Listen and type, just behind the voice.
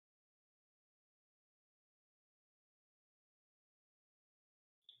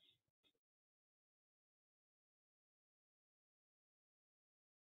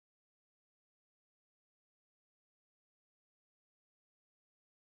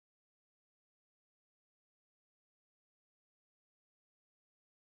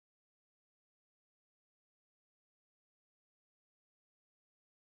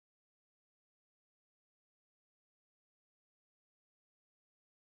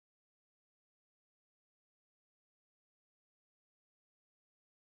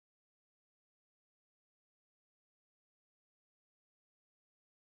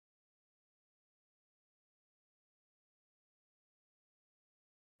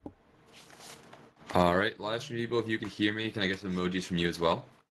All right, live stream people, if you can hear me, can I get some emojis from you as well?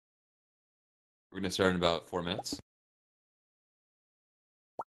 We're going to start in about 4 minutes.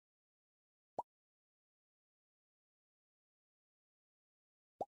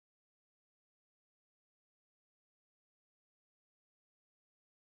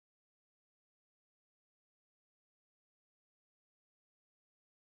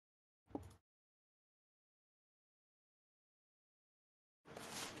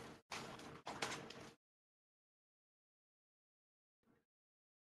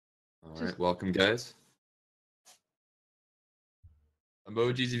 All right, welcome guys.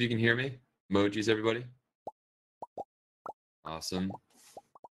 Emojis if you can hear me. Emojis, everybody. Awesome.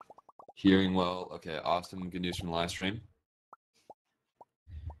 Hearing well. Okay, awesome. Good news from the live stream.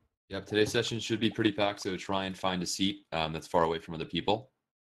 Yep, today's session should be pretty packed, so try and find a seat that's far away from other people.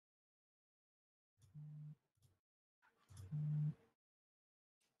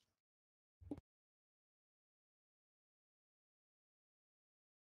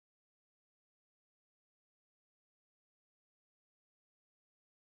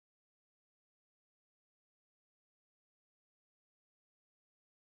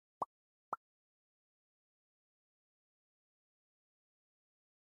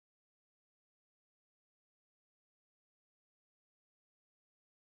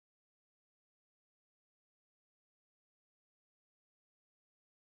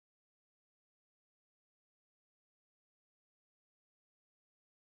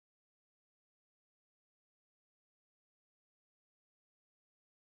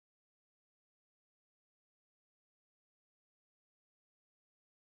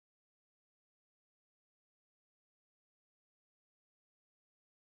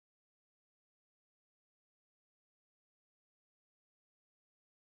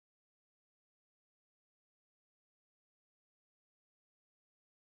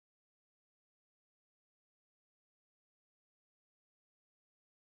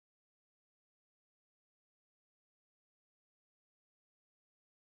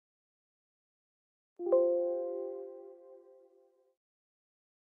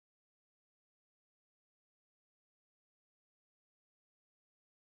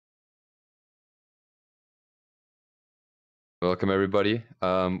 Welcome everybody.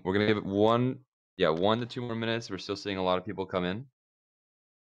 We're gonna give it 1 to 2 more minutes. We're still seeing a lot of people come in.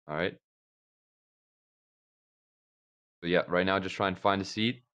 All right. So yeah, right now just try and find a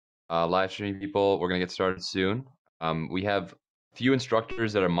seat. Live streaming people, we're gonna get started soon. We have a few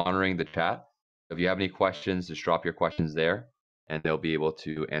instructors that are monitoring the chat. If you have any questions, just drop your questions there, and they'll be able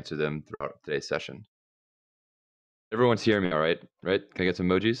to answer them throughout today's session. Everyone's hearing me all right? Right? Can I get some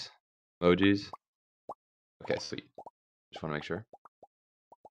emojis? Emojis? Okay, sweet. Just want to make sure.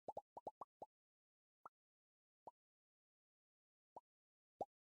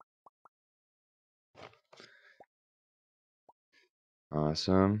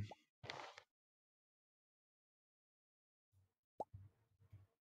 Awesome.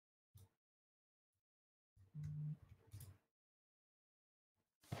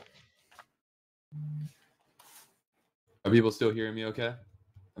 Are people still hearing me okay?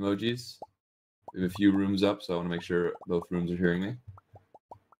 Emojis? We have a few rooms up, so I want to make sure both rooms are hearing me.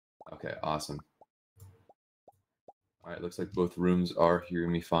 Okay, awesome. All right, looks like both rooms are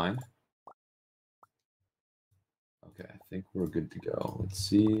hearing me fine. Okay, I think we're good to go. Let's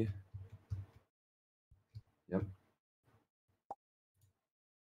see. Yep.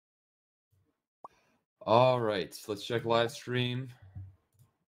 All right, so let's check live stream.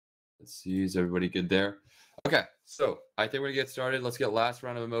 Let's see, is everybody good there? Okay, so I think we're gonna get started. Let's get last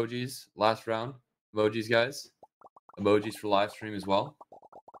round of emojis. Last round, emojis, guys. Emojis for live stream as well.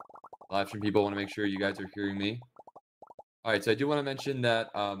 Live stream people want to make sure you guys are hearing me. All right, so I do want to mention that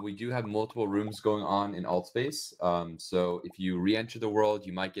we do have multiple rooms going on in AltSpace. So if you re-enter the world,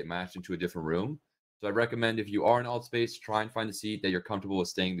 you might get matched into a different room. So I recommend if you are in AltSpace, try and find a seat that you're comfortable with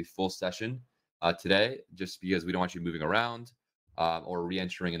staying the full session today, just because we don't want you moving around or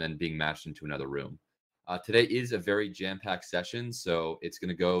re-entering and then being matched into another room. Today is a very jam-packed session, so it's going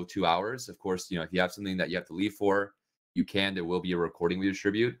to go 2 hours. Of course, if you have something that you have to leave for, you can. There will be a recording we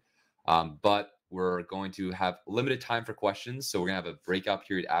distribute. But we're going to have limited time for questions. So we're going to have a breakout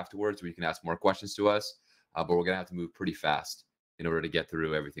period afterwards where you can ask more questions to us. But we're going to have to move pretty fast in order to get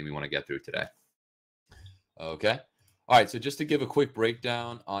through everything we want to get through today. Okay. All right. So just to give a quick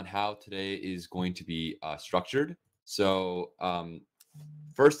breakdown on how today is going to be structured. So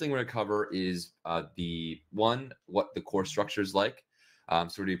first thing we're going to cover is what the course structure is like. So we're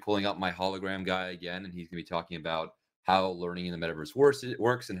going to be pulling up my hologram guy again, and he's going to be talking about how learning in the metaverse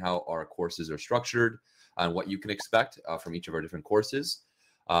works and how our courses are structured and what you can expect from each of our different courses.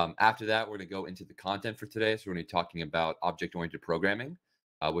 After that, we're going to go into the content for today. So we're going to be talking about object-oriented programming,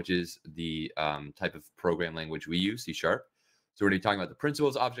 which is the type of program language we use, C#. So we're going to be talking about the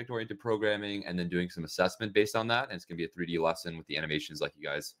principles of object-oriented programming and then doing some assessment based on that. And it's going to be a 3D lesson with the animations like you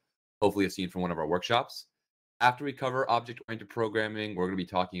guys hopefully have seen from one of our workshops. After we cover object-oriented programming, we're going to be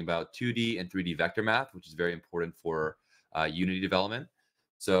talking about 2D and 3D vector math, which is very important for Unity development.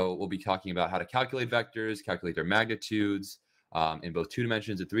 So we'll be talking about how to calculate vectors, calculate their magnitudes in both 2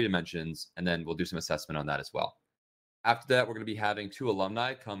 dimensions and 3 dimensions, and then we'll do some assessment on that as well. After that, we're going to be having 2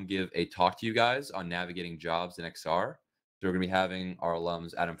 alumni come give a talk to you guys on navigating jobs in XR. So we're going to be having our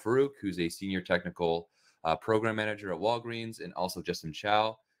alums Adam Farouk, who's a senior technical program manager at Walgreens, and also Justin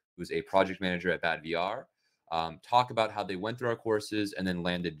Chow, who's a project manager at Bad VR, talk about how they went through our courses and then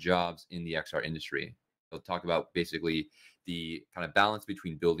landed jobs in the XR industry. They'll talk about basically the kind of balance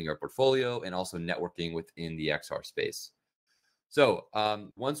between building our portfolio and also networking within the XR space. So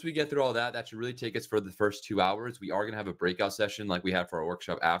once we get through all that, that should really take us for the first 2 hours. We are going to have a breakout session like we had for our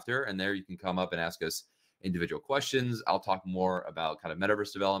workshop after, and there you can come up and ask us individual questions. I'll talk more about kind of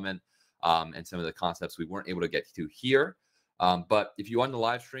metaverse development and some of the concepts we weren't able to get to here. But if you're on the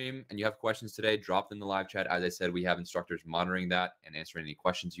live stream and you have questions today, drop them in the live chat. As I said, we have instructors monitoring that and answering any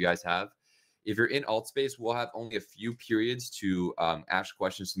questions you guys have. If you're in Altspace, we'll have only a few periods to ask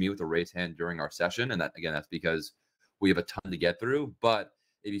questions to me with a raised hand during our session. And that, again, that's because we have a ton to get through. But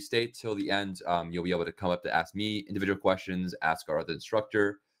if you stay till the end, you'll be able to come up to ask me individual questions, ask our other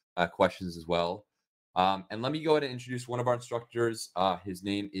instructor questions as well. And let me go ahead and introduce one of our instructors. His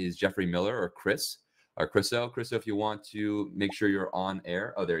name is Jeffrey Miller, or Chris, or Chriso. Chriso, if you want to make sure you're on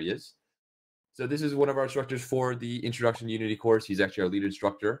air. Oh, there he is. So this is one of our instructors for the Introduction to Unity course. He's actually our lead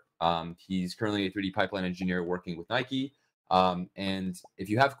instructor. He's currently a 3D pipeline engineer working with Nike. And if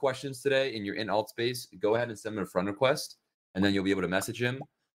you have questions today and you're in Altspace, go ahead and send him a friend request, and then you'll be able to message him.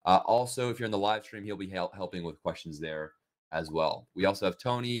 Also, if you're in the live stream, he'll be helping with questions there as well. We also have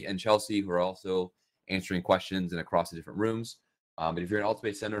Tony and Chelsea, who are also answering questions and across the different rooms. But if you're in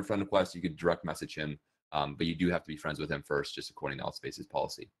Altspace, send him a friend request. You could direct message him, but you do have to be friends with him first, just according to Altspace's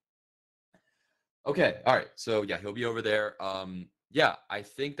policy. Okay, all right. So yeah, he'll be over there. Yeah, I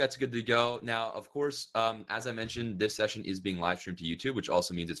think that's good to go. Now, of course, as I mentioned, this session is being live streamed to YouTube, which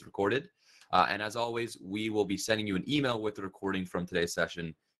also means it's recorded. And as always, we will be sending you an email with the recording from today's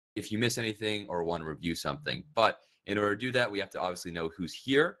session if you miss anything or want to review something. But in order to do that, we have to obviously know who's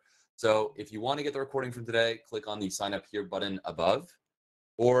here. So if you want to get the recording from today, click on the sign up here button above.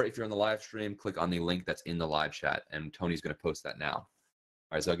 Or if you're on the live stream, click on the link that's in the live chat. And Tony's going to post that now. All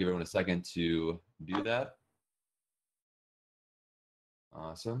right, so I'll give everyone a second to do that.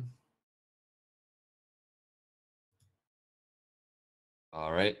 Awesome.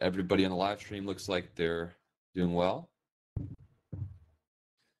 All right, everybody on the live stream looks like they're doing well.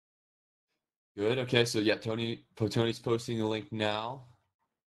 Good. Okay, so yeah, Tony's posting the link now.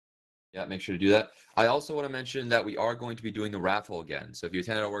 Yeah, make sure to do that. I also want to mention that we are going to be doing the raffle again. So if you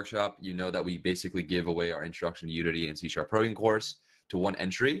attended our workshop, you know that we basically give away our Introduction to Unity and C# programming course to one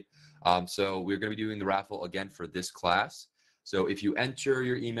entry. So we're going to be doing the raffle again for this class. So if you enter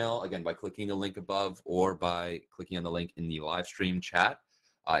your email, again, by clicking the link above or by clicking on the link in the live stream chat,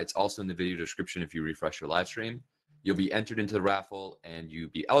 it's also in the video description if you refresh your live stream, you'll be entered into the raffle and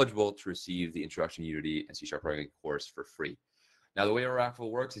you'll be eligible to receive the Introduction to Unity and C# programming course for free. Now, the way our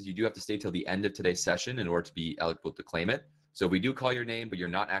raffle works is you do have to stay till the end of today's session in order to be eligible to claim it. So if we do call your name, but you're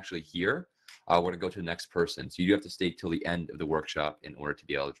not actually here, we're going to go to the next person. So you do have to stay till the end of the workshop in order to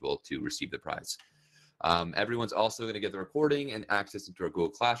be eligible to receive the prize. Everyone's also going to get the recording and access into our Google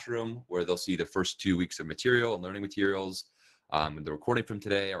Classroom, where they'll see the first 2 weeks of material and learning materials, the recording from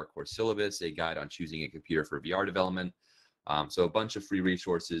today, our course syllabus, a guide on choosing a computer for VR development. So a bunch of free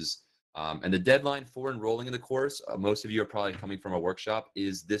resources. And the deadline for enrolling in the course, most of you are probably coming from a workshop,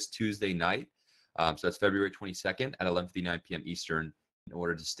 is this Tuesday night. So that's February 22nd at 11:59 p.m. Eastern in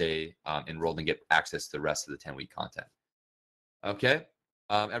order to stay enrolled and get access to the rest of the 10-week content. Okay,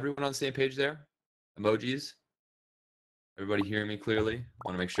 everyone on the same page there? Emojis? Everybody hearing me clearly?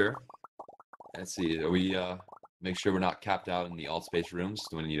 Want to make sure? Let's see, are we, make sure we're not capped out in the Altspace rooms.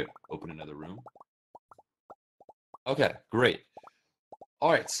 Do we need to open another room? Okay, great.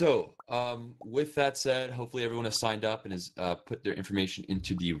 All right, so with that said, hopefully everyone has signed up and has put their information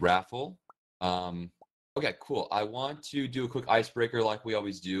into the raffle. Okay, cool. I want to do a quick icebreaker like we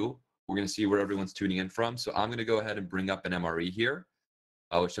always do. We're going to see where everyone's tuning in from. So I'm going to go ahead and bring up an MRE here,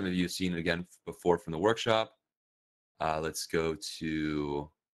 which some of you have seen again before from the workshop. Let's go to,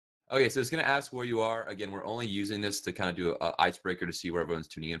 okay, so it's going to ask where you are. Again, we're only using this to kind of do an icebreaker to see where everyone's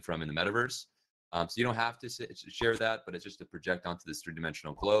tuning in from in the metaverse. So you don't have to share that, but it's just to project onto this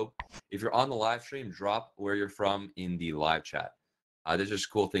three-dimensional globe. If you're on the live stream, drop where you're from in the live chat. There's just a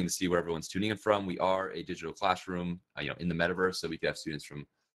cool thing to see where everyone's tuning in from. We are a digital classroom, in the metaverse, so we can have students from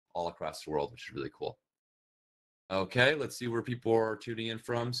all across the world, which is really cool. Okay, let's see where people are tuning in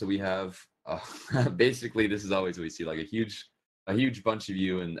from. So we have basically, this is always what we see, like a huge bunch of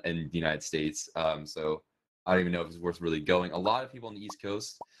you in the United States. So I don't even know if it's worth really going. A lot of people on the East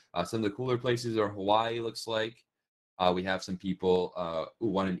Coast. Some of the cooler places are Hawaii, looks like. We have some people,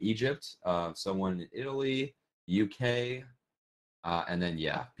 one in Egypt, someone in Italy, UK, and then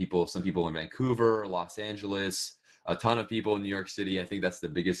some people in Vancouver, Los Angeles, a ton of people in New York City. I think that's the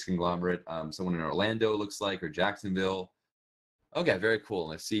biggest conglomerate. Someone in Orlando looks like, or Jacksonville. Okay, very cool.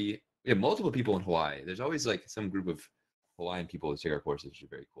 Let's see. We have multiple people in Hawaii. There's always like some group of Hawaiian people who take our courses, which is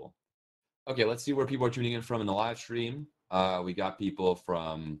very cool. Okay, let's see where people are tuning in from in the live stream. We got people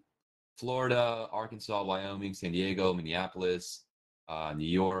from Florida, Arkansas, Wyoming, San Diego, Minneapolis, New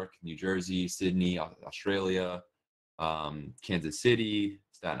York, New Jersey, Sydney, Australia, Kansas City,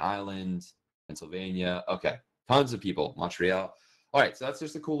 Staten Island, Pennsylvania. Okay, tons of people. Montreal. All right, so that's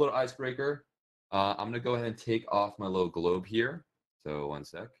just a cool little icebreaker. I'm going to go ahead and take off my little globe here. So one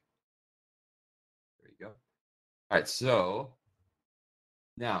sec. There you go. All right, so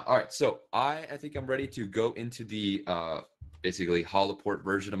now, so I think I'm ready to go into the basically holoport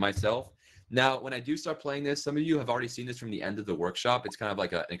version of myself. Now, when I do start playing this, some of you have already seen this from the end of the workshop. It's kind of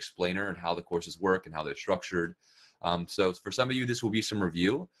like an explainer on how the courses work and how they're structured. So for some of you, this will be some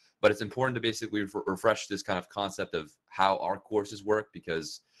review, but it's important to basically refresh this kind of concept of how our courses work,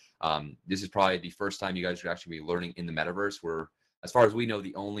 because this is probably the first time you guys are actually be learning in the metaverse. We're, as far as we know,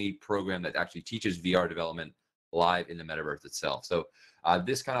 the only program that actually teaches VR development live in the metaverse itself. So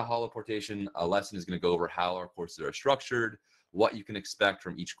this kind of holoportation lesson is going to go over how our courses are structured, what you can expect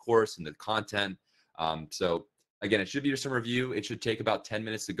from each course and the content. So again, it should be just a review. It should take about 10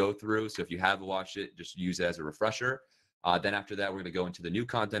 minutes to go through. So if you haven't watched it, just use it as a refresher. Then after that, we're going to go into the new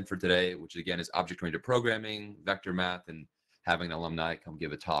content for today, which again is object-oriented programming, vector math, and having an alumni come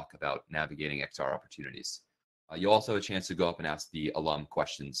give a talk about navigating XR opportunities. You'll also have a chance to go up and ask the alum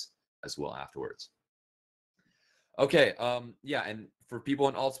questions as well afterwards. Okay, and for people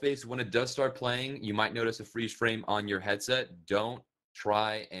in Altspace, when it does start playing, you might notice a freeze frame on your headset. Don't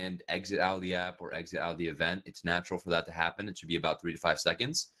try and exit out of the app or exit out of the event. It's natural for that to happen. It should be about 3 to 5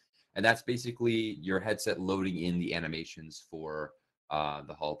 seconds. And that's basically your headset loading in the animations for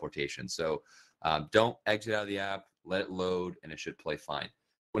the holoportation. So don't exit out of the app, let it load, and it should play fine.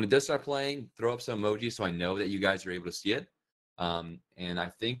 When it does start playing, throw up some emojis so I know that you guys are able to see it. And I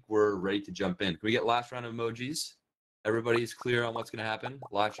think we're ready to jump in. Can we get last round of emojis? Everybody's clear on what's going to happen?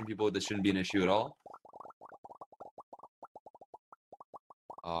 Live stream people, this shouldn't be an issue at all.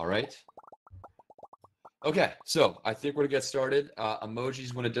 All right. Okay, so I think we're going to get started.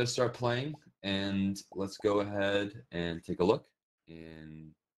 Emojis when it does start playing. And let's go ahead and take a look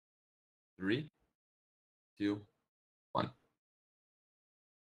in 3, 2, 1.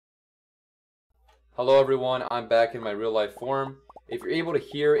 Hello, everyone. I'm back in my real life form. If you're able to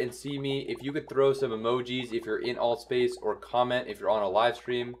hear and see me, if you could throw some emojis if you're in Altspace, or comment if you're on a live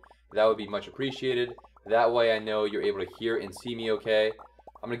stream, that would be much appreciated. That way I know you're able to hear and see me okay.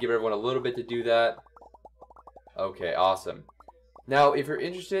 I'm going to give everyone a little bit to do that. Okay, awesome. Now, if you're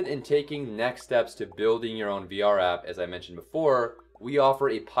interested in taking next steps to building your own VR app, as I mentioned before, we offer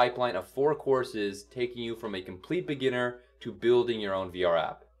a pipeline of 4 courses taking you from a complete beginner to building your own VR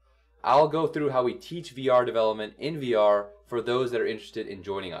app. I'll go through how we teach VR development in VR for those that are interested in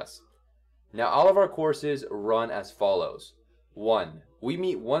joining us. Now, all of our courses run as follows. 1. We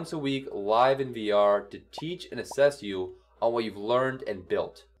meet once a week live in VR to teach and assess you on what you've learned and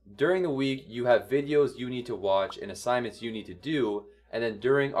built. During the week, you have videos you need to watch and assignments you need to do, and then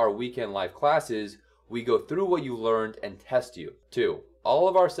during our weekend live classes, we go through what you learned and test you. 2. All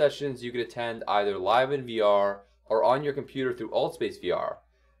of our sessions you can attend either live in VR or on your computer through Altspace VR,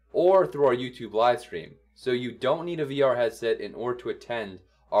 or through our YouTube live stream, so you don't need a VR headset in order to attend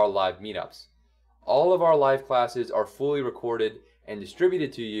our live meetups. All of our live classes are fully recorded and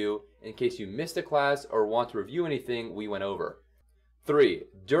distributed to you in case you missed a class or want to review anything we went over. 3.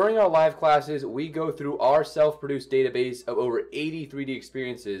 During our live classes, we go through our self-produced database of over 80 3D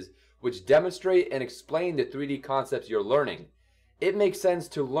experiences which demonstrate and explain the 3D concepts you're learning. It makes sense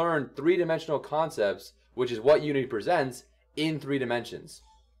to learn 3-dimensional concepts, which is what Unity presents, in 3 dimensions.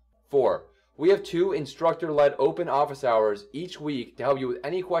 4. We have 2 instructor-led open office hours each week to help you with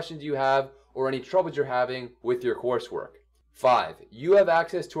any questions you have or any troubles you're having with your coursework. 5. You have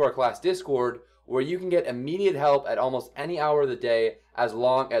access to our class Discord, where you can get immediate help at almost any hour of the day as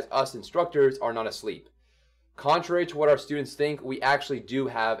long as us instructors are not asleep. Contrary to what our students think, we actually do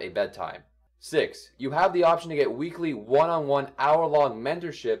have a bedtime. 6. You have the option to get weekly one-on-one hour-long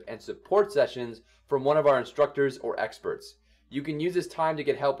mentorship and support sessions from one of our instructors or experts. You can use this time to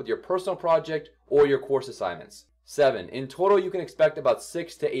get help with your personal project or your course assignments. 7. In total, you can expect about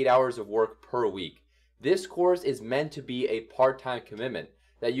 6 to 8 hours of work per week. This course is meant to be a part-time commitment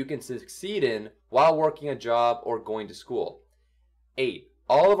that you can succeed in while working a job or going to school. 8.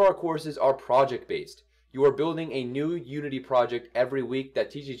 All of our courses are project-based. You are building a new Unity project every week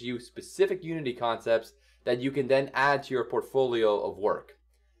that teaches you specific Unity concepts that you can then add to your portfolio of work.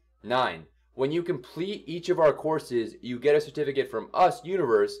 9. When you complete each of our courses, you get a certificate from us,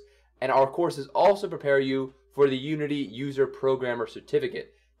 Universe, and our courses also prepare you for the Unity User Programmer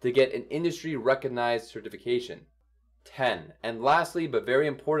Certificate to get an industry-recognized certification. 10. And lastly, but very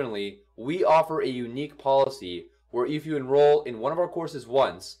importantly, we offer a unique policy where if you enroll in one of our courses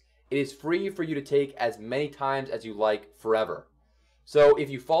once, it is free for you to take as many times as you like forever. So if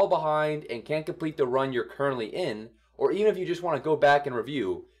you fall behind and can't complete the run you're currently in, or even if you just want to go back and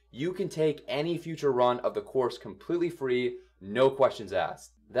review, you can take any future run of the course completely free, no questions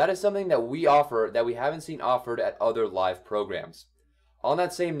asked. That is something that we offer that we haven't seen offered at other live programs. On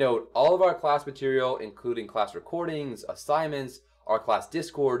that same note, all of our class material, including class recordings, assignments, our class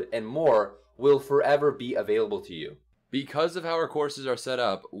Discord, and more, will forever be available to you. Because of how our courses are set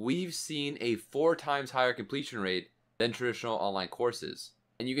up, we've seen a 4 times higher completion rate than traditional online courses.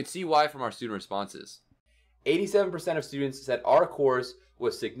 And you can see why from our student responses. 87% of students said our course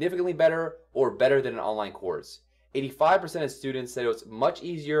was significantly better or better than an online course. 85% of students said it was much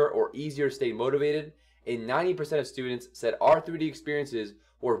easier or easier to stay motivated, and 90% of students said our 3D experiences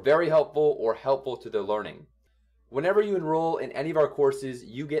were very helpful or helpful to their learning. Whenever you enroll in any of our courses,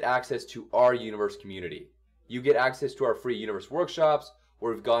 you get access to our Universe community. You get access to our free Universe workshops,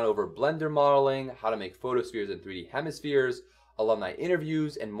 where we've gone over Blender modeling, how to make photospheres and 3D hemispheres, alumni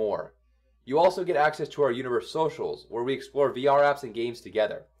interviews, and more. You also get access to our Universe socials, where we explore VR apps and games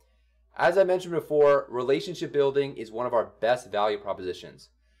together. As I mentioned before, relationship building is one of our best value propositions.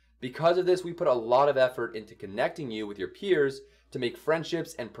 Because of this, we put a lot of effort into connecting you with your peers to make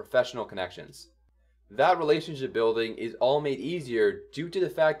friendships and professional connections. That relationship building is all made easier due to the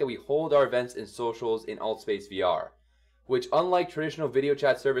fact that we hold our events and socials in AltSpace VR, which, unlike traditional video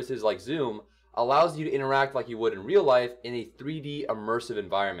chat services like Zoom, allows you to interact like you would in real life in a 3D immersive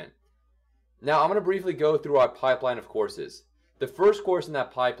environment. Now, I'm going to briefly go through our pipeline of courses. The first course in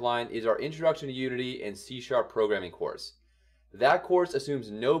that pipeline is our Introduction to Unity and C# programming course. That course assumes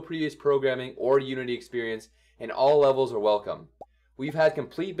no previous programming or Unity experience, and all levels are welcome. We've had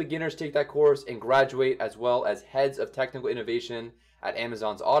complete beginners take that course and graduate, as well as heads of technical innovation at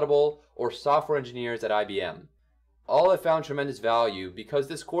Amazon's Audible or software engineers at IBM. All have found tremendous value because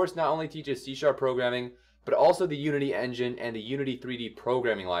this course not only teaches C# programming, but also the Unity engine and the Unity 3D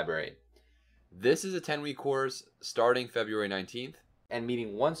programming library. This is a 10-week course starting February 19th and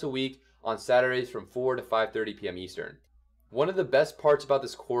meeting once a week on Saturdays from 4 to 5:30 p.m. Eastern. One of the best parts about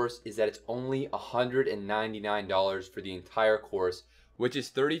this course is that it's only $199 for the entire course, which is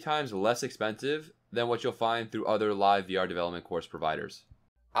 30 times less expensive than what you'll find through other live VR development course providers.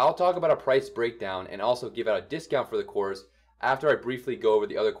 I'll talk about a price breakdown and also give out a discount for the course after I briefly go over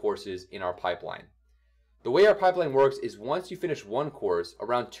the other courses in our pipeline. The way our pipeline works is once you finish one course,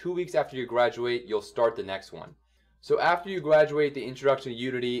 around 2 weeks after you graduate, you'll start the next one. So after you graduate the Introduction to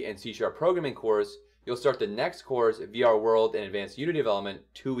Unity and C# programming course, you'll start the next course, VR World and Advanced Unity Development,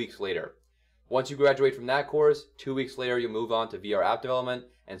 2 weeks later. Once you graduate from that course, 2 weeks later you'll move on to VR App Development,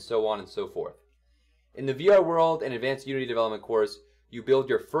 and so on and so forth. In the VR World and Advanced Unity Development course, you build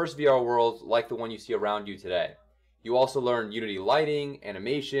your first VR world like the one you see around you today. You also learn Unity lighting,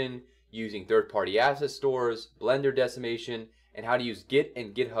 animation, using third-party asset stores, Blender decimation, and how to use Git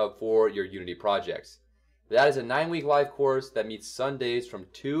and GitHub for your Unity projects. That is a 9-week live course that meets Sundays from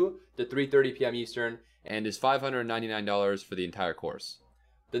 2 to 3:30 p.m. Eastern and is $599 for the entire course.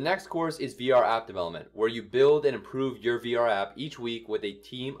 The next course is VR App Development, where you build and improve your VR app each week with a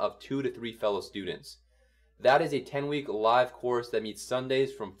team of 2 to 3 fellow students. That is a 10-week live course that meets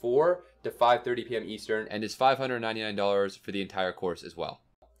Sundays from 4 to 5:30 p.m. Eastern and is $599 for the entire course as well.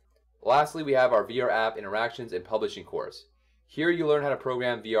 Lastly, we have our VR App Interactions and Publishing course. Here you learn how to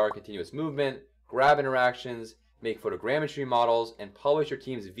program VR continuous movement, grab interactions, make photogrammetry models, and publish your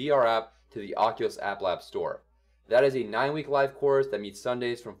team's VR app to the Oculus App Lab store. That is a 9-week live course that meets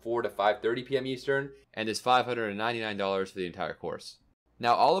Sundays from 4 to 5:30 p.m. Eastern and is $599 for the entire course.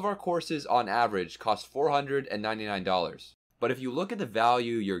 Now, all of our courses on average cost $499. But if you look at the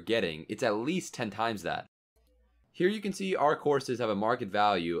value you're getting, it's at least 10 times that. Here you can see our courses have a market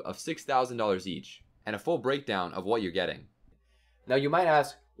value of $6,000 each, and a full breakdown of what you're getting. Now you might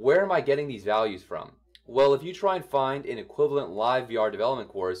ask, where am I getting these values from? Well, if you try and find an equivalent live VR development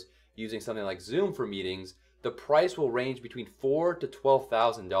course using something like Zoom for meetings, the price will range between $4,000 to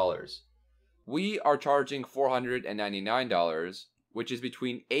 $12,000. We are charging $499, which is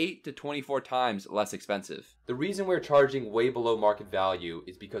between 8 to 24 times less expensive. The reason we're charging way below market value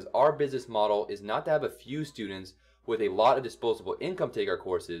is because our business model is not to have a few students with a lot of disposable income take our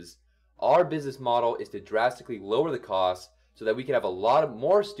courses. Our business model is to drastically lower the costs so that we can have a lot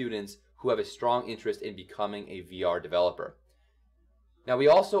more students who have a strong interest in becoming a VR developer. Now we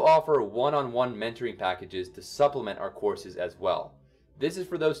also offer one-on-one mentoring packages to supplement our courses as well. This is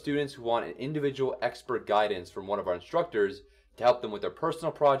for those students who want an individual expert guidance from one of our instructors to help them with their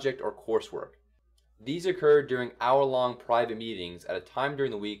personal project or coursework. These occur during hour-long private meetings at a time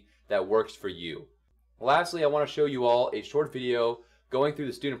during the week that works for you. Lastly, I want to show you all a short video going through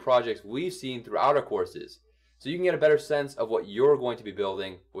the student projects we've seen throughout our courses, so you can get a better sense of what you're going to be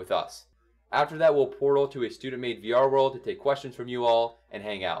building with us. After that, we'll portal to a student-made VR world to take questions from you all and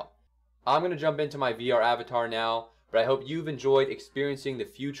hang out. I'm going to jump into my VR avatar now, but I hope you've enjoyed experiencing the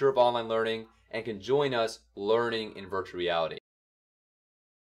future of online learning and can join us learning in virtual reality.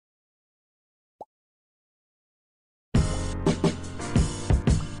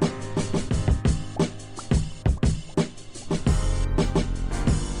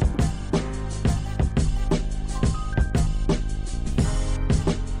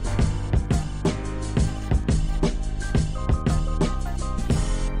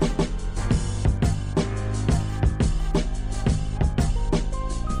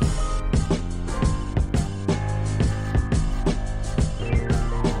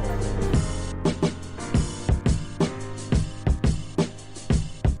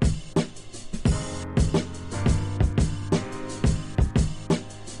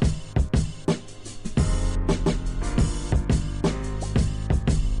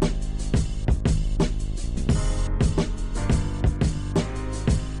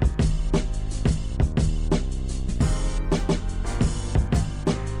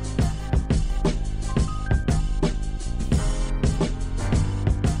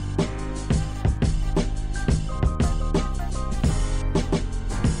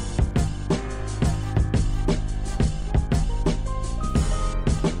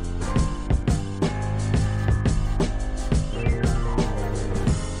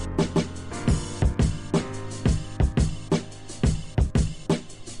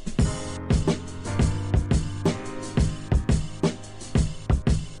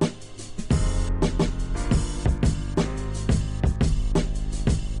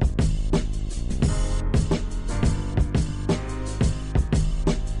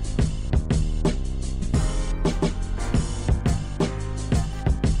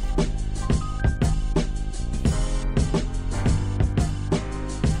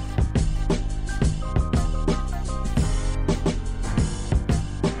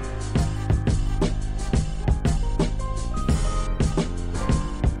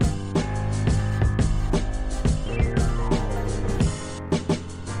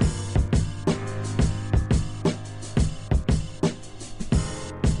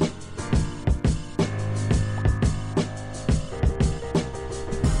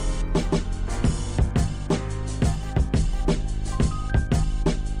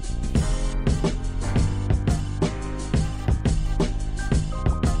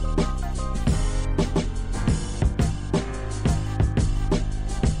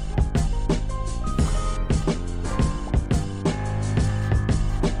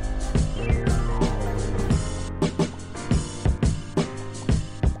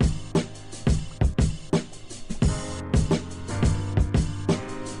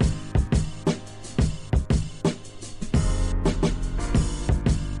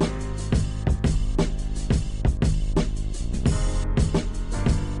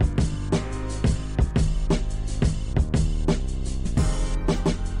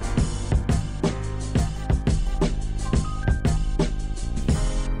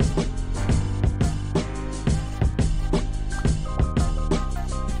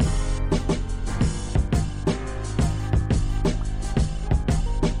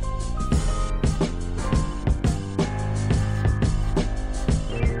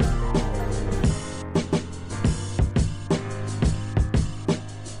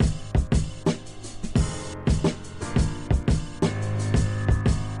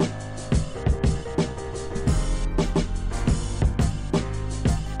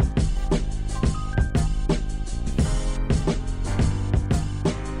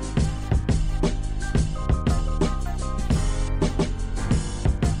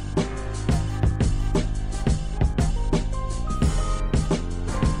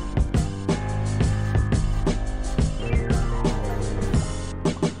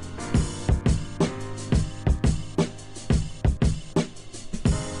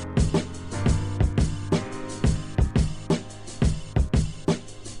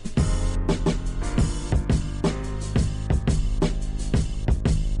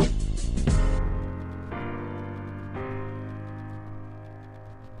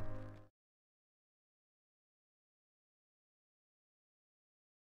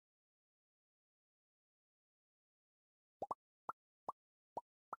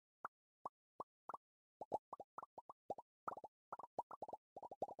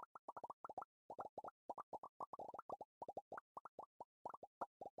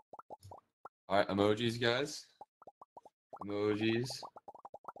 All right, emojis, guys. Emojis.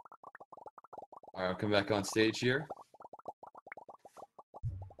 All right, I'll come back on stage here.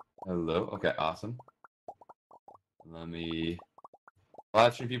 Hello. Okay, awesome. Let me.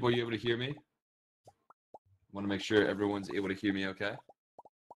 Live stream people, are you able to hear me? Want to make sure everyone's able to hear me okay?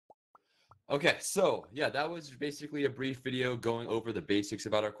 Okay, so yeah, that was basically a brief video going over the basics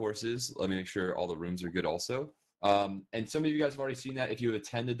about our courses. Let me make sure all the rooms are good also. And some of you guys have already seen that if you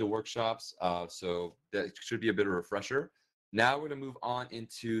attended the workshops, so that should be a bit of a refresher. Now we're going to move on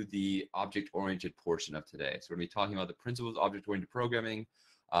into the object-oriented portion of today. So we're going to be talking about the principles of object-oriented programming,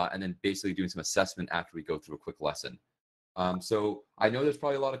 and then basically doing some assessment after we go through a quick lesson. So I know there's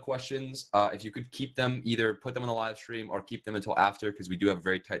probably a lot of questions. If you could keep them, either put them on the live stream or keep them until after, because we do have a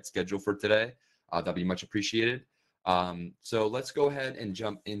very tight schedule for today. That'd be much appreciated. So let's go ahead and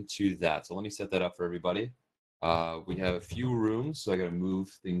jump into that. So let me set that up for everybody. We have a few rooms, so I got to move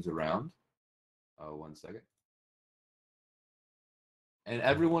things around. 1 second. And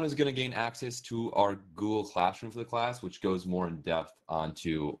everyone is going to gain access to our Google Classroom for the class, which goes more in depth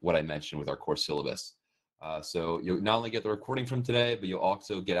onto what I mentioned with our course syllabus. So you'll not only get the recording from today, but you'll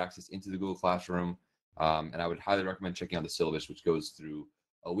also get access into the Google Classroom. And I would highly recommend checking out the syllabus, which goes through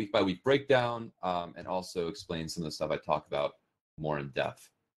a week-by-week breakdown and also explains some of the stuff I talk about more in depth.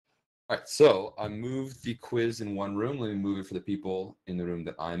 All right, so I moved the quiz in one room. Let me move it for the people in the room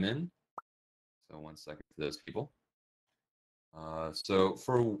that I'm in. So 1 second for those people. Here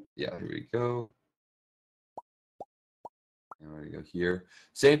we go. And we're gonna go here.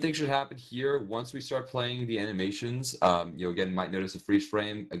 Same thing should happen here. Once we start playing the animations, you again might notice a freeze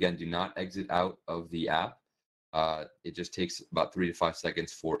frame. Again, do not exit out of the app. It just takes about 3 to 5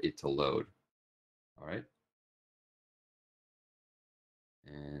 seconds for it to load. All right.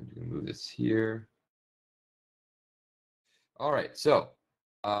 And we're gonna move this here. All right, so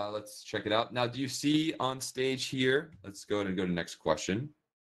let's check it out. Now, do you see on stage here? Let's go ahead and go to the next question.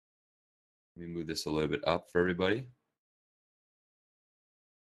 Let me move this a little bit up for everybody.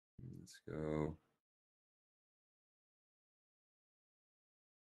 Let's go.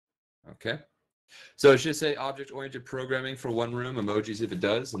 Okay. So it should say object-oriented programming for one room, emojis if it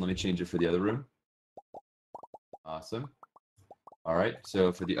does, and let me change it for the other room. Awesome. All right,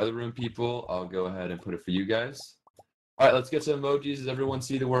 so for the other room people, I'll go ahead and put it for you guys. All right, let's get some emojis. Does everyone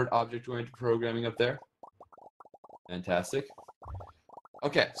see the word object-oriented programming up there? Fantastic.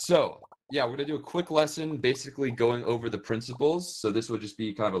 Okay, so yeah, we're gonna do a quick lesson basically going over the principles. So this will just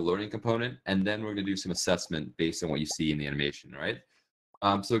be kind of a learning component, and then we're gonna do some assessment based on what you see in the animation, right?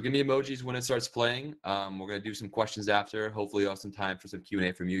 So give me emojis when it starts playing. We're gonna do some questions after. Hopefully you'll have some time for some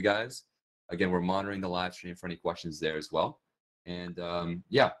Q&A from you guys. Again, we're monitoring the live stream for any questions there as well. And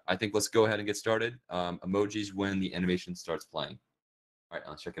yeah, I think let's go ahead and get started. Emojis when the animation starts playing. All right,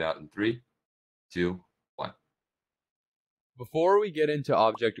 let's check it out in 3, 2, 1. Before we get into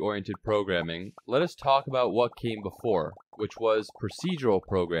object-oriented programming, let us talk about what came before, which was procedural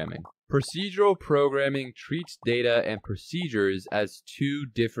programming. Procedural programming treats data and procedures as two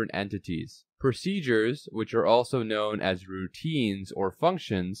different entities. Procedures, which are also known as routines or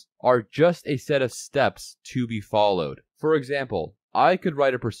functions, are just a set of steps to be followed. For example, I could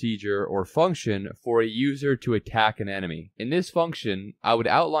write a procedure or function for a user to attack an enemy. In this function, I would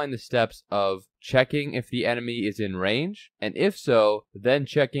outline the steps of checking if the enemy is in range, and if so, then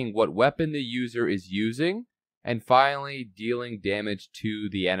checking what weapon the user is using, and finally dealing damage to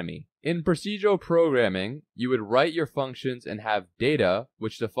the enemy. In procedural programming, you would write your functions and have data,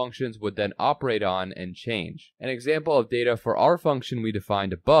 which the functions would then operate on and change. An example of data for our function we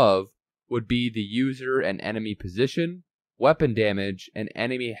defined above would be the user and enemy position, weapon damage, and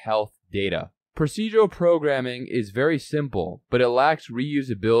enemy health data. Procedural programming is very simple, but it lacks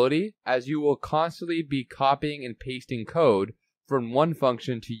reusability, as you will constantly be copying and pasting code from one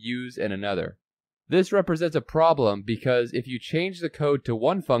function to use in another. This represents a problem because if you change the code to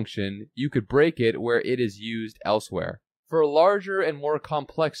one function, you could break it where it is used elsewhere. For larger and more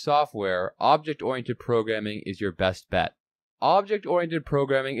complex software, object-oriented programming is your best bet. Object-oriented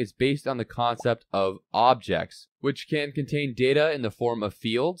programming is based on the concept of objects, which can contain data in the form of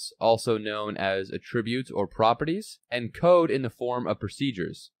fields, also known as attributes or properties, and code in the form of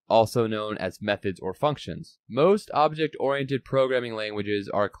procedures, also known as methods or functions. Most object-oriented programming languages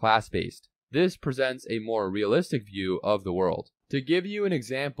are class-based. This presents a more realistic view of the world. To give you an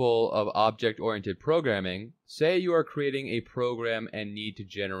example of object-oriented programming, say you are creating a program and need to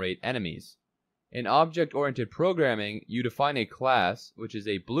generate enemies. In object-oriented programming, you define a class, which is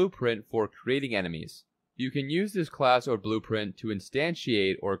a blueprint for creating enemies. You can use this class or blueprint to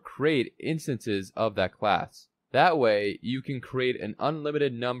instantiate or create instances of that class. That way, you can create an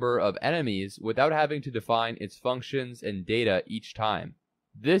unlimited number of enemies without having to define its functions and data each time.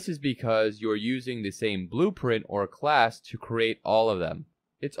 This is because you're using the same blueprint or class to create all of them.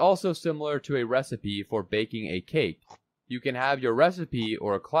 It's also similar to a recipe for baking a cake. You can have your recipe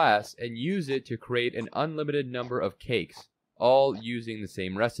or class and use it to create an unlimited number of cakes, all using the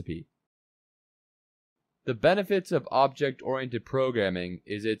same recipe. The benefits of object-oriented programming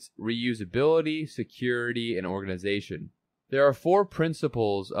is its reusability, security, and organization. There are 4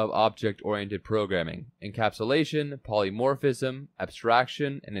 principles of object-oriented programming: encapsulation, polymorphism,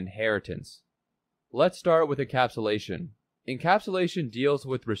 abstraction, and inheritance. Let's start with encapsulation. Encapsulation deals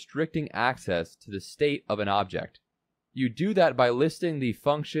with restricting access to the state of an object. You do that by listing the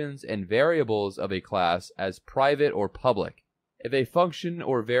functions and variables of a class as private or public. If a function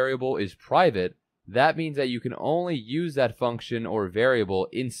or variable is private, that means that you can only use that function or variable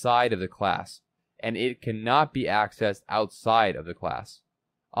inside of the class, and it cannot be accessed outside of the class.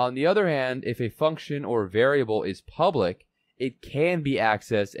 On the other hand, if a function or variable is public, it can be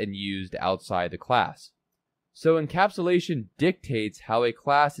accessed and used outside the class. So encapsulation dictates how a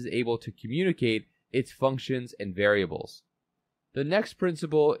class is able to communicate its functions and variables. The next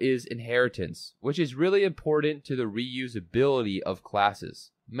principle is inheritance, which is really important to the reusability of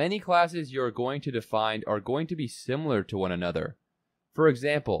classes. Many classes you are going to define are going to be similar to one another. For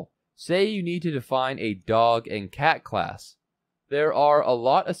example, say you need to define a dog and cat class. There are a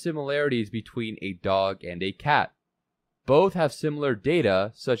lot of similarities between a dog and a cat. Both have similar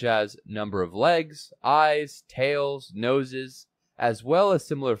data, such as number of legs, eyes, tails, noses, as well as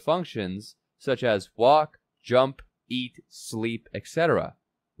similar functions, such as walk, jump, eat, sleep, etc.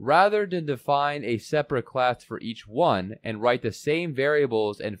 Rather than define a separate class for each one and write the same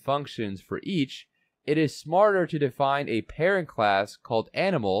variables and functions for each, it is smarter to define a parent class called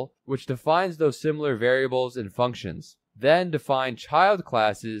animal, which defines those similar variables and functions. Then define child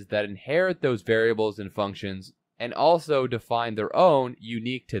classes that inherit those variables and functions and also define their own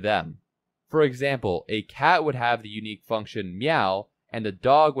unique to them. For example, a cat would have the unique function meow, and a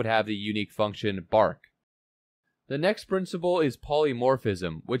dog would have the unique function bark. The next principle is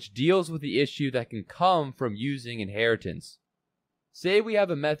polymorphism, which deals with the issue that can come from using inheritance. Say we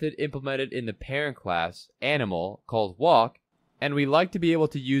have a method implemented in the parent class, animal, called walk, and we like to be able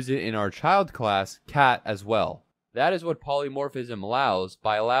to use it in our child class, cat, as well. That is what polymorphism allows,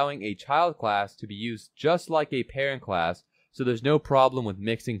 by allowing a child class to be used just like a parent class, so there's no problem with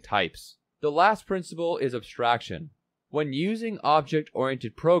mixing types. The last principle is abstraction. When using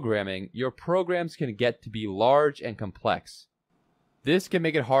object-oriented programming, your programs can get to be large and complex. This can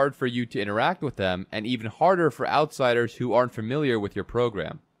make it hard for you to interact with them, and even harder for outsiders who aren't familiar with your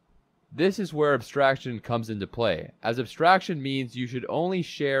program. This is where abstraction comes into play, as abstraction means you should only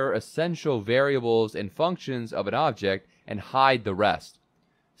share essential variables and functions of an object and hide the rest.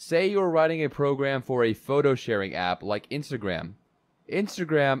 Say you're writing a program for a photo sharing app like Instagram.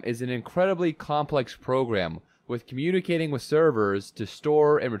 Instagram is an incredibly complex program with communicating with servers to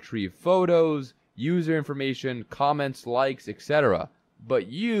store and retrieve photos, user information, comments, likes, etc. But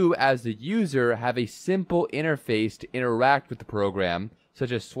you, as the user, have a simple interface to interact with the program,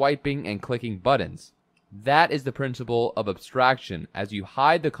 such as swiping and clicking buttons. That is the principle of abstraction, as you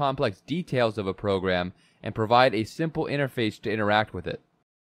hide the complex details of a program and provide a simple interface to interact with it.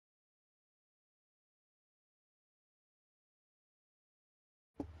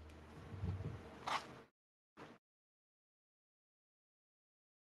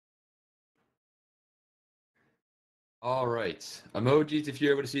 All right, emojis, if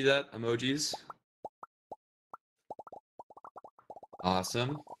you're able to see that, emojis.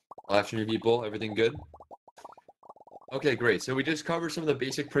 Awesome. Live streaming people, everything good? Okay, great. So we just covered some of the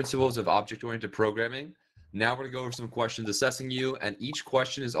basic principles of object-oriented programming. Now we're going to go over some questions assessing you, and each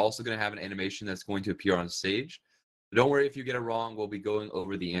question is also going to have an animation that's going to appear on stage. But don't worry if you get it wrong, we'll be going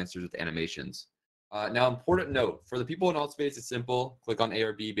over the answers with animations. Now, important note, for the people in Altspace, it's simple. Click on A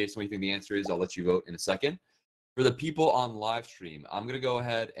or B based on what you think the answer is. I'll let you vote in a second. For the people on live stream, I'm going to go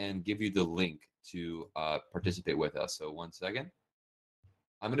ahead and give you the link to participate with us. So 1 second.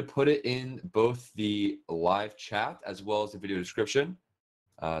 I'm going to put it in both the live chat as well as the video description.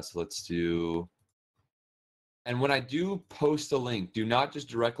 So let's do, and when I do post a link, do not just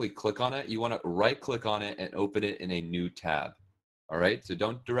directly click on it. You want to right click on it and open it in a new tab. All right, so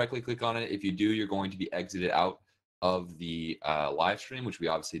don't directly click on it. If you do, you're going to be exited out of the live stream, which we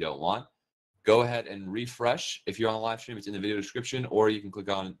obviously don't want. Go ahead and refresh. If you're on the live stream, it's in the video description, or you can click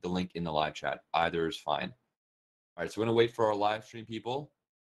on the link in the live chat. Either is fine. All right, so we're going to wait for our live stream people.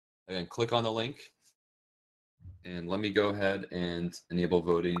 Again, click on the link. And let me go ahead and enable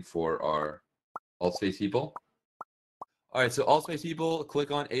voting for our Altspace people. All right, so all space people,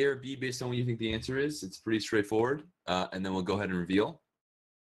 click on A or B based on what you think the answer is. It's pretty straightforward. And then we'll go ahead and reveal.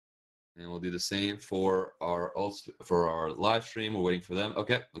 And we'll do the same for our live stream. We're waiting for them.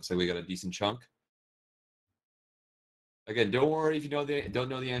 Okay, looks like we got a decent chunk. Again, don't worry if you don't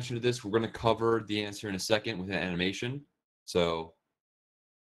know the answer to this. We're going to cover the answer in a second with an animation. So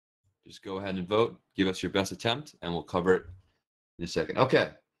just go ahead and vote. Give us your best attempt, and we'll cover it in a second. Okay.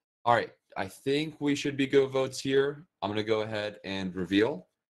 All right. I think we should be good votes here. I'm going to go ahead and reveal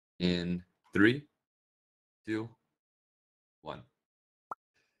in 3, 2, 1.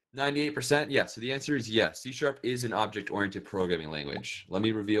 98%. Yeah, so the answer is yes. C# is an object-oriented programming language. Let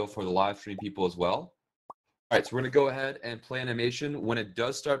me reveal for the live stream people as well. All right, so we're going to go ahead and play animation. When it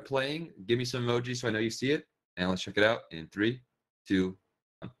does start playing, give me some emojis so I know you see it. And let's check it out in 3, 2,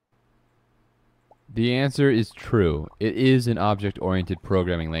 1. The answer is true. It is an object-oriented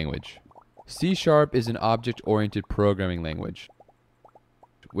programming language. C# is an object-oriented programming language,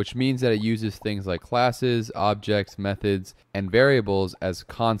 which means that it uses things like classes, objects, methods, and variables as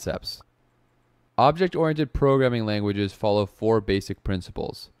concepts. Object-oriented programming languages follow 4 basic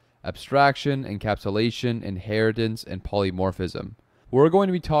principles: abstraction, encapsulation, inheritance, and polymorphism. We're going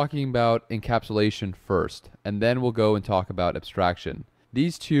to be talking about encapsulation first, and then we'll go and talk about abstraction.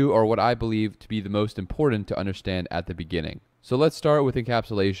 These two are what I believe to be the most important to understand at the beginning. So let's start with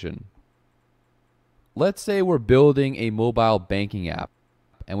encapsulation. Let's say we're building a mobile banking app,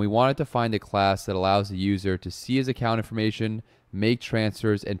 and we wanted to find a class that allows the user to see his account information, make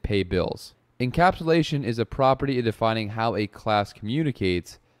transfers, and pay bills. Encapsulation is a property in defining how a class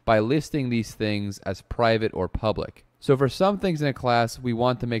communicates by listing these things as private or public. So for some things in a class, we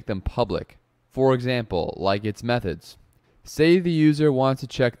want to make them public. For example, like its methods. Say the user wants to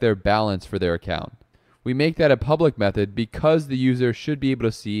check their balance for their account. We make that a public method because the user should be able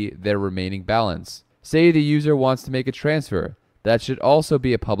to see their remaining balance. Say the user wants to make a transfer. That should also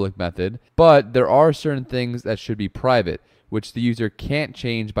be a public method, but there are certain things that should be private, which the user can't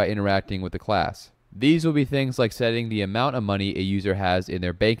change by interacting with the class. These will be things like setting the amount of money a user has in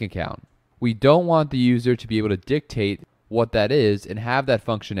their bank account. We don't want the user to be able to dictate what that is and have that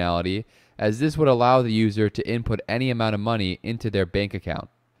functionality, as this would allow the user to input any amount of money into their bank account.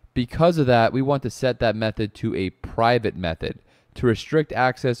 Because of that, we want to set that method to a private method, to restrict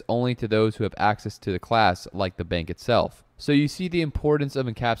access only to those who have access to the class, like the bank itself. So you see the importance of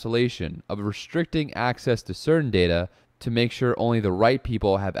encapsulation, of restricting access to certain data to make sure only the right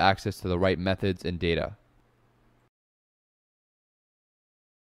people have access to the right methods and data.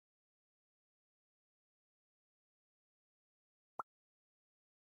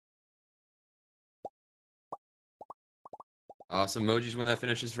 Awesome. Emojis when that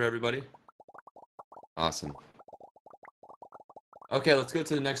finishes for everybody. Awesome. Okay, let's go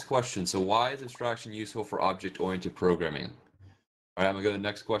to the next question. So why is abstraction useful for object-oriented programming? All right, I'm going to go to the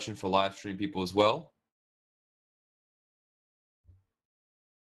next question for live stream people as well.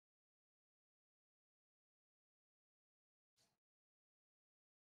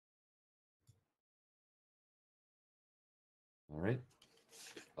 All right.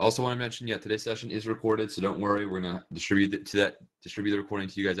 I also want to mention, today's session is recorded, so don't worry. We're going to distribute the recording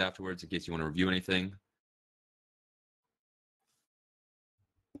to you guys afterwards in case you want to review anything.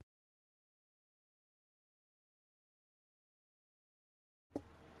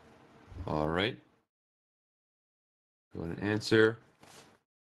 All right. Go ahead and answer.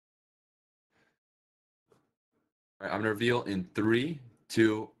 All right, I'm going to reveal in 3,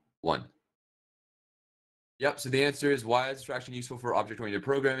 2, 1. Yep, so the answer is why is abstraction useful for object-oriented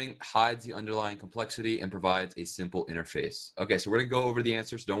programming? Hides the underlying complexity and provides a simple interface. Okay, so we're going to go over the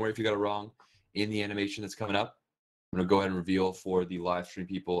answer, so don't worry if you got it wrong in the animation that's coming up. I'm going to go ahead and reveal for the live stream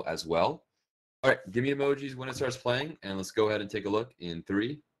people as well. All right, give me emojis when it starts playing, and let's go ahead and take a look in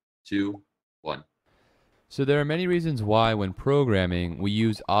 3, 2, 1. So there are many reasons why when programming, we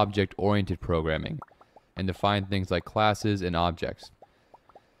use object-oriented programming and define things like classes and objects.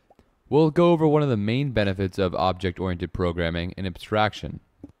 We'll go over one of the main benefits of object-oriented programming in abstraction.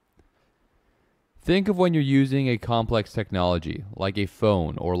 Think of when you're using a complex technology, like a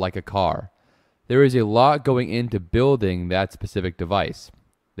phone or like a car. There is a lot going into building that specific device.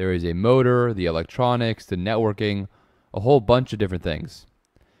 There is a motor, the electronics, the networking, a whole bunch of different things.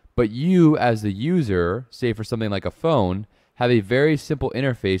 But you, as the user, say for something like a phone, have a very simple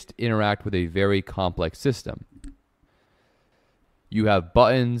interface to interact with a very complex system. You have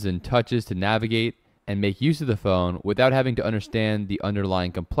buttons and touches to navigate and make use of the phone without having to understand the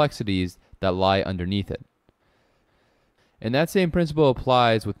underlying complexities that lie underneath it. And that same principle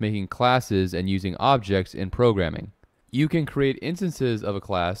applies with making classes and using objects in programming. You can create instances of a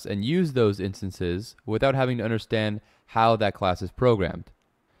class and use those instances without having to understand how that class is programmed.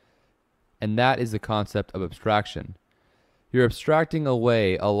 And that is the concept of abstraction. You're abstracting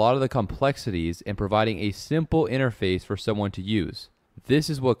away a lot of the complexities and providing a simple interface for someone to use. This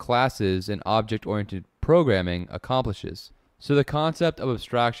is what classes and object-oriented programming accomplishes. So the concept of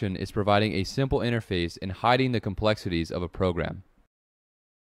abstraction is providing a simple interface and hiding the complexities of a program.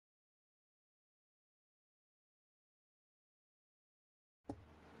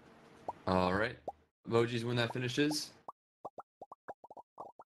 All right. Emojis when that finishes.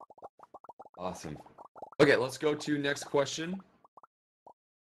 Awesome. Okay, let's go to next question.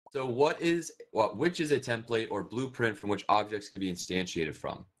 So which is a template or blueprint from which objects can be instantiated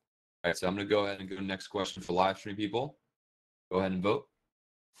from? All right, so I'm going to go ahead and go to the next question for live stream people. Go ahead and vote.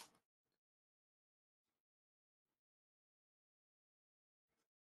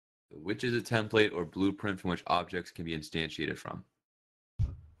 Which is a template or blueprint from which objects can be instantiated from?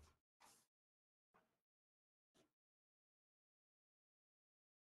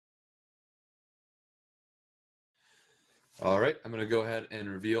 All right, I'm going to go ahead and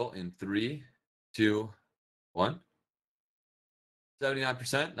reveal in 3, 2, 1.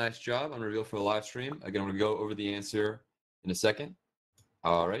 79%, nice job on reveal for the live stream. Again, I'm going to go over the answer in a second.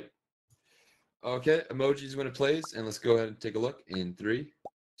 All right. Okay, emojis when it plays, and let's go ahead and take a look in 3,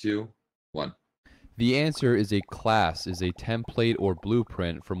 2, 1. The answer is a class is a template or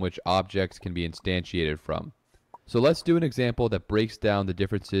blueprint from which objects can be instantiated from. So let's do an example that breaks down the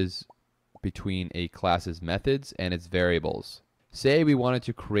differences between a class's methods and its variables. Say we wanted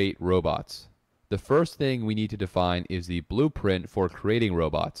to create robots. The first thing we need to define is the blueprint for creating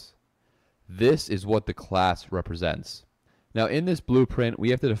robots. This is what the class represents. Now in this blueprint,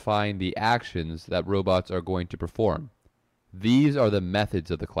 we have to define the actions that robots are going to perform. These are the methods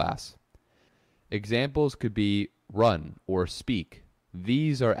of the class. Examples could be run or speak.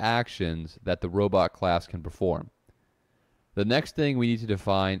 These are actions that the robot class can perform. The next thing we need to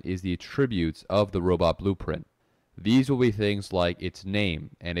define is the attributes of the robot blueprint. These will be things like its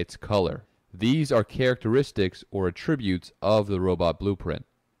name and its color. These are characteristics or attributes of the robot blueprint.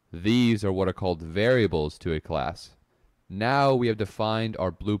 These are what are called variables to a class. Now we have defined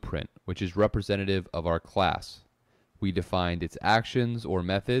our blueprint, which is representative of our class. We defined its actions or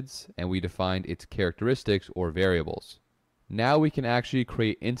methods, and we defined its characteristics or variables. Now we can actually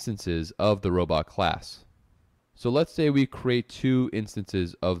create instances of the robot class. So let's say we create 2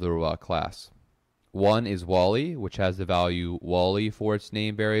 instances of the robot class. One is Wally, which has the value Wally for its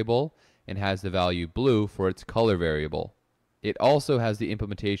name variable and has the value blue for its color variable. It also has the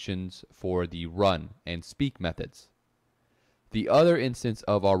implementations for the run and speak methods. The other instance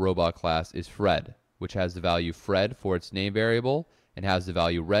of our robot class is Fred, which has the value Fred for its name variable and has the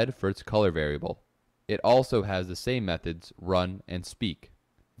value red for its color variable. It also has the same methods run and speak.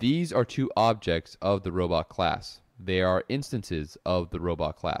 These are 2 objects of the robot class. They are instances of the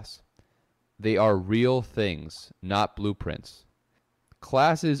robot class. They are real things, not blueprints.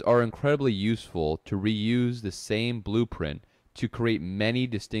 Classes are incredibly useful to reuse the same blueprint to create many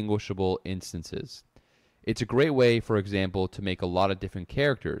distinguishable instances. It's a great way, for example, to make a lot of different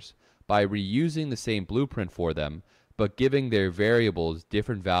characters by reusing the same blueprint for them, but giving their variables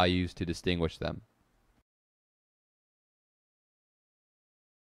different values to distinguish them.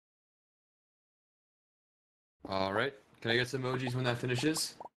 All right. Can I get some emojis when that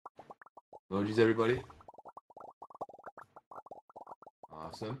finishes? Emojis, everybody.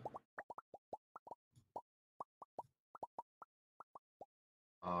 Awesome.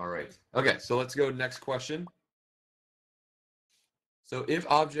 All right. Okay, so let's go to next question. So if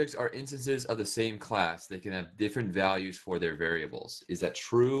objects are instances of the same class, they can have different values for their variables. Is that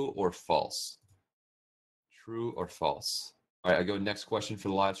true or false? True or false? All right, I go next question for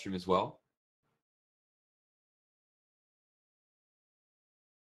the live stream as well.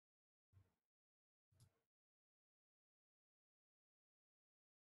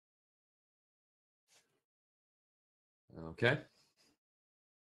 Okay.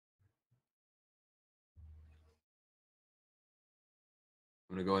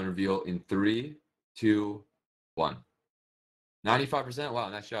 I'm going to go and reveal in 3, 2, 1. 95%. Wow,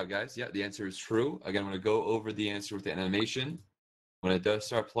 nice job, guys. Yeah, the answer is true. Again, I'm going to go over the answer with the animation. When it does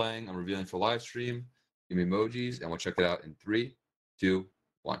start playing, I'm revealing for live stream. Give me emojis, and we'll check it out in 3, 2,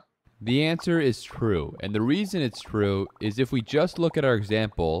 1. The answer is true, and the reason it's true is if we just look at our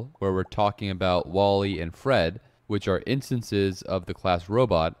example where we're talking about Wally and Fred, which are instances of the class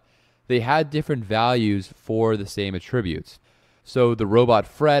robot, they had different values for the same attributes. So the robot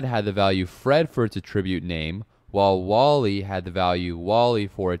Fred had the value Fred for its attribute name, while Wally had the value Wally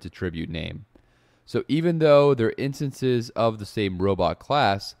for its attribute name. So even though they're instances of the same robot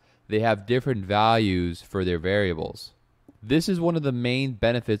class, they have different values for their variables. This is one of the main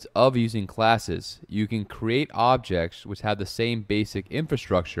benefits of using classes. You can create objects which have the same basic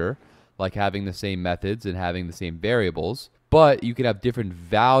infrastructure, like having the same methods and having the same variables, but you can have different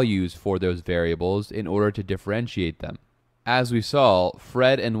values for those variables in order to differentiate them. As we saw,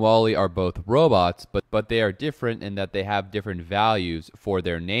 Fred and Wally are both robots, but they are different in that they have different values for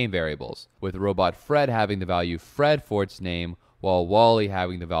their name variables, with robot Fred having the value Fred for its name, while Wally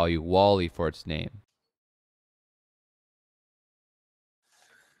having the value Wally for its name.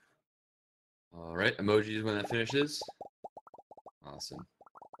 All right, emojis when that finishes. Awesome.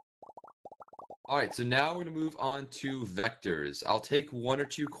 All right, so now we're going to move on to vectors. I'll take one or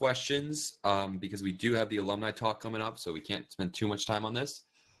two questions because we do have the alumni talk coming up, so we can't spend too much time on this.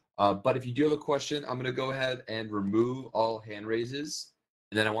 But if you do have a question, I'm going to go ahead and remove all hand raises,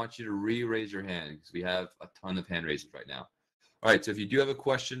 and then I want you to re-raise your hand because we have a ton of hand raises right now. All right, so if you do have a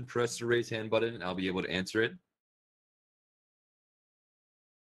question, press the raise hand button, and I'll be able to answer it.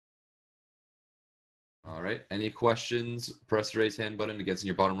 All right, any questions, press the raise hand button. It gets in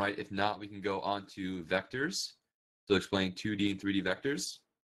your bottom right. If not, we can go on to vectors. So explaining 2D and 3D vectors.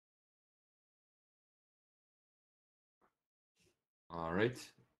 All right,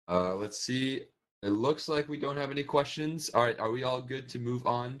 let's see. It looks like we don't have any questions. All right, are we all good to move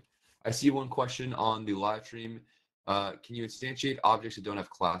on? I see one question on the live stream. Can you instantiate objects that don't have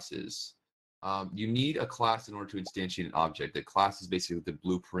classes? You need a class in order to instantiate an object. The class is basically the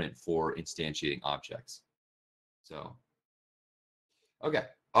blueprint for instantiating objects. So, okay,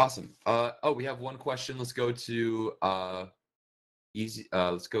 awesome. Oh, we have one question. Let's go to easy.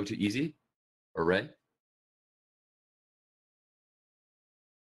 Let's go to easy or Ray.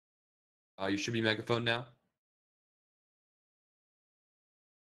 You should be megaphone now.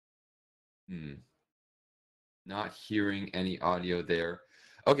 Not hearing any audio there.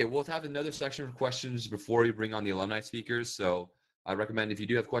 Okay, we'll have another section for questions before we bring on the alumni speakers. So I recommend if you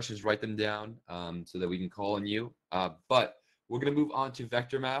do have questions, write them down so that we can call on you. But we're going to move on to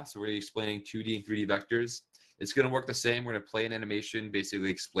vector math. So we're going to be explaining 2D and 3D vectors. It's going to work the same. We're going to play an animation, basically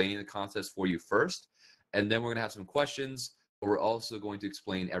explaining the concepts for you first. And then we're going to have some questions, but we're also going to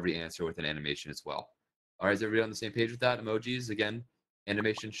explain every answer with an animation as well. All right, is everybody on the same page with that? Emojis, again,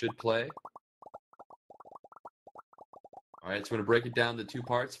 animation should play. All right, so we're going to break it down to two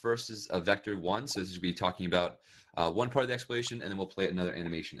parts. First is a vector 1. So this is going to be talking about one part of the explanation, and then we'll play another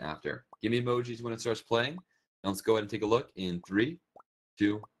animation after. Give me emojis when it starts playing. And let's go ahead and take a look in 3,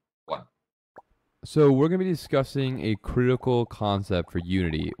 2, 1. So we're going to be discussing a critical concept for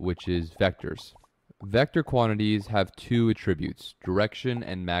Unity, which is vectors. Vector quantities have two attributes, direction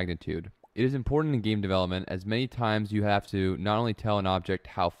and magnitude. It is important in game development as many times you have to not only tell an object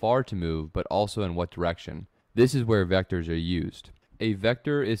how far to move, but also in what direction. This is where vectors are used. A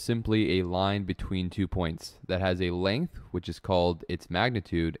vector is simply a line between 2 points that has a length, which is called its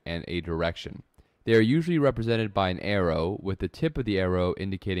magnitude, and a direction. They are usually represented by an arrow, with the tip of the arrow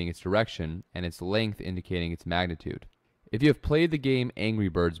indicating its direction and its length indicating its magnitude. If you have played the game Angry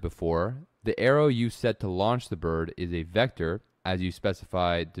Birds before, the arrow you set to launch the bird is a vector, as you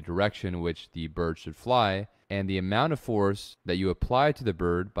specify the direction which the bird should fly, and the amount of force that you apply to the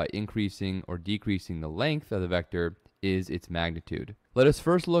bird by increasing or decreasing the length of the vector is its magnitude. Let us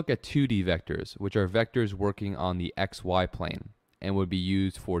first look at 2D vectors, which are vectors working on the XY plane and would be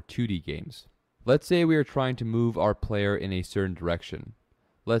used for 2D games. Let's say we are trying to move our player in a certain direction.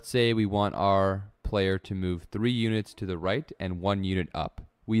 Let's say we want our player to move 3 units to the right and 1 unit up.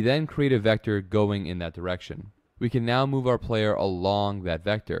 We then create a vector going in that direction. We can now move our player along that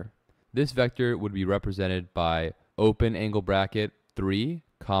vector. This vector would be represented by open angle bracket 3,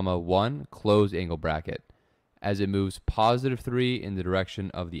 1, close angle bracket, as it moves positive 3 in the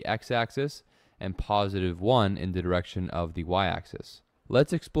direction of the x-axis and positive 1 in the direction of the y-axis.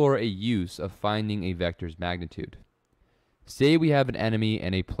 Let's explore a use of finding a vector's magnitude. Say we have an enemy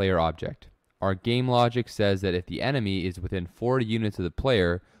and a player object. Our game logic says that if the enemy is within 40 units of the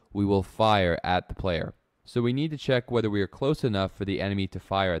player, we will fire at the player. So we need to check whether we are close enough for the enemy to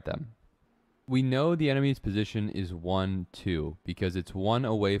fire at them. We know the enemy's position is 1, 2 because it's 1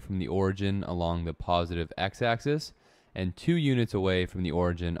 away from the origin along the positive x-axis and 2 units away from the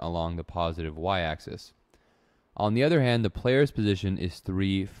origin along the positive y-axis. On the other hand, the player's position is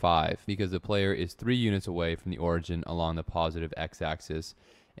 3, 5 because the player is 3 units away from the origin along the positive x-axis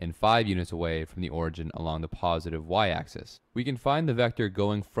and 5 units away from the origin along the positive y-axis. We can find the vector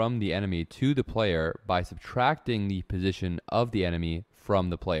going from the enemy to the player by subtracting the position of the enemy from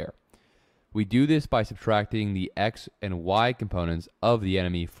the player. We do this by subtracting the x and y components of the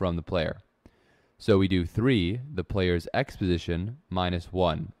enemy from the player. So we do 3, the player's x position, minus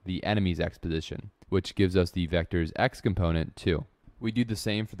 1, the enemy's x position. which gives us the vector's x component 2. We do the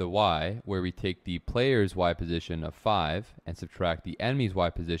same for the y, where we take the player's y position of 5 and subtract the enemy's y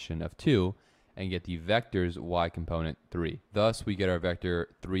position of 2 and get the vector's y component 3. Thus, we get our vector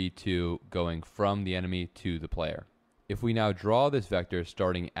 3, 2 going from the enemy to the player. If we now draw this vector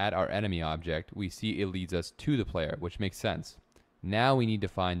starting at our enemy object, we see it leads us to the player, which makes sense. Now we need to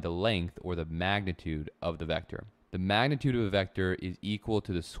find the length or the magnitude of the vector. The magnitude of a vector is equal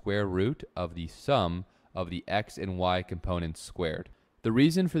to the square root of the sum of the x and y components squared. The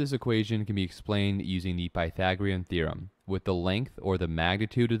reason for this equation can be explained using the Pythagorean theorem, with the length or the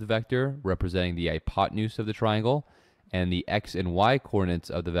magnitude of the vector representing the hypotenuse of the triangle, and the x and y coordinates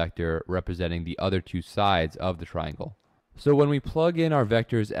of the vector representing the other two sides of the triangle. So when we plug in our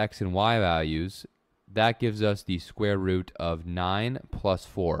vector's x and y values, that gives us the square root of 9 plus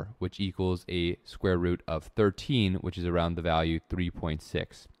 4, which equals a square root of 13, which is around the value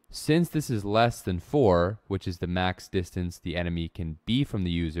 3.6. Since this is less than 4, which is the max distance the enemy can be from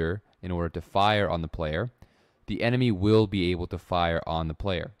the user in order to fire on the player, the enemy will be able to fire on the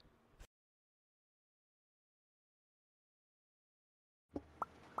player.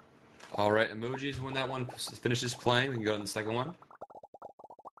 All right, emojis, when that one finishes playing, we can go to the second one.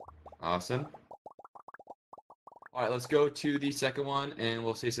 Awesome. All right, let's go to the second one, and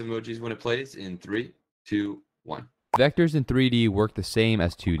we'll say some emojis when it plays in 3, 2, 1. Vectors in 3D work the same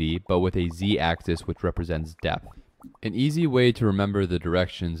as 2D, but with a z-axis which represents depth. An easy way to remember the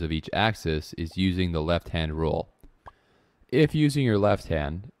directions of each axis is using the left-hand rule. If using your left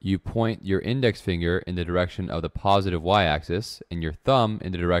hand, you point your index finger in the direction of the positive y-axis and your thumb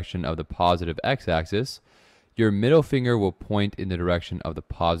in the direction of the positive x-axis, your middle finger will point in the direction of the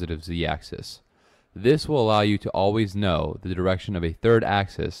positive z-axis. This will allow you to always know the direction of a third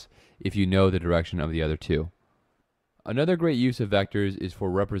axis if you know the direction of the other two. Another great use of vectors is for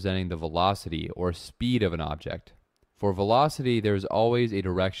representing the velocity or speed of an object. For velocity, there is always a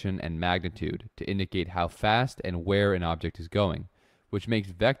direction and magnitude to indicate how fast and where an object is going, which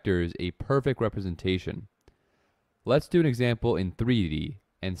makes vectors a perfect representation. Let's do an example in 3D,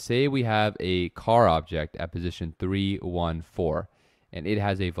 and say we have a car object at position 3, 1, 4, and it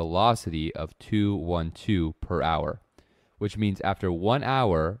has a velocity of 212 per hour, which means after 1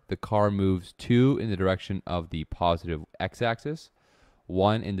 hour, the car moves 2 in the direction of the positive x-axis,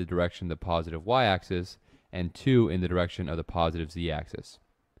 1 in the direction of the positive y-axis, and 2 in the direction of the positive z-axis.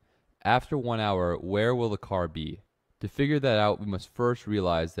 After 1 hour, where will the car be? To figure that out, we must first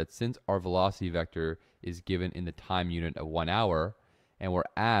realize that since our velocity vector is given in the time unit of 1 hour, and we're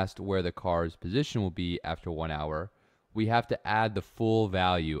asked where the car's position will be after 1 hour, we have to add the full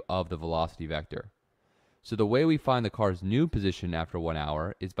value of the velocity vector. So the way we find the car's new position after 1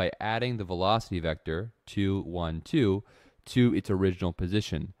 hour is by adding the velocity vector 212 to its original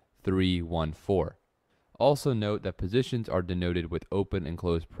position 314. Also note that positions are denoted with open and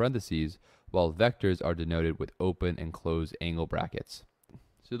closed parentheses, while vectors are denoted with open and closed angle brackets.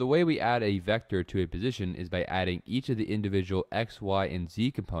 So the way we add a vector to a position is by adding each of the individual x, y, and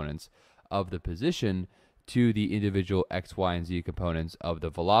z components of the position to the individual x, y, and z components of the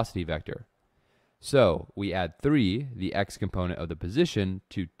velocity vector. So we add 3, the x component of the position,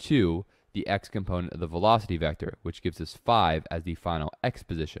 to 2, the x component of the velocity vector, which gives us 5 as the final x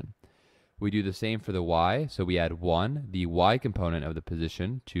position. We do the same for the y, so we add 1, the y component of the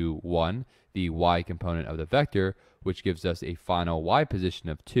position, to 1, the y component of the vector, which gives us a final y position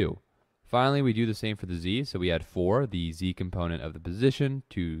of 2. Finally, we do the same for the z, so we add 4, the z component of the position,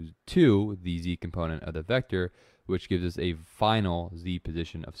 to 2, the z component of the vector, which gives us a final z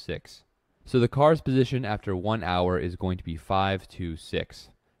position of 6. So the car's position after 1 hour is going to be 5, 2, 6.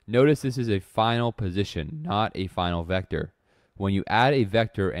 Notice this is a final position, not a final vector. When you add a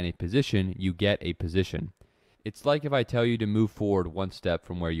vector and a position, you get a position. It's like if I tell you to move forward 1 step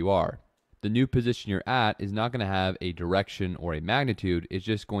from where you are. The new position you're at is not going to have a direction or a magnitude, it's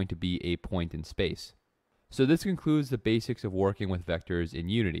just going to be a point in space. So this concludes the basics of working with vectors in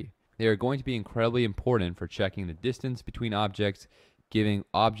Unity. They are going to be incredibly important for checking the distance between objects, giving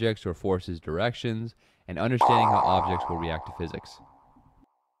objects or forces directions, and understanding how objects will react to physics.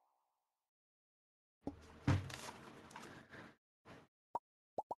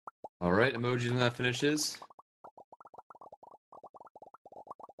 All right, emojis when that finishes.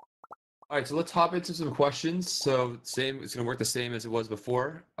 All right, so let's hop into some questions. So it's going to work the same as it was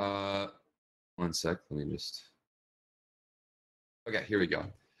before. 1 sec, let me just. Okay, here we go.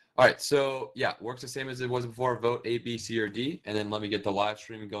 All right, so yeah, works the same as it was before. Vote A, B, C, or D, and then let me get the live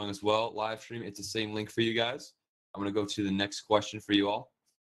stream going as well. Live stream, it's the same link for you guys. I'm going to go to the next question for you all.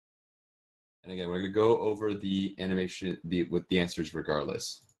 And again, we're going to go over the animation with the answers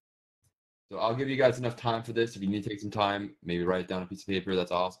regardless. So I'll give you guys enough time for this. If you need to take some time, maybe write it down on a piece of paper.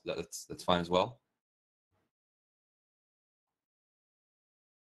 That's awesome. That's fine as well.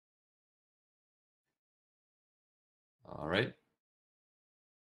 All right.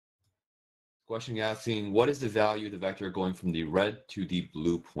 Question asking, what is the value of the vector going from the red to the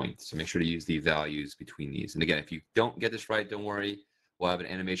blue point? So make sure to use the values between these. And again, if you don't get this right, don't worry. We'll have an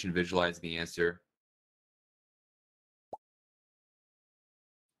animation visualizing the answer.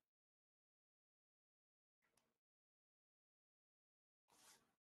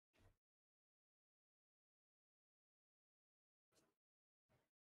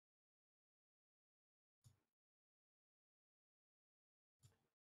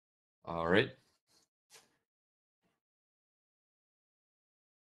 All right.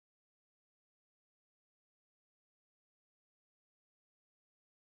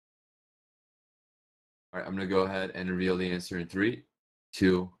 All right, I'm going to go ahead and reveal the answer in 3,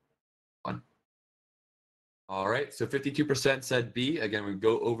 2, 1. All right, so 52% said B. Again, we'll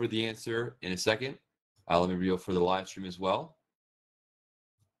go over the answer in a second. Let me reveal for the live stream as well.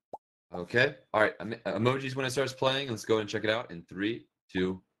 Okay. All right, emojis when it starts playing. Let's go ahead and check it out in 3,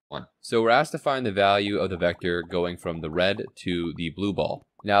 2, 1. So we're asked to find the value of the vector going from the red to the blue ball.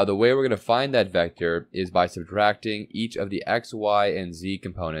 Now the way we're going to find that vector is by subtracting each of the x, y, and z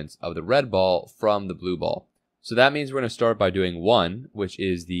components of the red ball from the blue ball. So that means we're going to start by doing 1, which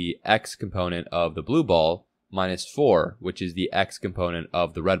is the x component of the blue ball, minus 4, which is the x component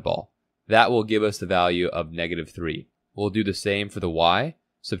of the red ball. That will give us the value of -3. We'll do the same for the y.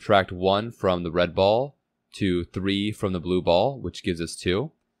 Subtract 1 from the red ball to 3 from the blue ball, which gives us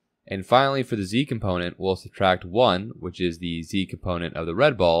 2. And finally, for the z component, we'll subtract 1, which is the z component of the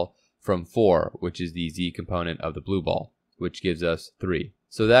red ball, from 4, which is the z component of the blue ball, which gives us 3.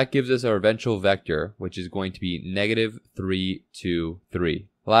 So that gives us our eventual vector, which is going to be -3, 2, 3.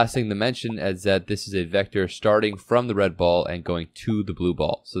 Last thing to mention is that this is a vector starting from the red ball and going to the blue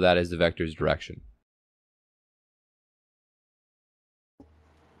ball. So that is the vector's direction.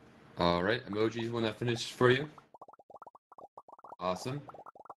 All right, emojis when that finished for you. Awesome.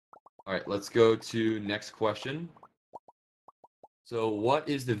 All right, let's go to next question. So what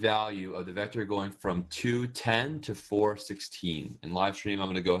is the value of the vector going from 210 to 416? In live stream, I'm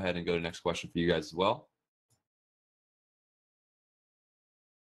going to go ahead and go to the next question for you guys as well.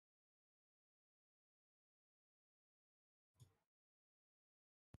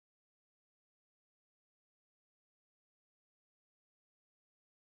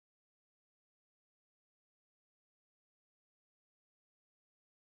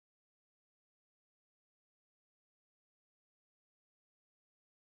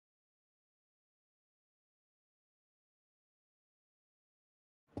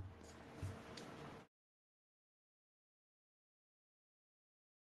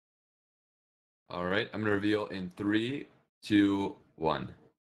 All right, I'm going to reveal in 3, 2, 1.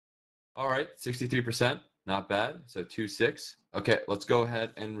 All right, 63%, not bad. So 2, 6. Okay, let's go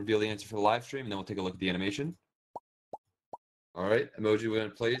ahead and reveal the answer for the live stream, and then we'll take a look at the animation. All right, emoji when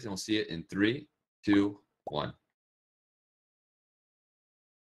it plays, and we'll see it in 3, 2, 1.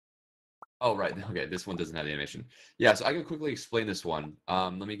 Oh, right. Okay, this one doesn't have the animation. Yeah, so I can quickly explain this one.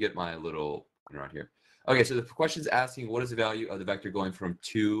 Let me get my little around here. Okay, so the question is asking what is the value of the vector going from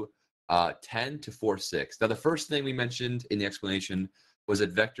 210 to 46. Now, the first thing we mentioned in the explanation was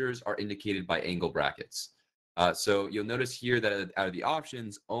that vectors are indicated by angle brackets. So you'll notice here that out of the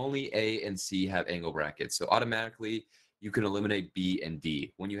options, only A and C have angle brackets. So automatically, you can eliminate B and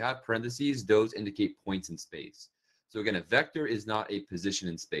D. When you have parentheses, those indicate points in space. So again, a vector is not a position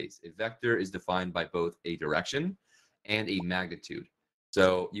in space. A vector is defined by both a direction and a magnitude.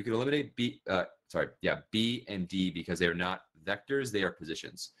 So you can eliminate B and D because they are not vectors, they are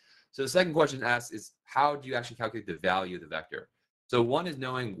positions. So the second question asked is how do you actually calculate the value of the vector? So one is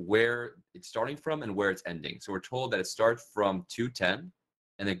knowing where it's starting from and where it's ending. So we're told that it starts from 210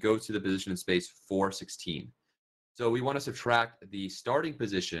 and it goes to the position in space 416. So we want to subtract the starting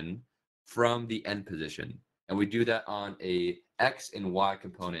position from the end position. And we do that on a x and y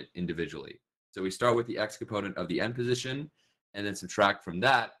component individually. So we start with the x component of the end position and then subtract from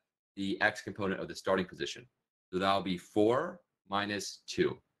that the x component of the starting position. So that'll be 4 minus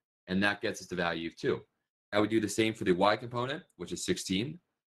 2. And that gets us the value of 2. Now we do the same for the y component, which is 16.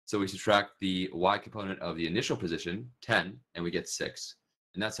 So we subtract the y component of the initial position, 10, and we get 6.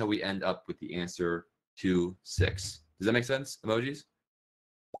 And that's how we end up with the answer 2, 6. Does that make sense, emojis?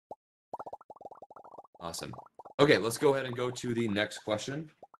 Awesome. Okay, let's go ahead and go to the next question.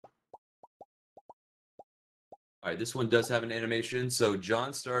 All right, this one does have an animation. So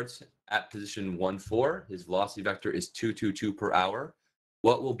John starts at position 1, 4. His velocity vector is 2, 2, 2 per hour.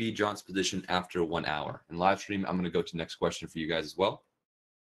 what will be John's position after 1 hour? In live stream, I'm going to go to the next question for you guys as well.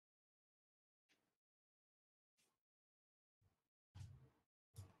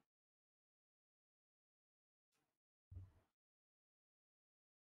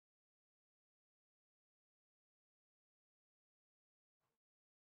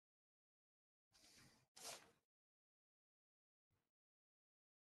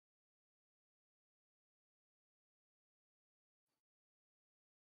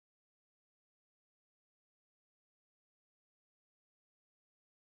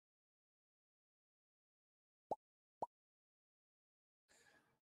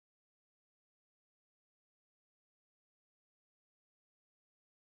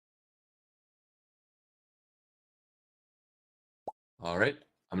 All right,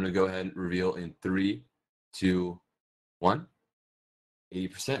 I'm going to go ahead and reveal in 3, 2, 1.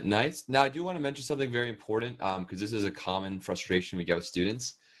 80%, nice. Now I do want to mention something very important because this is a common frustration we get with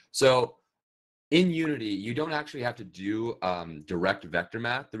students. So in Unity, you don't actually have to do direct vector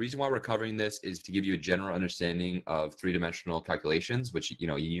math. The reason why we're covering this is to give you a general understanding of three-dimensional calculations, which,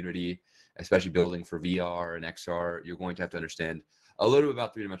 in Unity, especially building for VR and XR, you're going to have to understand a little bit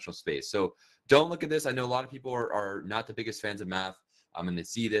about three-dimensional space. So don't look at this. I know a lot of people are not the biggest fans of math, and they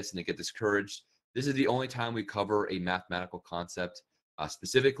see this and they get discouraged. This is the only time we cover a mathematical concept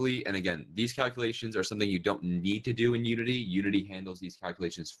specifically. And again, these calculations are something you don't need to do in Unity. Unity handles these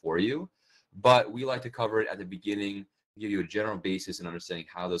calculations for you. But we like to cover it at the beginning, give you a general basis in understanding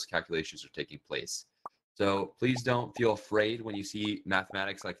how those calculations are taking place. So please don't feel afraid when you see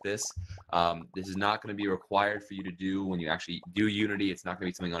mathematics like this. This is not going to be required for you to do when you actually do Unity. It's not going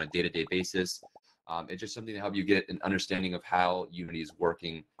to be something on a day-to-day basis. It's just something to help you get an understanding of how Unity is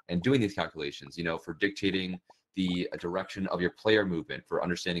working and doing these calculations, for dictating the direction of your player movement, for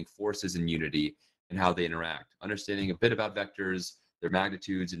understanding forces in Unity and how they interact, understanding a bit about vectors, their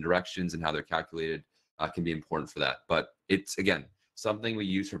magnitudes and directions and how they're calculated can be important for that. But it's, again, something we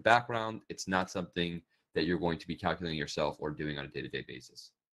use for background. It's not something that you're going to be calculating yourself or doing on a day-to-day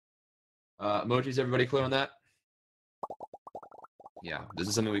basis. Emojis, everybody clear on that? Yeah, this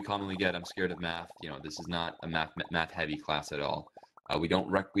is something we commonly get. I'm scared of math. This is not a math heavy class at all. We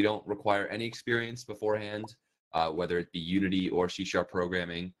don't require any experience beforehand, whether it be Unity or C#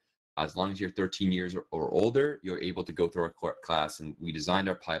 programming. As long as you're 13 years or older, you're able to go through our class, and we designed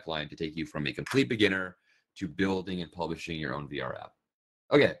our pipeline to take you from a complete beginner to building and publishing your own VR app.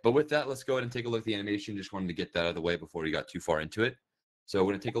 Okay, but with that, let's go ahead and take a look at the animation. Just wanted to get that out of the way before we got too far into it. So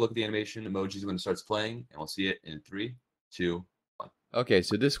we're going to take a look at the animation. Emojis when it starts playing, and we'll see it in 3, 2, 1. Okay,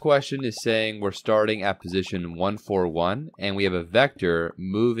 so this question is saying we're starting at position 141, and we have a vector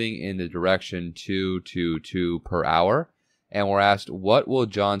moving in the direction 2, 2, 2 per hour. And we're asked, what will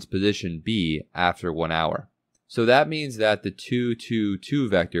John's position be after 1 hour? So that means that the 2, 2, 2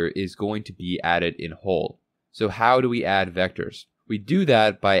 vector is going to be added in whole. So how do we add vectors? We do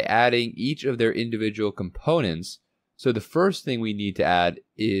that by adding each of their individual components. So the first thing we need to add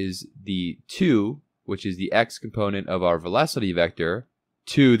is the 2, which is the x component of our velocity vector,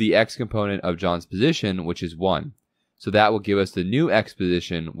 to the x component of John's position, which is 1. So that will give us the new x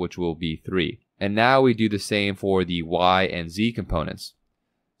position, which will be 3. And now we do the same for the y and z components.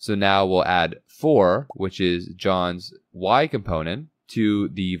 So now we'll add 4, which is John's y component, to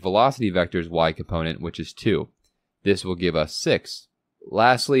the velocity vector's y component, which is 2. This will give us 6.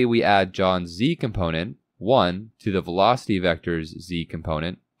 Lastly, we add John's z component, 1, to the velocity vector's z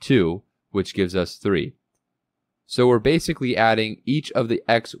component, 2, which gives us 3. So we're basically adding each of the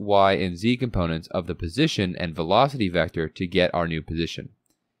x, y, and z components of the position and velocity vector to get our new position.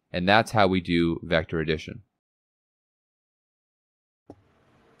 And that's how we do vector addition.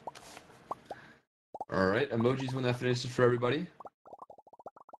 All right, emojis when that finishes for everybody.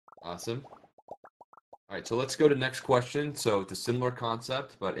 Awesome. All right, so let's go to next question. So it's a similar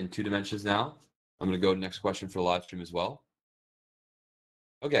concept, but in 2 dimensions now. I'm going to go to next question for the live stream as well.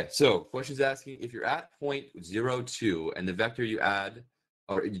 Okay, so question's asking, if you're at point 0, 2 and the vector you add,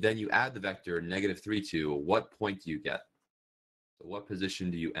 or then you add the vector -3, 2, what point do you get? So what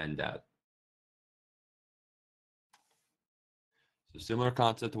position do you end at? So similar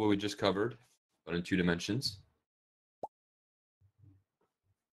concept to what we just covered, but in 2 dimensions.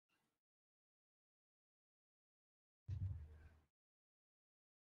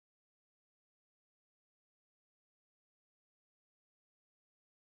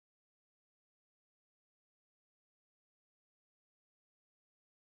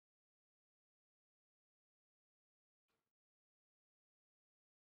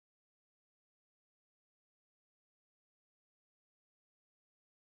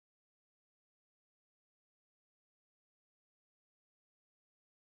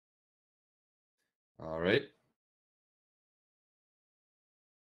 All right.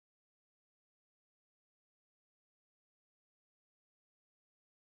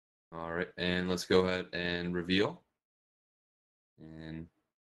 All right, and let's go ahead and reveal. And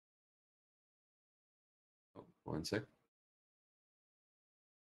oh, 1 sec.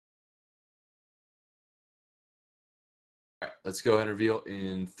 All right, let's go ahead and reveal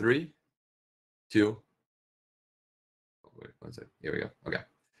in 3, 2. Oh, wait, 1 sec. Here we go. Okay.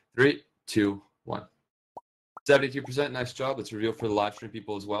 3, 2, 1. 72%. Nice job. Let's reveal for the live stream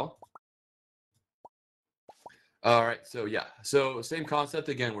people as well. All right. So yeah. So same concept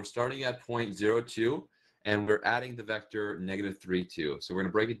again. We're starting at 0.02 and we're adding the vector -3, 2. So we're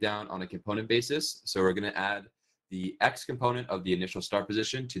going to break it down on a component basis. So we're going to add the x component of the initial start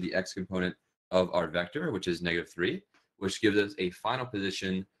position to the x component of our vector, which is -3, which gives us a final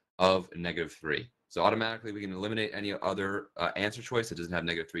position of -3. So automatically we can eliminate any other answer choice that doesn't have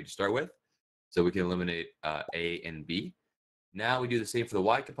 -3 to start with. So we can eliminate A and B. Now we do the same for the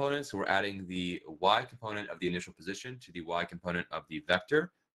y component. So we're adding the y component of the initial position to the y component of the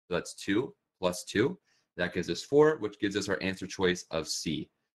vector. So that's 2 plus 2. That gives us 4, which gives us our answer choice of C.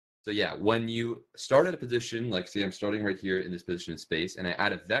 So yeah, when you start at a position, like say I'm starting right here in this position in space, and I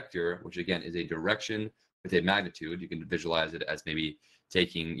add a vector, which again is a direction with a magnitude, you can visualize it as maybe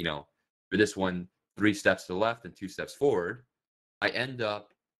taking, for this one, 3 steps to the left and 2 steps forward, I end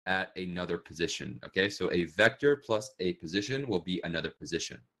up at another position. Okay, so a vector plus a position will be another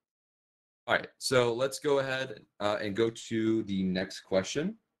position. All right, so let's go ahead and go to the next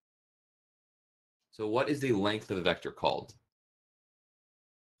question. So what is the length of a vector called?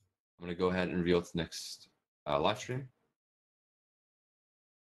 I'm going to go ahead and reveal its next live stream.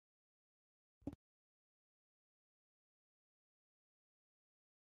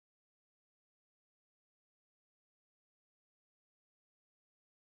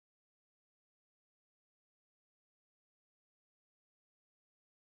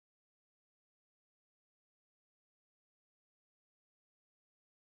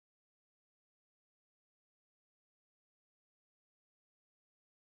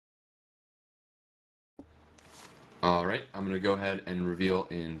 All right, I'm going to go ahead and reveal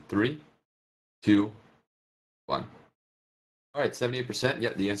in 3, 2, 1. All right, 78%.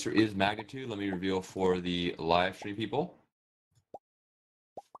 Yeah, the answer is magnitude. Let me reveal for the live stream people.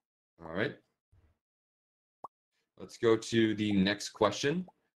 All right. Let's go to the next question.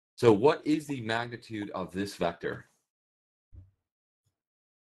 So what is the magnitude of this vector?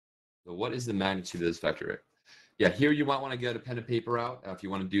 So what is the magnitude of this vector? Yeah, here you might want to get a pen and paper out if you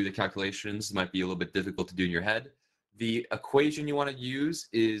want to do the calculations. It might be a little bit difficult to do in your head. The equation you want to use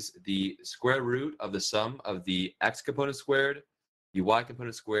is the square root of the sum of the x component squared, the y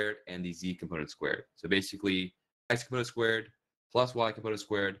component squared, and the z component squared. So basically, x component squared plus y component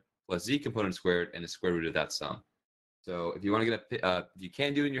squared plus z component squared, and the square root of that sum. So if you want to get if you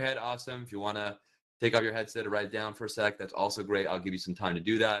can do it in your head, awesome. If you want to take off your headset and write it down for a sec, that's also great. I'll give you some time to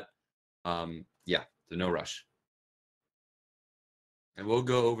do that. Yeah, so no rush. And we'll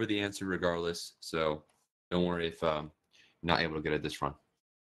go over the answer regardless. So don't worry if you're not able to get it this run.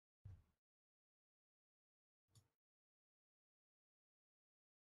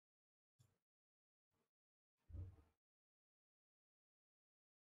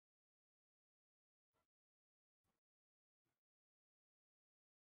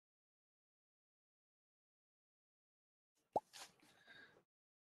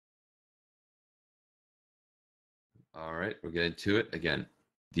 All right, we're getting to it again.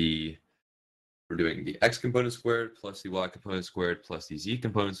 We're doing the x component squared plus the y component squared plus the z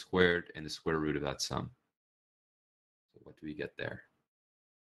component squared and the square root of that sum. So what do we get there?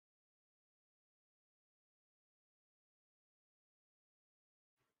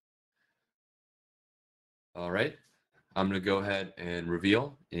 All right, I'm going to go ahead and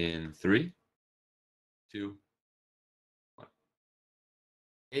reveal in 3, 2, 1.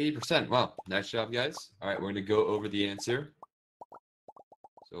 80%. Wow, nice job, guys. All right, we're going to go over the answer.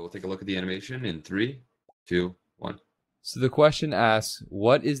 So we'll take a look at the animation in 3, 2, 1. So the question asks,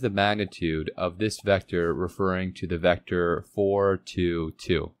 what is the magnitude of this vector referring to the vector 4, 2,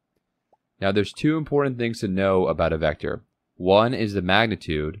 2? Now there's 2 important things to know about a vector. One is the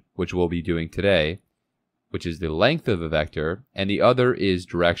magnitude, which we'll be doing today, which is the length of a vector, and the other is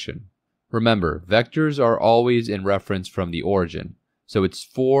direction. Remember, vectors are always in reference from the origin, so it's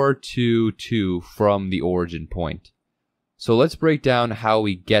 4, 2, 2 from the origin point. So let's break down how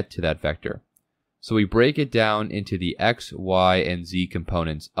we get to that vector. So we break it down into the x, y, and z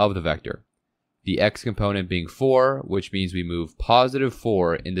components of the vector. The x component being 4, which means we move positive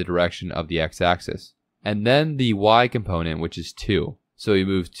 4 in the direction of the x-axis. And then the y component, which is 2. So we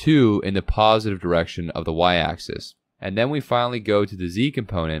move 2 in the positive direction of the y-axis. And then we finally go to the z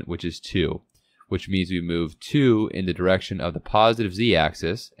component, which is 2, which means we move 2 in the direction of the positive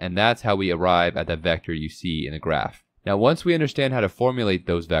z-axis, and that's how we arrive at that vector you see in the graph. Now, once we understand how to formulate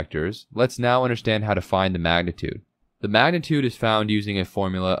those vectors, let's now understand how to find the magnitude. The magnitude is found using a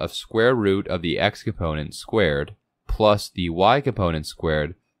formula of square root of the x component squared plus the y component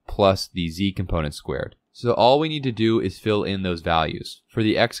squared plus the z component squared. So all we need to do is fill in those values. For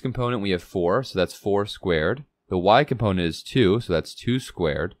the x component, we have 4, so that's 4 squared. The y component is 2, so that's 2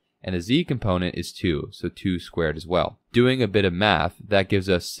 squared. And the z component is 2, so 2 squared as well. Doing a bit of math, that gives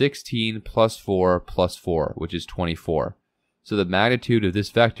us 16 plus 4 plus 4, which is 24. So the magnitude of this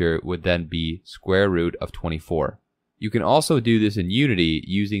vector would then be square root of 24. You can also do this in Unity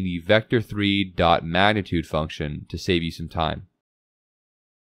using the vector3.magnitude function to save you some time.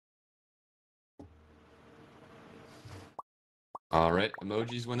 All right,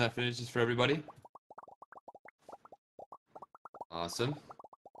 emojis when that finishes for everybody. Awesome.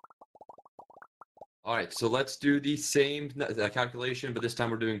 All right, so let's do the same calculation, but this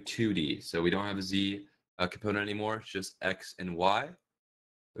time we're doing 2D. So we don't have a z component anymore, it's just x and y.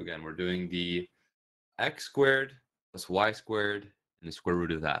 So again, we're doing the x squared plus y squared and the square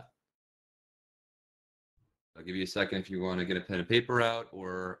root of that. I'll give you a second if you want to get a pen and paper out,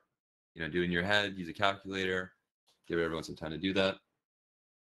 or do it in your head, use a calculator. Give everyone some time to do that.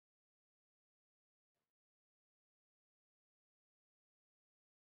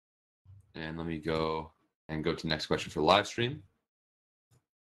 And let me go to the next question for the live stream.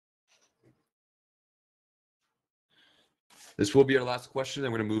 This will be our last question,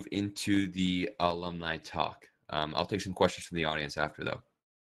 and we're going to move into the alumni talk. I'll take some questions from the audience after, though.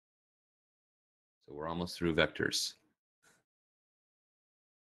 So we're almost through vectors.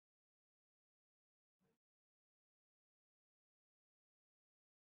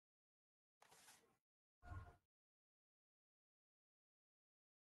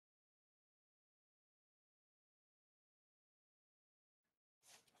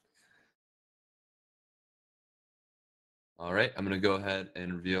 All right, I'm going to go ahead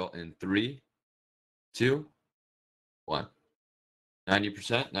and reveal in 3, 2, 1.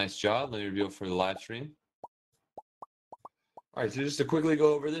 90%, nice job. Let me reveal for the live stream. All right, so just to quickly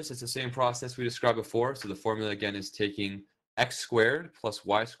go over this, it's the same process we described before. So the formula again is taking x squared plus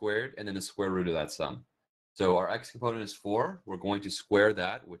y squared and then the square root of that sum. So our x component is 4. We're going to square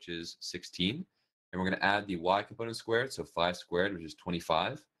that, which is 16. And we're going to add the y component squared, so 5 squared, which is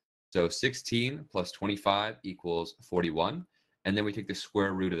 25. So 16 plus 25 equals 41. And then we take the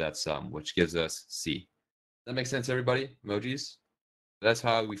square root of that sum, which gives us c. That makes sense, everybody? Emojis? That's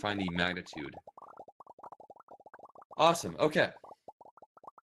how we find the magnitude. Awesome. Okay.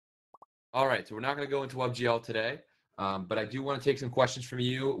 All right. So we're not going to go into WebGL today, but I do want to take some questions from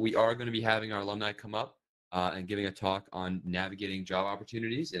you. We are going to be having our alumni come up and giving a talk on navigating job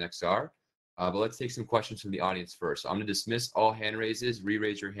opportunities in XR. But let's take some questions from the audience first. So I'm going to dismiss all hand raises.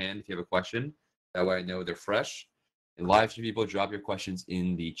 Re-raise your hand if you have a question. That way I know they're fresh. And live stream people, drop your questions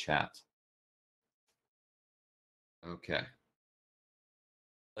in the chat. Okay.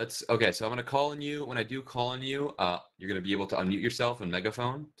 Okay, so I'm going to call on you. When I do call on you, you're going to be able to unmute yourself and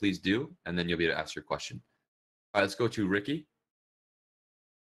megaphone. Please do, and then you'll be able to ask your question. All right, let's go to Ricky.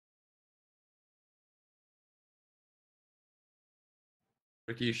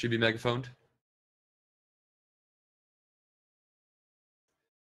 Ricky, you should be megaphoned.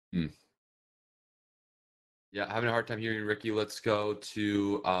 Yeah, having a hard time hearing Ricky. Let's go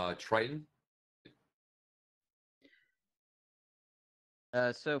to Triton.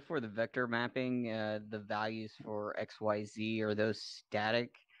 So for the vector mapping, the values for X, Y, Z, are those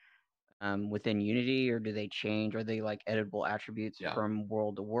static within Unity, or do they change? Are they like editable attributes from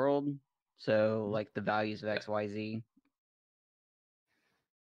world to world? So like the values of X, Y, Z?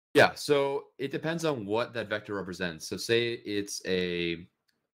 Yeah, so it depends on what that vector represents. So say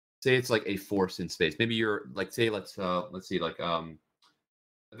it's like a force in space. Maybe you're like, say let's see, like a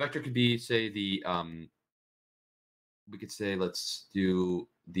vector could be, say, the we could say, let's do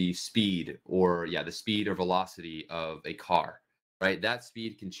the speed, or the speed or velocity of a car, right? That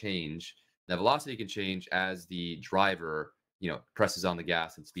speed can change. That velocity can change as the driver, presses on the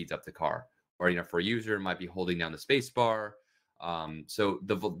gas and speeds up the car. Or, for a user, it might be holding down the space bar. So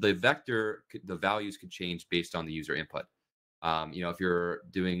the vector, the values could change based on the user input. If you're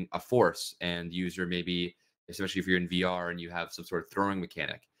doing a force and the user, maybe, especially if you're in VR and you have some sort of throwing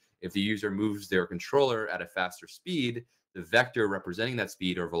mechanic, if the user moves their controller at a faster speed, the vector representing that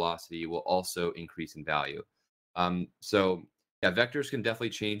speed or velocity will also increase in value. So Yeah, vectors can definitely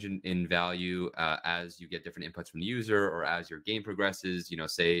change in value as you get different inputs from the user or as your game progresses. You know,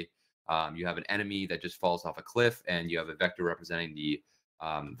 say you have an enemy that just falls off a cliff and you have a vector representing the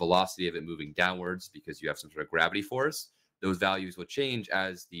velocity of it moving downwards because you have some sort of gravity force. Those values will change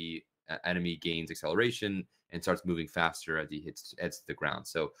as the enemy gains acceleration and starts moving faster as he hits the ground.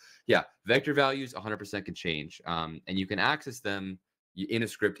 So yeah, vector values 100% can change, and you can access them in a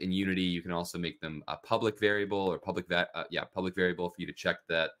script in Unity. You can also make them a public variable or public variable for you to check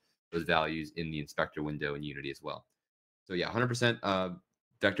that those values in the inspector window in Unity as well. So yeah, 100%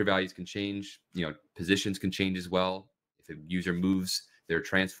 vector values can change. You know, positions can change as well. If a user moves, their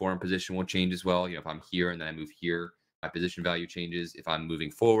transform position will change as well. You know, if I'm here and then I move here, my position value changes. If I'm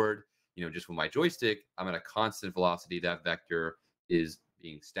moving forward, you know, just with my joystick, I'm at a constant velocity. That vector is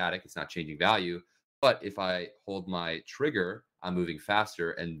being static. It's not changing value. But if I hold my trigger, I'm moving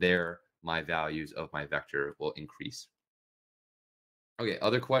faster, and there my values of my vector will increase. Okay,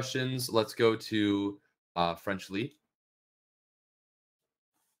 other questions? Let's go to French Lee.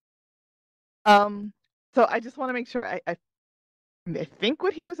 So I just want to make sure I think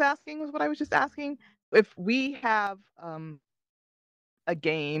what he was asking was what I was just asking. If we have a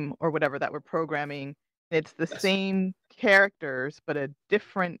game or whatever that we're programming, it's the Yes. same characters but a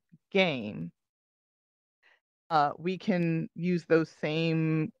different game. We can use those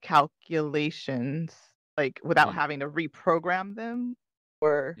same calculations like without having to reprogram them,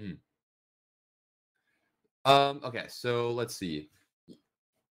 or Okay, so let's see.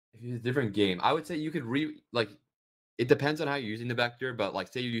 If it's a different game, I would say you could it depends on how you're using the vector, but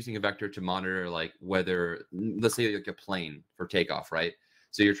like say you're using a vector to monitor like whether, let's say like a plane for takeoff, right?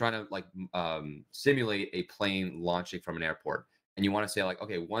 So you're trying to like simulate a plane launching from an airport, and you want to say like,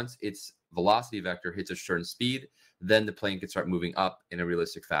 okay, once its velocity vector hits a certain speed, then the plane can start moving up in a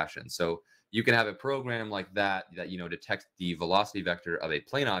realistic fashion. So you can have a program like that you know detects the velocity vector of a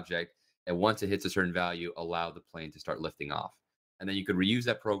plane object, and once it hits a certain value, allow the plane to start lifting off. And then you could reuse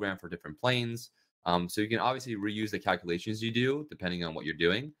that program for different planes. So you can obviously reuse the calculations you do depending on what you're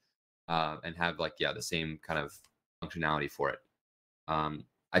doing, and have like the same kind of functionality for it.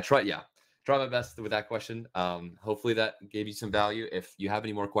 I try my best with that question. Hopefully that gave you some value. If you have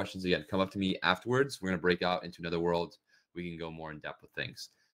any more questions, again, come up to me afterwards. We're gonna break out into another world. We can go more in depth with things.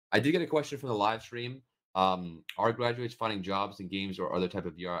 I did get a question from the live stream. Are graduates finding jobs in games or other type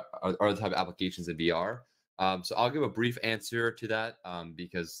of VR or other type of applications in VR? So I'll give a brief answer to that,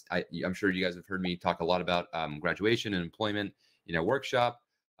 because I'm sure you guys have heard me talk a lot about graduation and employment in our workshop.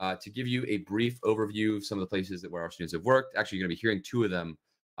 To give you a brief overview of some of the places where our students have worked, actually you're going to be hearing two of them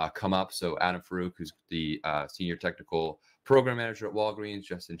come up. So Adam Farouk, who's the Senior Technical Program Manager at Walgreens,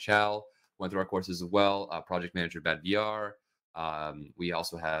 Justin Chow went through our courses as well, Project Manager at Bad VR. We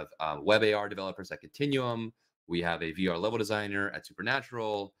also have Web AR developers at Continuum. We have a VR level designer at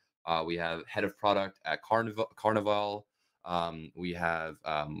Supernatural. We have head of product at Carnival. We have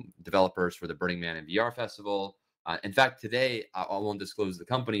developers for the Burning Man and VR Festival. In fact, today I won't disclose the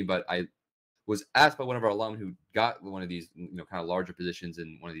company, but I was asked by one of our alum who got one of these, kind of larger positions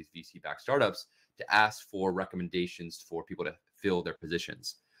in one of these VC-backed startups to ask for recommendations for people to fill their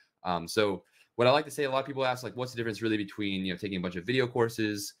positions. So what I like to say, a lot of people ask, like, what's the difference really between, taking a bunch of video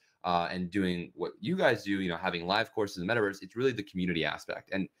courses and doing what you guys do, having live courses in the Metaverse? It's really the community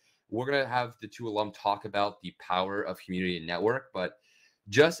aspect. And we're going to have the two alum talk about the power of community and network, but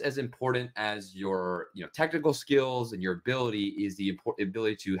just as important as your technical skills and your ability is the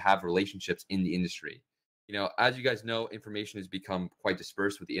ability to have relationships in the industry. As you guys know, information has become quite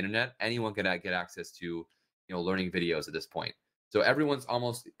dispersed with the internet. Anyone can get access to learning videos at this point. So everyone's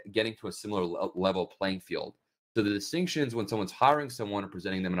almost getting to a similar level playing field. So the distinctions when someone's hiring someone or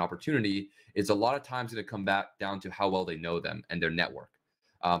presenting them an opportunity is a lot of times going to come back down to how well they know them and their network.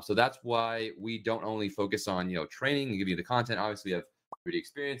 So that's why we don't only focus on training and give you the content. Obviously, we have 3D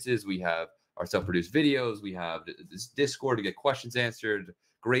experiences, we have our self-produced videos, we have this Discord to get questions answered,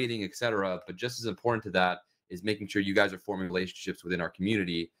 grading, etc. But just as important to that is making sure you guys are forming relationships within our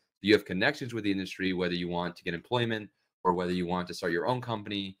community. You have connections with the industry, whether you want to get employment or whether you want to start your own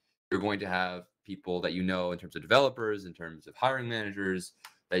company. You're going to have people that in terms of developers, in terms of hiring managers,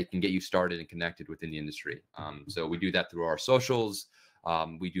 that can get you started and connected within the industry. So we do that through our socials.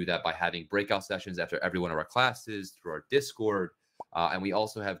 We do that by having breakout sessions after every one of our classes, through our Discord. And we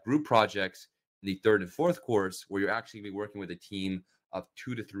also have group projects in the third and fourth course where you're actually going to be working with a team of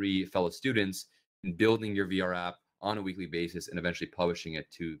 2 to 3 fellow students in building your VR app on a weekly basis and eventually publishing it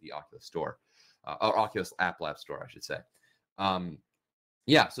to the Oculus store, or Oculus App Lab store, I should say.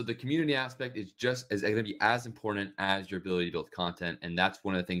 So the community aspect is going to be as important as your ability to build content. And that's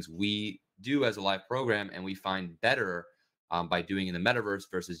one of the things we do as a live program, and we find better by doing in the metaverse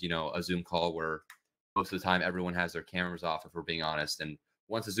versus, you know, a Zoom call where most of the time everyone has their cameras off, if we're being honest. And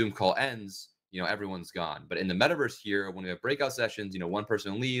once the Zoom call ends, you know, everyone's gone. But in the metaverse here, when we have breakout sessions, you know, one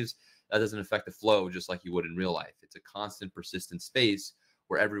person leaves, that doesn't affect the flow just like you would in real life. It's a constant, persistent space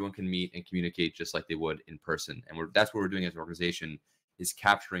where everyone can meet and communicate just like they would in person. And that's what we're doing as an organization, is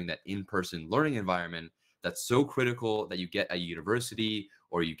capturing that in-person learning environment that's so critical that you get at a university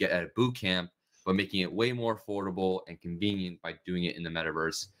or you get at a boot camp, but making it way more affordable and convenient by doing it in the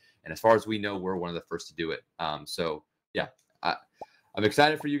metaverse. And as far as we know, we're one of the first to do it. So yeah, I'm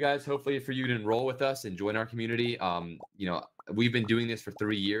excited for you guys. Hopefully for you to enroll with us and join our community. You know, we've been doing this for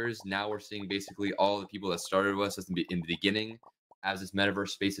 3 years. Now we're seeing basically all the people that started with us in the beginning, as this metaverse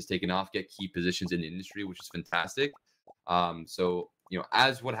space has taken off, get key positions in the industry, which is fantastic. So, you know,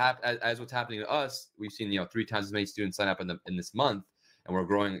 as what's happening to us, we've seen, you know, 3 times as many students sign up in this month, and we're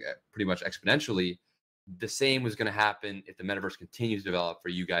growing pretty much exponentially. The same was going to happen if the metaverse continues to develop for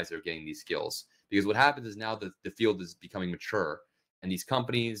you guys that are getting these skills. Because what happens is now the field is becoming mature, and these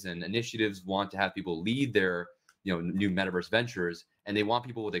companies and initiatives want to have people lead their, you know, new metaverse ventures, and they want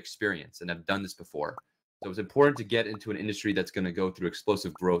people with experience and have done this before. So it's important to get into an industry that's going to go through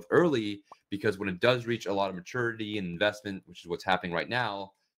explosive growth early, because when it does reach a lot of maturity and investment, which is what's happening right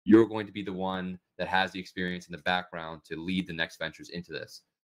now, you're going to be the one that has the experience in the background to lead the next ventures into this.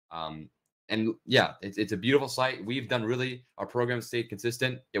 And yeah, it's a beautiful site. We've done really, our program stayed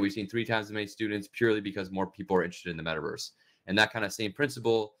consistent. Yeah, we've seen 3 times as many students purely because more people are interested in the metaverse. And that kind of same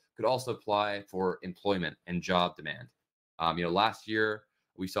principle could also apply for employment and job demand. You know, last year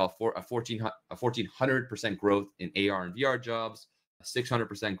we saw a 1,400% growth in AR and VR jobs, a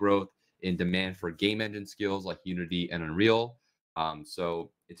 600% growth in demand for game engine skills like Unity and Unreal.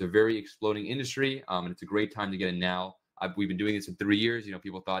 So it's a very exploding industry, and it's a great time to get in now. We've been doing this in 3 years. You know,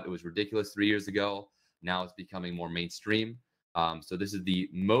 people thought it was ridiculous 3 years ago. Now it's becoming more mainstream. So this is the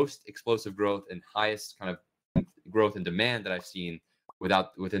most explosive growth and highest kind of growth and demand that I've seen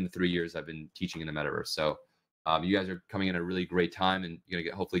within the 3 years I've been teaching in the metaverse. So you guys are coming in a really great time, and you're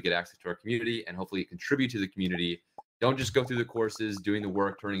gonna hopefully get access to our community and hopefully contribute to the community. Don't just go through the courses, doing the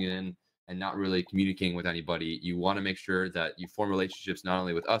work, turning it in, and not really communicating with anybody. You want to make sure that you form relationships not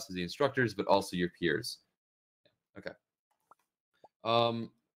only with us as the instructors, but also your peers. Okay.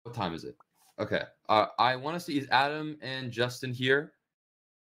 What time is it? Okay. I want to see, is Adam and Justin here?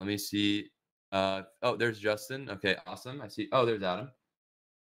 Let me see. Oh, there's Justin. Okay, awesome. I see. Oh, there's Adam.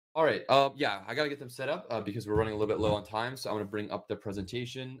 All right. Yeah, I gotta get them set up because we're running a little bit low on time. So I'm gonna bring up the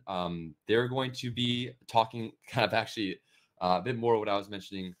presentation. They're going to be talking kind of actually a bit more what I was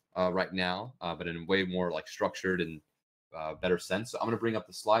mentioning right now, but in a way more like structured and better sense. So I'm gonna bring up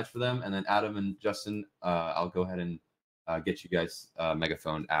the slides for them, and then Adam and Justin, I'll go ahead and get you guys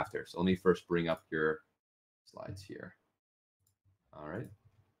megaphone after. So let me first bring up your slides here. All right.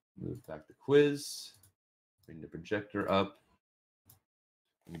 Move back the quiz. Bring the projector up.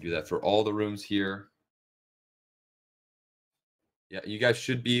 Let me do that for all the rooms here. Yeah, you guys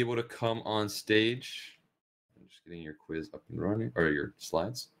should be able to come on stage. I'm just getting your quiz up and running, or your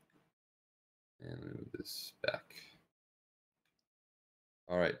slides. And move this back.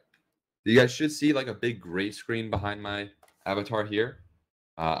 All right. You guys should see like a big gray screen behind my avatar here.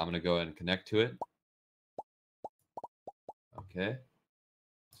 I'm going to go ahead and connect to it. Okay.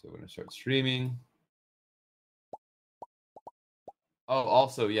 So we're going to start streaming. Oh,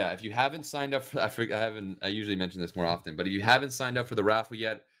 also, yeah, if you haven't signed up for, I usually mention this more often, but if you haven't signed up for the raffle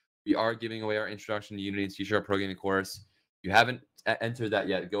yet, we are giving away our Introduction to Unity and C# programming course. If you haven't entered that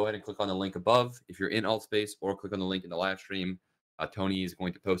yet, go ahead and click on the link above if you're in Altspace, or click on the link in the live stream. Tony is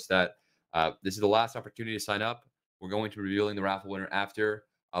going to post that. This is the last opportunity to sign up. We're going to be revealing the raffle winner after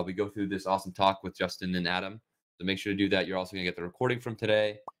we go through this awesome talk with Justin and Adam. So make sure to do that. You're also going to get the recording from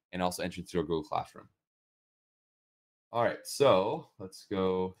today and also entrance to our Google Classroom. All right, so let's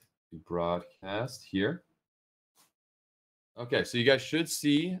go to broadcast here. Okay, so you guys should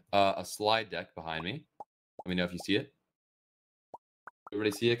see a slide deck behind me. Let me know if you see it.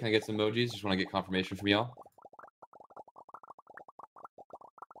 Everybody see it? Can I get some emojis? Just want to get confirmation from y'all.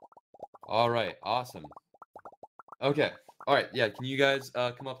 All right, awesome. Okay, all right, yeah. Can you guys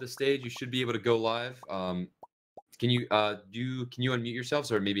come up the stage? You should be able to go live. Can you unmute yourselves,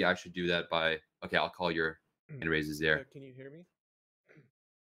 or maybe I should do that by? Okay, I'll call your hand raises there. Can you hear me?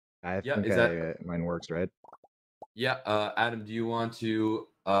 I think mine works, right? Yeah, Adam, do you want to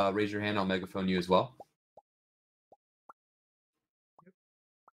raise your hand? I'll megaphone you as well.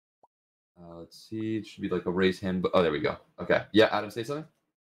 Let's see. It should be like a raise hand. Oh, there we go. Okay. Yeah, Adam, say something.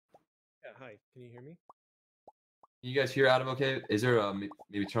 Yeah, hi. Can you hear me? Can you guys hear Adam okay? Is there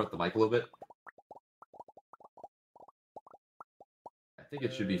maybe turn up the mic a little bit? think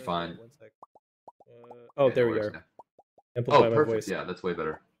it should be fine. One sec. Oh, Okay, there no we worries, are. yeah. Amplify Oh, my perfect. voice. Yeah, that's way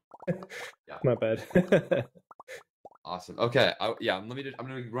better. Yeah. My bad. Awesome. Okay. Yeah. I'm going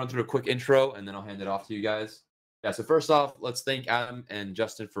to run through a quick intro and then I'll hand it off to you guys. Yeah. So first off, let's thank Adam and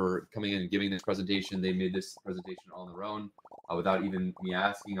Justin for coming in and giving this presentation. They made this presentation on their own without even me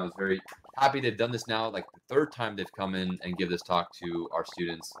asking. I was very happy they've done this now, like the third time they've come in and give this talk to our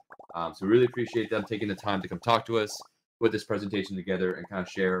students. So really appreciate them taking the time to come talk to us, put this presentation together, and kind of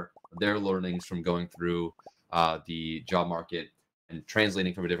share their learnings from going through the job market and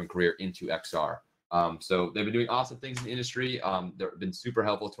translating from a different career into XR. So they've been doing awesome things in the industry. They've been super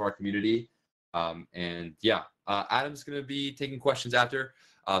helpful to our community. And yeah, Adam's going to be taking questions after.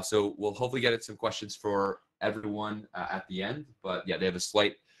 So we'll hopefully get some questions for everyone at the end. But yeah, they have a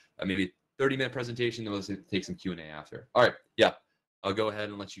slight, maybe 30-minute presentation. Then we'll take some Q&A after. All right. Yeah, I'll go ahead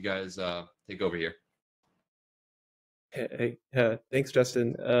and let you guys take over here. Hey, thanks,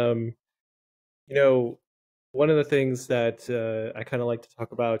 Justin. One of the things that I kind of like to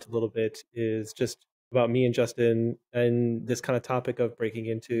talk about a little bit is just about me and Justin and this kind of topic of breaking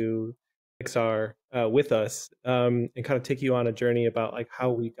into XR with us, and kind of take you on a journey about like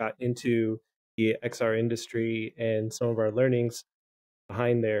how we got into the XR industry and some of our learnings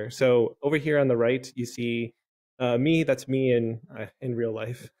behind there. So over here on the right, you see me. That's me in real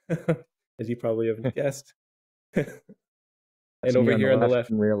life, as you probably have guessed. And over here on the left,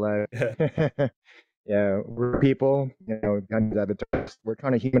 in real life. Yeah, we're people, kind of avatars. We're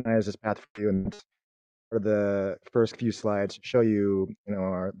trying to humanize this path for you, and for the first few slides, show you,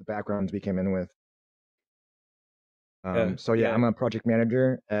 the backgrounds we came in with. So yeah, I'm a project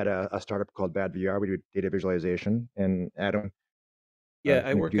manager at a startup called Bad VR. We do data visualization. And Adam,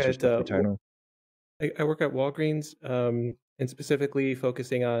 I work at I work at Walgreens, and specifically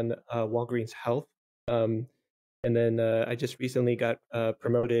focusing on Walgreens Health. And then I just recently got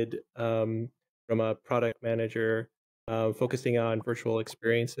promoted from a product manager focusing on virtual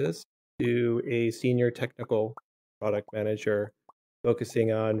experiences to a senior technical product manager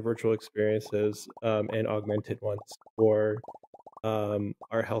focusing on virtual experiences and augmented ones for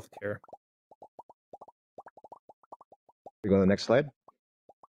our healthcare. We go to the next slide.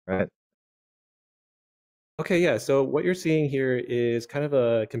 All right. Okay, yeah. So what you're seeing here is kind of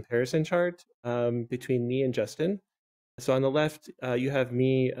a comparison chart between me and Justin. So on the left, you have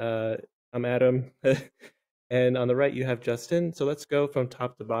me, I'm Adam, and on the right, you have Justin. So let's go from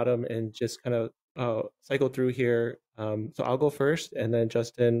top to bottom and just kind of cycle through here. So I'll go first, and then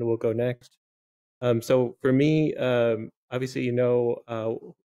Justin will go next. So for me, obviously, you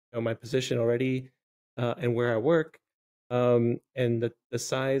know my position already and where I work. And the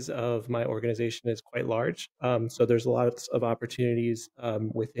size of my organization is quite large. So there's lots of opportunities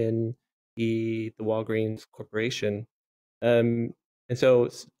within the Walgreens Corporation. And so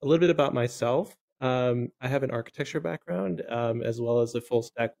a little bit about myself. I have an architecture background as well as a full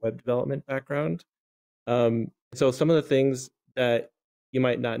stack web development background. So some of the things that you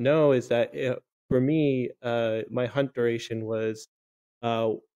might not know is that for me, my hunt duration was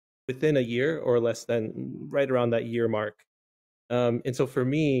within a year or less than right around that year mark. And so for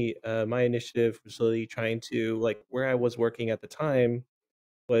me, my initiative was really trying to, like, where I was working at the time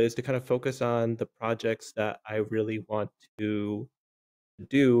was to kind of focus on the projects that I really want to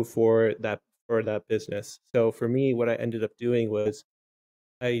do for that business. So for me, what I ended up doing was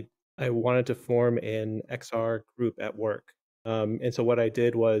I wanted to form an XR group at work. And so what I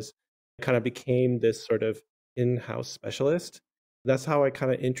did was I kind of became this sort of in-house specialist. That's how I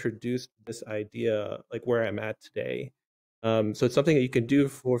kind of introduced this idea, like where I'm at today. So it's something that you can do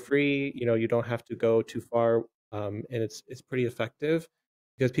for free. You don't have to go too far, and it's pretty effective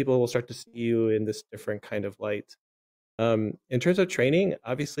because people will start to see you in this different kind of light. In terms of training,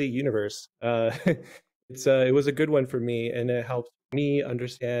 obviously Universe. It was a good one for me, and it helped me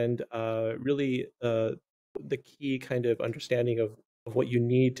understand really the key kind of understanding of what you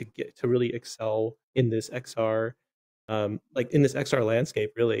need to get to really excel in this XR, like in this XR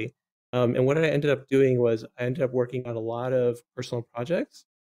landscape, really. And what I ended up doing was I ended up working on a lot of personal projects,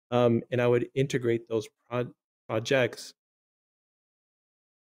 and I would integrate those projects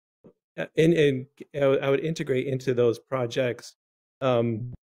and I would integrate into those projects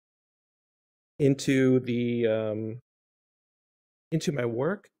into the into my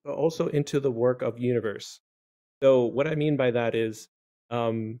work, but also into the work of Universe. So what I mean by that is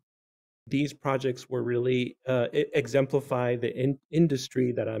these projects were really exemplify the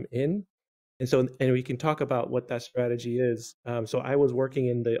industry that I'm in. And we can talk about what that strategy is. So I was working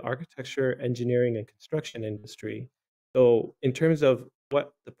in the architecture, engineering, and construction industry. So in terms of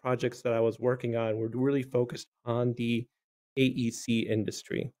what the projects that I was working on were really focused on the AEC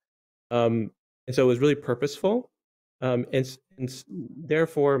industry. And so it was really purposeful. And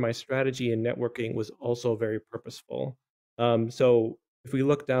therefore, my strategy in networking was also very purposeful. So if we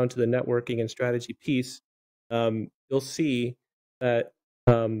look down to the networking and strategy piece, you'll see that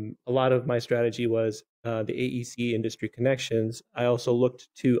a lot of my strategy was the AEC industry connections. I also looked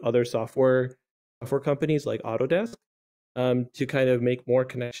to other software companies like Autodesk to kind of make more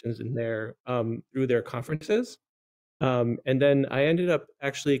connections in there through their conferences. And then I ended up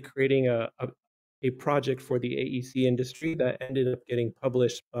actually creating a project for the AEC industry that ended up getting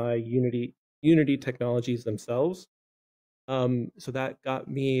published by Unity Technologies themselves. So that got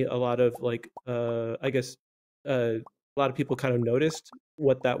me a lot of I guess a lot of people kind of noticed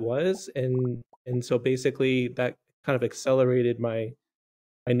what that was, and so basically that kind of accelerated my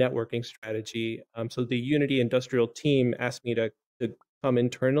networking strategy. So the Unity industrial team asked me to come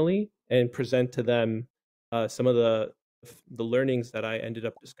internally and present to them some of the learnings that I ended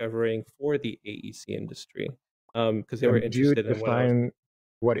up discovering for the AEC industry, because they were interested in what I was. Define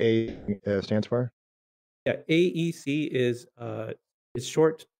what A stands for? Yeah, AEC is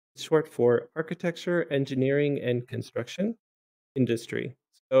short for architecture, engineering, and construction industry.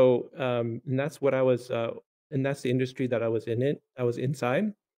 So and that's what I was, and that's the industry that I was in. I was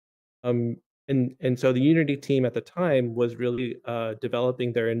inside. Um, and so the Unity team at the time was really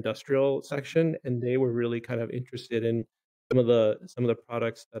developing their industrial section, and they were really kind of interested in some of the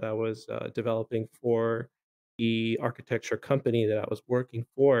products that I was developing for the architecture company that I was working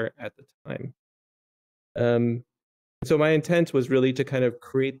for at the time. So my intent was really to kind of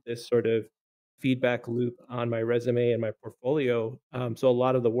create this sort of feedback loop on my resume and my portfolio. So a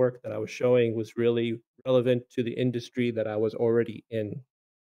lot of the work that I was showing was really relevant to the industry that I was already in.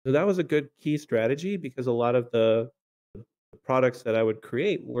 So that was a good key strategy because a lot of the products that I would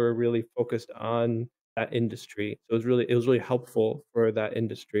create were really focused on that industry. So it was really helpful for that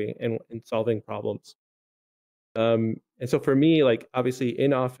industry and in solving problems. And so for me, like obviously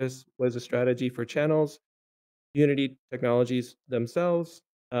in office was a strategy for channels, Unity technologies themselves,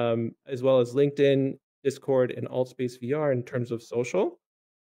 as well as LinkedIn, Discord, and Altspace VR in terms of social.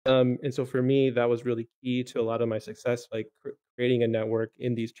 And so for me, that was really key to a lot of my success. Like creating a network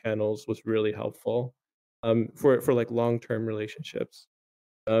in these channels was really helpful for like long-term relationships.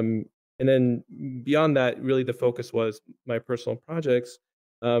 Um, and then beyond that, really the focus was my personal projects,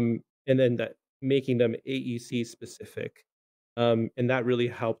 and then that making them AEC specific. And that really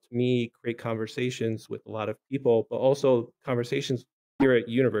helped me create conversations with a lot of people, but also conversations here at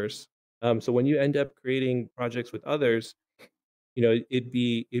Universe. So when you end up creating projects with others, you know, it'd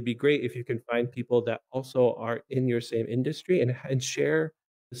be great if you can find people that also are in your same industry and share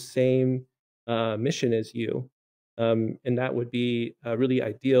the same mission as you. And that would be really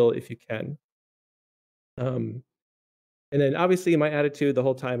ideal if you can. Um, and then obviously my attitude the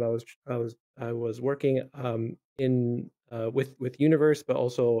whole time I was working in with Universe, but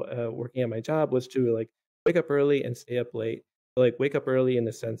also working at my job was to like wake up early and stay up late. So, like wake up early in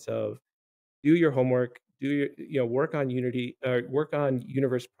the sense of do your homework, do your work on Unity or work on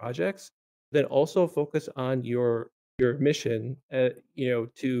Universe projects, then also focus on your mission,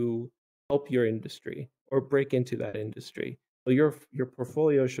 to help your industry or break into that industry. So your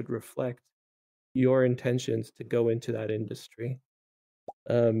portfolio should reflect your intentions to go into that industry.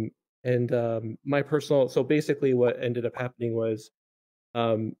 Um, and my personal, so basically what ended up happening was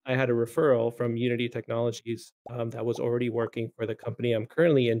I had a referral from Unity Technologies that was already working for the company I'm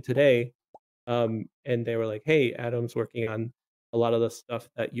currently in today. And they were like, "Hey, Adam's working on a lot of the stuff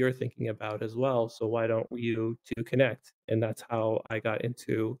that you're thinking about as well. So why don't you two connect?" And that's how I got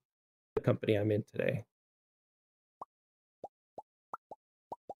into the company I'm in today.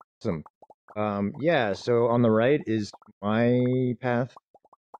 Awesome. Yeah, so on the right is my path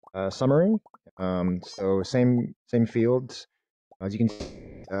summary. So same fields. As you can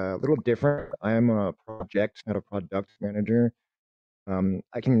see, a little different. I am a project, not a product manager.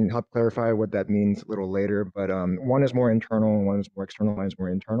 I can help clarify what that means a little later, but one is more internal, one is more external, one is more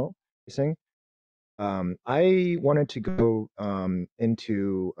internal facing. I wanted to go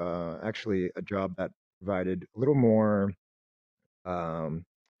into actually a job that provided a little more um,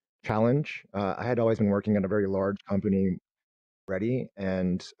 challenge. I had always been working at a very large company already,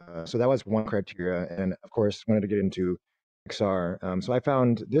 and so that was one criteria. And of course, wanted to get into XR. So I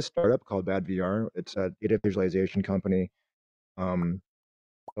found this startup called Bad VR. It's a data visualization company.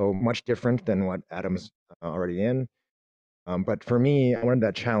 So much different than what Adam's already in. But for me, I wanted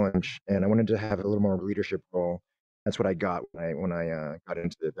that challenge, and I wanted to have a little more leadership role. That's what I got when I got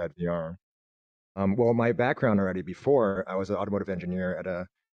into that VR. Well, my background already before, I was an automotive engineer at a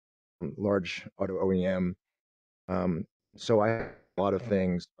large auto OEM. So I have a lot of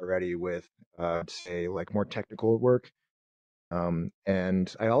things already with, say, like more technical work.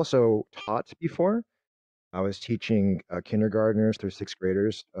 And I also taught before. I was teaching kindergartners through sixth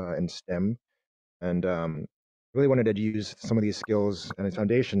graders in STEM, and really wanted to use some of these skills and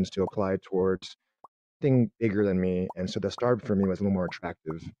foundations to apply towards something bigger than me. And so the start for me was a little more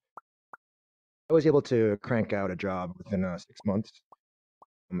attractive. I was able to crank out a job within 6 months,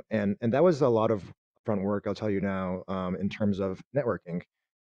 and that was a lot of front work. I'll tell you now, in terms of networking.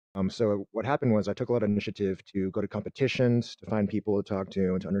 So what happened was I took a lot of initiative to go to competitions, to find people to talk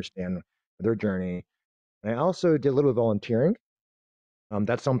to, and to understand their journey. And I also did a little volunteering.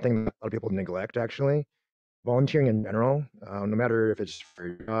 That's something that a lot of people neglect, actually. Volunteering in general, no matter if it's for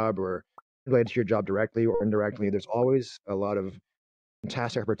your job or related to your job directly or indirectly, there's always a lot of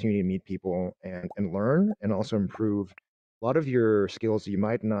fantastic opportunity to meet people and learn and also improve a lot of your skills that you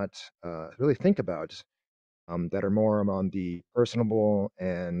might not really think about, that are more on the personable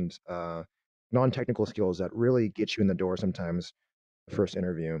and non-technical skills that really get you in the door sometimes the first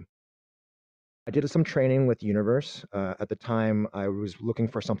interview. I did some training with Universe. At the time, I was looking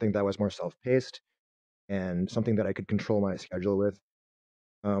for something that was more self-paced and something that I could control my schedule with.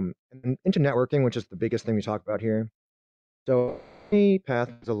 And into networking, which is the biggest thing we talk about here. So my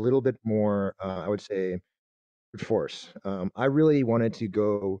path is a little bit more, I would say, brute force. I really wanted to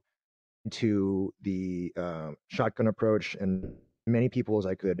go into the shotgun approach and many people as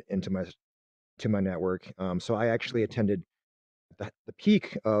I could into my network. So I actually attended the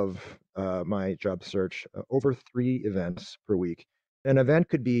peak of my job search, over 3 events per week. An event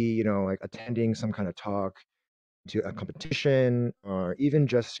could be, like attending some kind of talk, to a competition, or even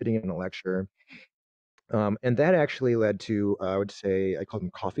just sitting in a lecture. And that actually led to, I would say, I call them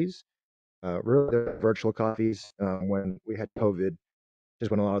coffees, really they're virtual coffees. When we had COVID,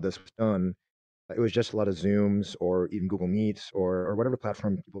 just when a lot of this was done, it was just a lot of Zooms or even Google Meets or whatever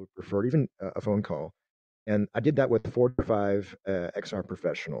platform people preferred, even a phone call. And I did that with 4 to 5 XR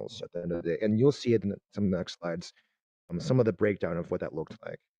professionals at the end of the day. And you'll see it in some of the next slides, some of the breakdown of what that looked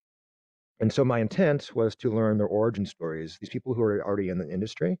like. And so my intent was to learn their origin stories, these people who are already in the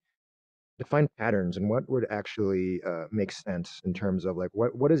industry, to find patterns and what would actually make sense in terms of like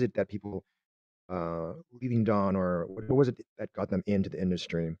what is it that people leaving Dawn, or what was it that got them into the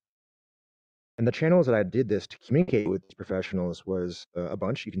industry. And the channels that I did this to communicate with these professionals was a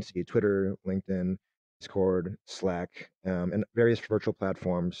bunch. You can see Twitter, LinkedIn, Discord, Slack, and various virtual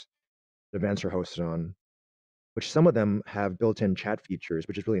platforms that events are hosted on, which some of them have built-in chat features,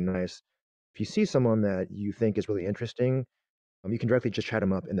 which is really nice. If you see someone that you think is really interesting, you can directly just chat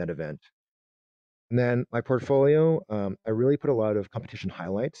them up in that event. And then my portfolio, I really put a lot of competition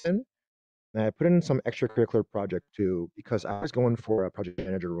highlights in. And I put in some extracurricular project too, because I was going for a project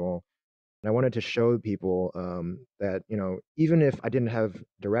manager role. And I wanted to show people that, even if I didn't have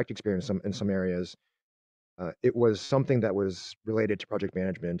direct experience in some areas, it was something that was related to project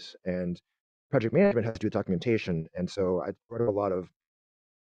management. And project management has to do with documentation. And so I wrote a lot of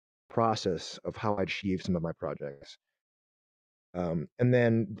process of how I achieve some of my projects. And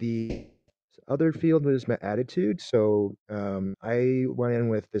then the other field was my attitude. So I went in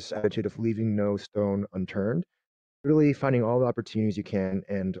with this attitude of leaving no stone unturned, really finding all the opportunities you can,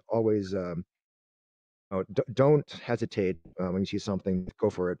 and always don't hesitate when you see something, go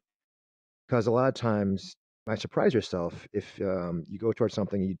for it. Because a lot of times you might surprise yourself if you go towards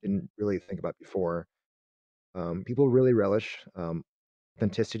something you didn't really think about before. People really relish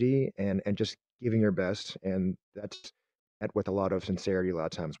authenticity and just giving your best, and that's met with a lot of sincerity a lot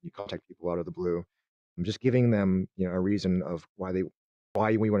of times when you contact people out of the blue. I'm just giving them, a reason of why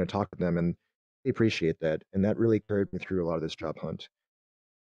we want to talk to them, and they appreciate that, and that really carried me through a lot of this job hunt.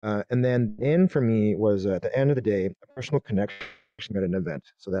 And then the end for me was, at the end of the day, a personal connection at an event,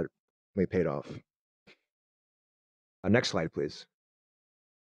 so that really paid off. Next slide, please.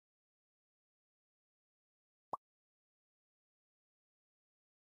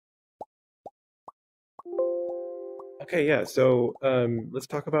 Okay, yeah. So let's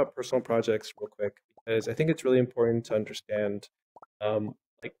talk about personal projects real quick, because I think it's really important to understand,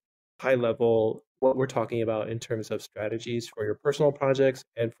 like high level, what we're talking about in terms of strategies for your personal projects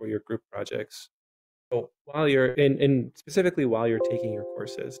and for your group projects. So while you're in specifically while you're taking your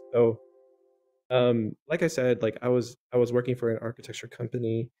courses. So like I said, like I was working for an architecture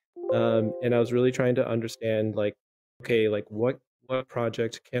company, and I was really trying to understand, like, okay, like what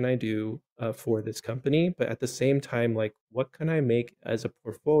project can I do for this company, but at the same time, like what can I make as a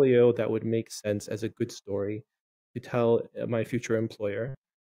portfolio that would make sense as a good story to tell my future employer,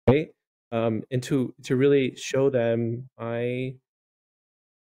 right? And to really show them my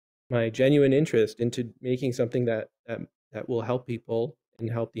genuine interest into making something that that will help people and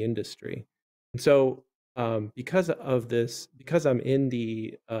help the industry. And so because of this, because I'm in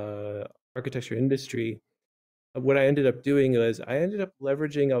the architecture industry, what I ended up doing was I ended up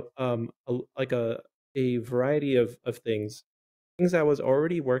leveraging a variety of things I was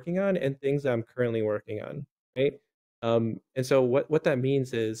already working on and things that I'm currently working on, right? And so what that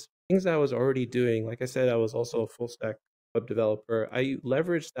means is things that I was already doing. Like I said, I was also a full stack web developer. I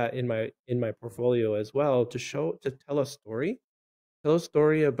leveraged that in my portfolio as well to tell a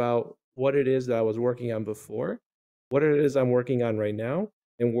story about what it is that I was working on before, what it is I'm working on right now,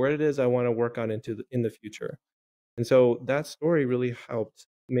 and what it is I want to work on in the future. And so that story really helped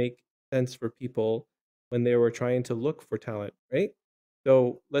make sense for people when they were trying to look for talent, right?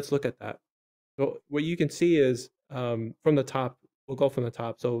 So let's look at that. So what you can see is from the top, we'll go from the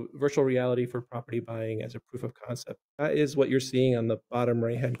top. So virtual reality for property buying as a proof of concept. That is what you're seeing on the bottom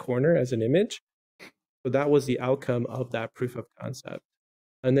right-hand corner as an image. So that was the outcome of that proof of concept.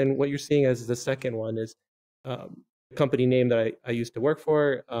 And then what you're seeing as the second one is the company name that I used to work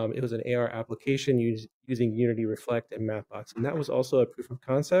for. It was an AR application using Unity, Reflect, and Mapbox. And that was also a proof of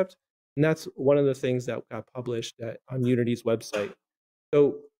concept. And that's one of the things that got published on Unity's website.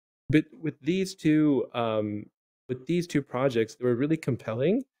 So with these two projects, they were really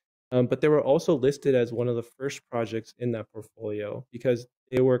compelling, but they were also listed as one of the first projects in that portfolio because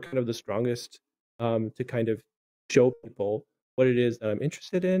they were kind of the strongest to kind of show people what it is that I'm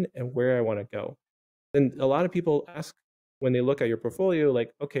interested in and where I want to go. And a lot of people ask when they look at your portfolio,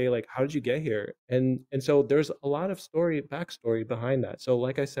 like, okay, like how did you get here? And so there's a lot of backstory behind that. So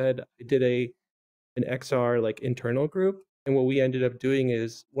like I said, I did an XR like internal group. And what we ended up doing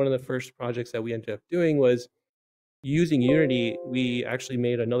is one of the first projects that we ended up doing was using Unity. We actually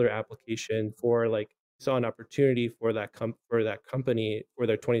made another application for like saw an opportunity for that company for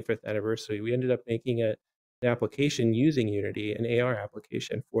their 25th anniversary. We ended up making an application using Unity, an AR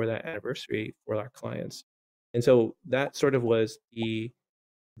application for that anniversary for our clients. And so that sort of was the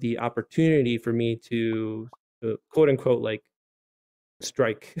opportunity for me to quote unquote like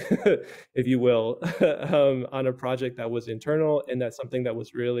strike, if you will, on a project that was internal, and that's something that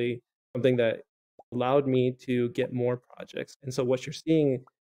was really something that allowed me to get more projects. And so what you're seeing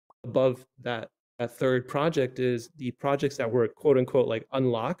above that third project is the projects that were quote unquote like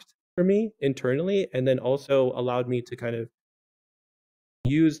unlocked for me internally, and then also allowed me to kind of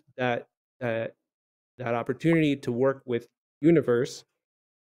use that opportunity to work with Universe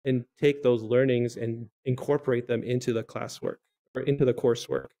and take those learnings and incorporate them into the classwork or into the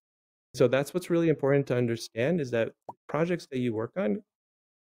coursework. So that's what's really important to understand, is that projects that you work on,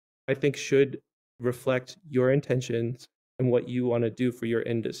 I think, should reflect your intentions and what you want to do for your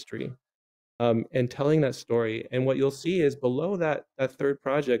industry, and telling that story. And what you'll see is below that third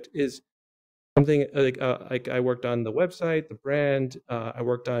project is something like I worked on the website, the brand. I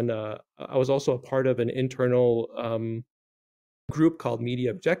worked on. I was also a part of an internal group called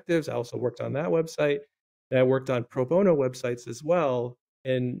Media Objectives. I also worked on that website, and I worked on pro bono websites as well.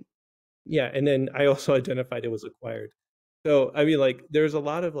 And yeah, and then I also identified it was acquired. So I mean, like, there's a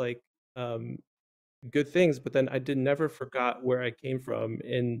lot of like good things, but then I never forgot where I came from.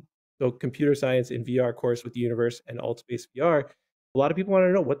 In so computer science in VR course with the Universe and Altspace VR, a lot of people wanted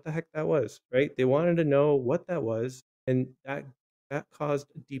to know what the heck that was, right? They wanted to know what that was, and that caused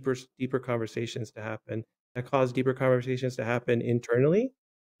deeper conversations to happen. That caused deeper conversations to happen internally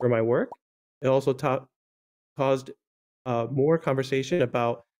for my work. It also caused more conversation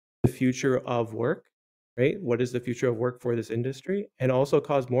about the future of work, right? What is the future of work for this industry? And also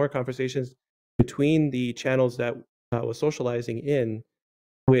caused more conversations between the channels that I was socializing in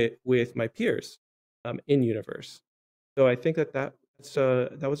with my peers in Universe. So I think that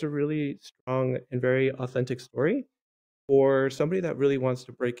was a really strong and very authentic story for somebody that really wants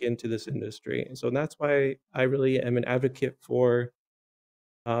to break into this industry. And so that's why I really am an advocate for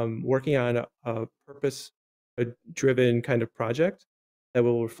working on a purpose-driven kind of project that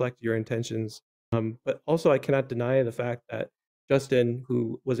will reflect your intentions. But also, I cannot deny the fact that Justin,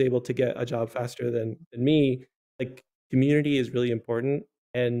 who was able to get a job faster than me, like, community is really important,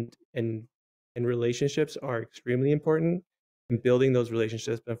 and relationships are extremely important. And building those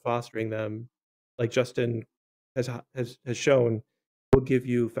relationships and fostering them, like Justin has shown, will give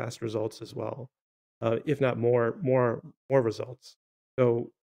you fast results as well, if not more results.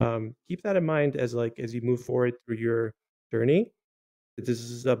 So keep that in mind as you move forward through your journey. This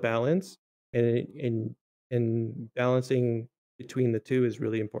is a balance, and balancing between the two is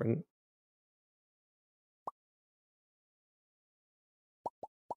really important.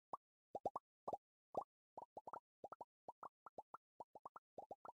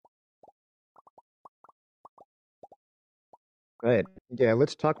 Right. Yeah,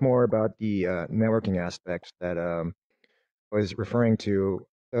 let's talk more about the networking aspects that I was referring to.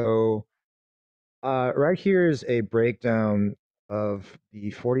 So, right here is a breakdown of the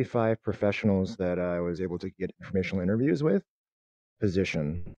 45 professionals that I was able to get informational interviews with.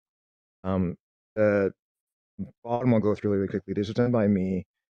 Position. The bottom I'll go through really quickly. This was done by me.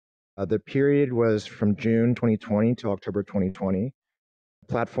 The period was from June 2020 to October 2020.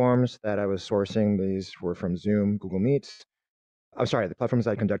 Platforms that I was sourcing these were from Zoom, Google Meets. I'm sorry, the platforms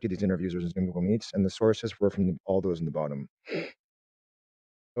that I conducted these interviews were Zoom, Google Meets, and the sources were from all those in the bottom.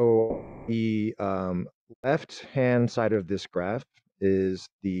 So the left-hand side of this graph is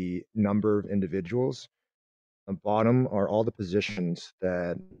the number of individuals. The bottom are all the positions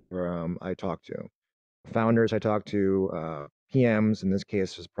that I talked to. Founders I talked to, PMs, in this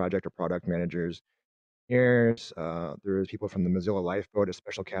case, was project or product managers. There's people from the Mozilla Lifeboat, a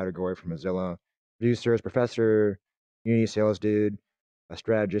special category for Mozilla. Producers, professor, community sales dude, a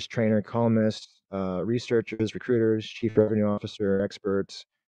strategist, trainer, columnist, researchers, recruiters, chief revenue officer, experts,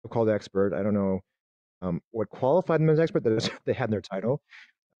 so-called expert. I don't know what qualified them as expert. That is, they had in their title.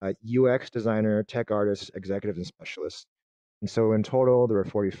 UX designer, tech artists, executives, and specialists. And so in total, there were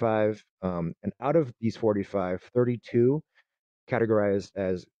 45. And out of these 45, 32 categorized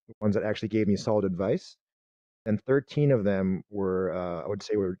as ones that actually gave me solid advice. And 13 of them were, I would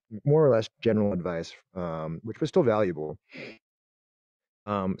say, were more or less general advice, which was still valuable.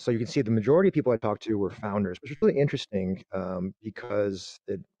 So you can see the majority of people I talked to were founders, which was really interesting because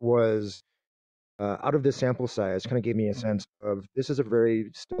it was out of this sample size, kind of gave me a sense of this is a very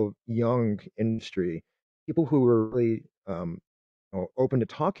still young industry. People who were really open to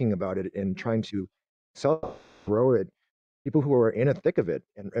talking about it and trying to grow it. People who are in the thick of it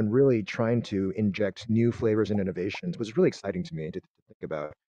and really trying to inject new flavors and innovations was really exciting to me to think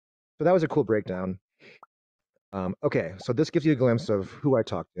about. So that was a cool breakdown. Okay, so this gives you a glimpse of who I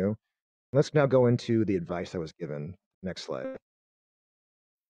talked to. Let's now go into the advice I was given. Next slide.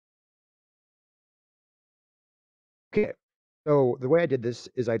 Okay, so the way I did this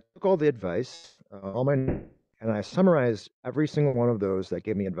is I took all the advice, and I summarized every single one of those that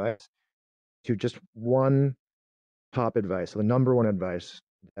gave me advice to just one top advice, so the number one advice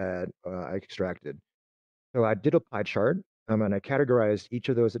that I extracted. So I did a pie chart, and I categorized each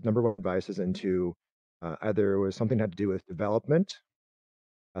of those number one advices into either it was something that had to do with development,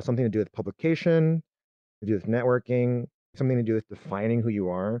 something to do with publication, to do with networking, something to do with defining who you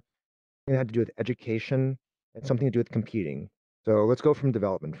are, something that had to do with education, and something to do with competing. So let's go from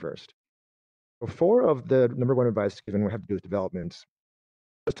development first. So four of the number one advice given have to do with development.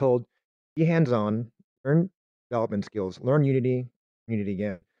 I was told, be hands-on, learn development skills, learn Unity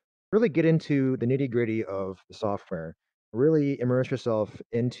again. Really get into the nitty-gritty of the software. Really immerse yourself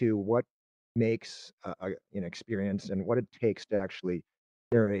into what makes an experience and what it takes to actually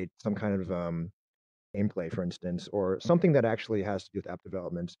generate some kind of gameplay, for instance, or something that actually has to do with app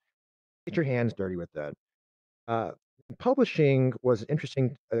development. Get your hands dirty with that. Uh, Publishing was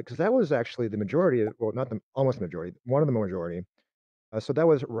interesting because that was actually the majority of, well, not the almost majority, one of the majority. So that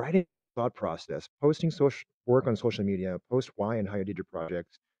was writing thought process, posting social work on social media, post why and how you did your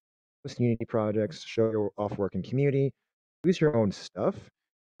projects, post Unity projects, show your off work in community, use your own stuff,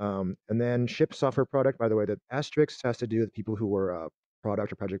 and then ship software product. By the way, the asterisk has to do with people who were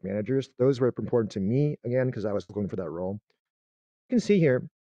product or project managers. Those were important to me again because I was looking for that role. You can see here,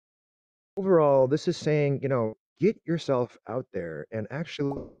 overall, this is saying, get yourself out there and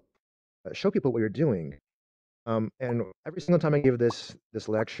actually show people what you're doing. And every single time I give this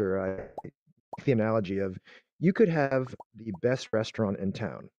lecture, I make the analogy of you could have the best restaurant in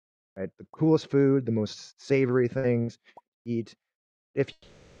town, right? The coolest food, the most savory things to eat. If you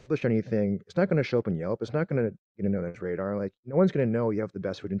publish anything, it's not going to show up in Yelp. It's not going to get on its radar. Like no one's going to know you have the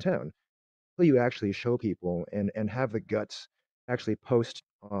best food in town until you actually show people and have the guts to actually post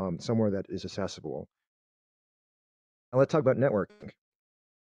somewhere that is accessible. Now let's talk about networking.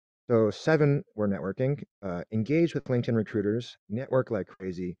 So 7 were networking, engage with LinkedIn recruiters, network like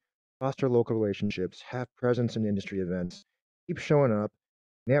crazy, foster local relationships, have presence in industry events, keep showing up,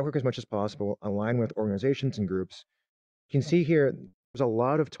 network as much as possible, align with organizations and groups. You can see here, there's a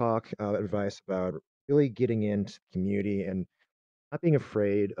lot of talk, advice about really getting into the community and not being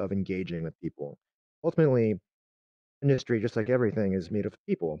afraid of engaging with people. Ultimately, industry, just like everything, is made of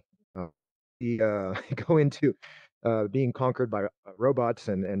people. We go into being conquered by robots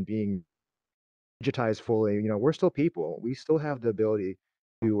and being digitized fully. We're still people. We still have the ability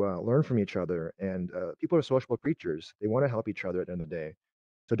to learn from each other. And people are social creatures. They want to help each other at the end of the day.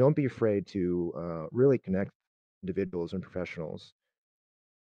 So don't be afraid to really connect individuals and professionals.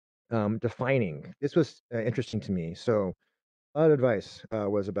 Defining. This was interesting to me. So A lot of advice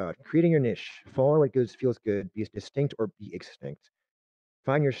was about creating your niche, follow what good feels good, be distinct or be extinct.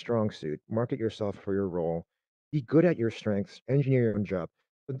 Find your strong suit, market yourself for your role, be good at your strengths, engineer your own job.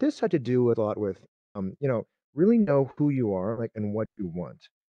 But this had to do with a lot with, really know who you are, like, and what you want.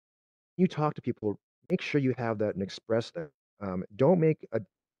 You talk to people, make sure you have that and express that. Don't make a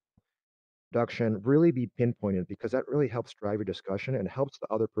introduction really be pinpointed because that really helps drive your discussion and helps the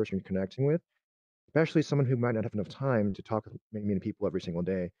other person you're connecting with, especially someone who might not have enough time to talk with many people every single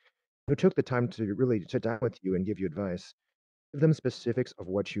day, who took the time to really sit down with you and give you advice. Give them specifics of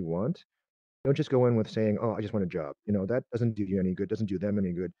what you want. Don't just go in with saying, "Oh, I just want a job." That doesn't do you any good, doesn't do them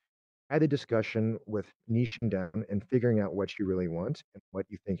any good. Add the discussion with niching down and figuring out what you really want and what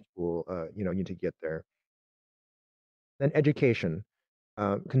you think will, need to get there. Then education.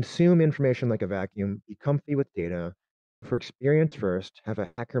 Consume information like a vacuum. Be comfy with data. For experience first, have a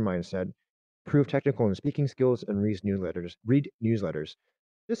hacker mindset. Improve technical and speaking skills and read newsletters. Read newsletters.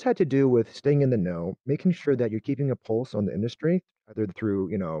 This had to do with staying in the know, making sure that you're keeping a pulse on the industry, either through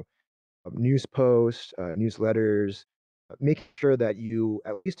news posts, newsletters, making sure that you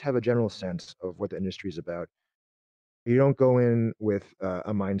at least have a general sense of what the industry is about. You don't go in with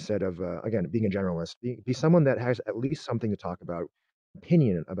a mindset of, again, being a generalist. Be someone that has at least something to talk about,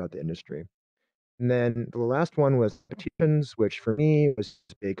 opinion about the industry. And then the last one was competitions, which for me was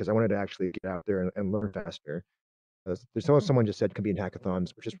big because I wanted to actually get out there and learn faster. Someone just said compete in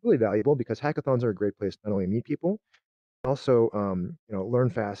hackathons, which is really valuable because hackathons are a great place to not only meet people, but also learn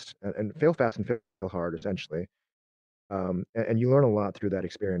fast and fail fast and fail hard, essentially. And you learn a lot through that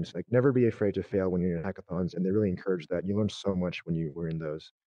experience. Like, never be afraid to fail when you're in hackathons, and they really encourage that. You learn so much when you were in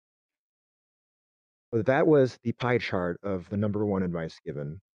those. So that was the pie chart of the number one advice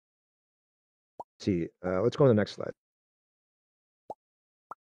given. Let's see, let's go to the next slide.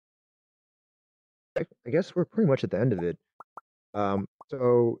 I guess we're pretty much at the end of it.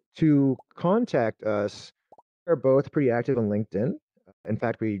 So to contact us, we're both pretty active on LinkedIn. In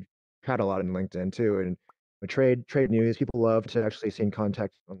fact, we chat a lot on LinkedIn too, and we trade news. People love to actually see in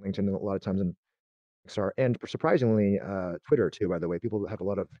contact on LinkedIn a lot of times in XR, and surprisingly, Twitter too. By the way, people have a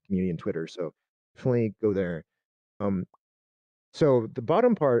lot of community in Twitter, so definitely go there. Um, so the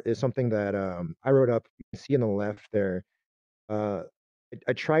bottom part is something that I wrote up. You can see on the left there. Uh,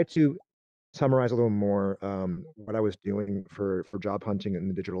 I tried to summarize a little more what I was doing for job hunting in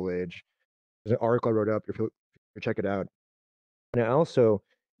the digital age. There's an article I wrote up. If you check it out. And also,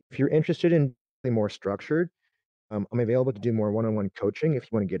 if you're interested in being more structured, I'm available to do more one-on-one coaching if you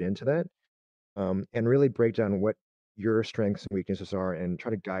want to get into that, and really break down what your strengths and weaknesses are, and try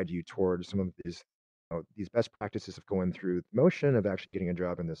to guide you towards some of these best practices of going through the motion of actually getting a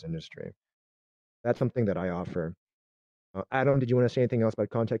job in this industry. That's something that I offer. Adam, did you want to say anything else about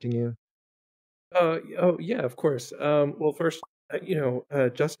contacting you? Oh yeah, of course. Well, first,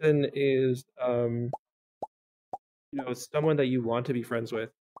 Justin is someone that you want to be friends with.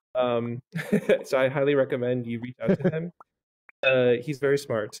 So I highly recommend you reach out to him. He's very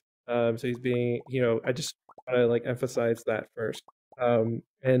smart. So he's being, I just want to like emphasize that first.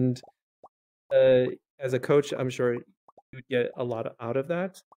 And as a coach, I'm sure you'd get a lot out of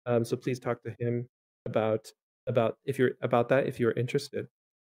that. So please talk to him about if you're interested.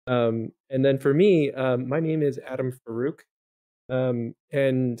 And then for me, my name is Adam Farouk,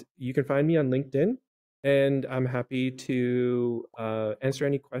 and you can find me on LinkedIn. And I'm happy to answer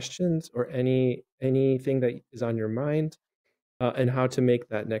any questions or anything that is on your mind, and how to make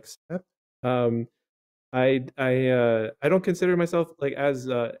that next step. I don't consider myself like as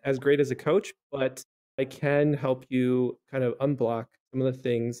great as a coach, but I can help you kind of unblock some of the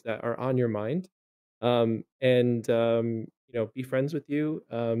things that are on your mind, and be friends with you.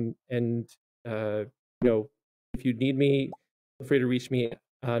 And if you need me, feel free to reach me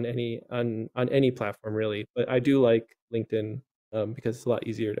on any platform really. But I do like LinkedIn because it's a lot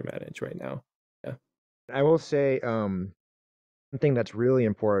easier to manage right now. Yeah. I will say something that's really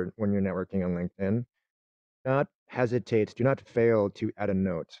important when you're networking on LinkedIn. Not hesitate, do not fail to add a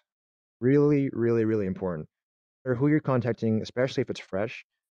note. Really, really, really important. Or who you're contacting, especially if it's fresh,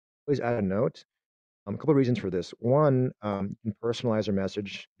 always add a note. A couple of reasons for this. One, you can personalize your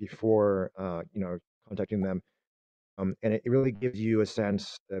message before contacting them, and it really gives you a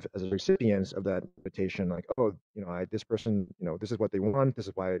sense of, as a recipient of that invitation, like, oh, this person, this is what they want. This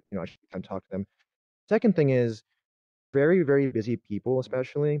is why I should come talk to them. Second thing is, very, very busy people,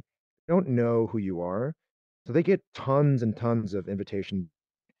 especially, don't know who you are, so they get tons and tons of invitations.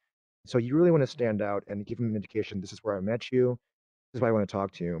 So you really want to stand out and give them an indication. This is where I met you. This is why I want to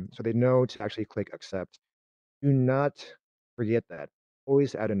talk to you. So they know to actually click accept. Do not forget that.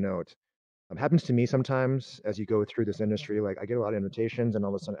 Always add a note. Happens to me sometimes as you go through this industry. Like I get a lot of invitations, and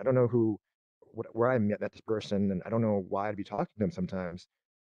all of a sudden I don't know where I met this person, and I don't know why I'd be talking to them sometimes.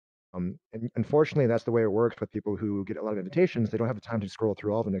 And unfortunately, that's the way it works with people who get a lot of invitations. They don't have the time to scroll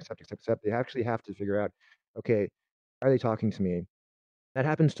through all of them, except they actually have to figure out, okay, why are they talking to me? That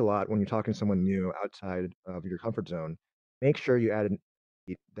happens a lot when you're talking to someone new outside of your comfort zone. Make sure you add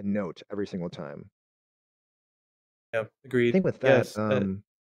the note every single time. Yeah, I agreed. think with that, Yes.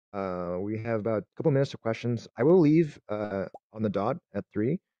 we have about a couple minutes of questions. I will leave on the dot at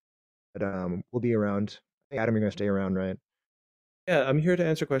 3, but we'll be around. Hey, Adam, you're gonna stay around, right? Yeah, I'm here to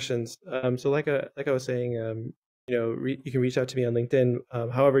answer questions. So like I was saying, you know, you can reach out to me on LinkedIn.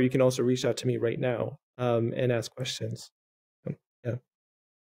 However, you can also reach out to me right now and ask questions. Yeah.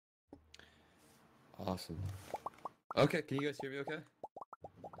 Awesome. Okay, can you guys hear me okay?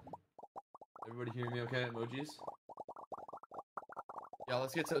 Everybody hear me okay? Emojis? Yeah,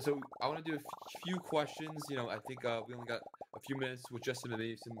 let's get so I want to do a few questions. You know, I think we only got a few minutes with Justin and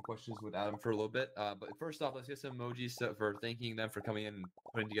maybe some questions with Adam for a little bit. But first off, let's get some emojis for thanking them for coming in and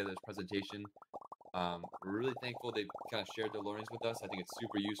putting together this presentation. We're really thankful they kind of shared their learnings with us. I think it's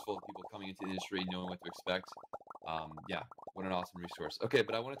super useful for people coming into the industry knowing what to expect. Yeah, what an awesome resource. Okay,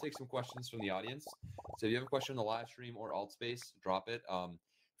 but I want to take some questions from the audience. So if you have a question in the live stream or alt space, drop it.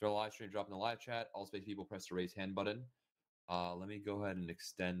 If you're on the live stream, drop in the live chat. Alt space people, press the raise hand button. Let me go ahead and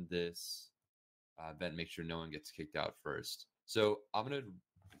extend this event, make sure no one gets kicked out first. So I'm going to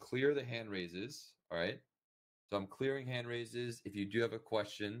clear the hand raises. All right. So I'm clearing hand raises. If you do have a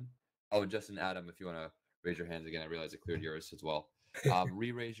question, oh, Justin, Adam, if you want to raise your hands again, I realize I cleared yours as well.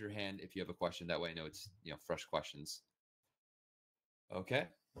 Re-raise your hand if you have a question. That way I know it's, you know, fresh questions. Okay.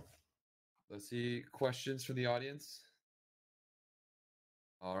 Let's see questions from the audience.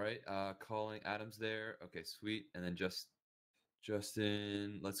 All right. Calling Adam's there. Okay, sweet. And then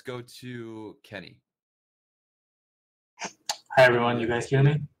Justin, let's go to Kenny. Hi, everyone. You guys hear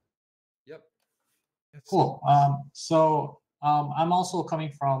me? Yep. Cool. I'm also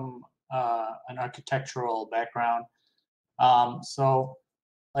coming from an architectural background. So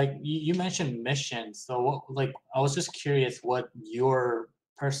like you mentioned mission. So what, like, I was just curious what your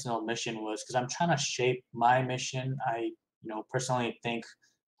personal mission was, because I'm trying to shape my mission. I, personally think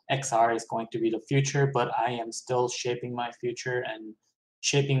XR is going to be the future, but I am still shaping my future and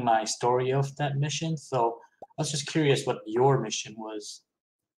shaping my story of that mission. So I was just curious what your mission was.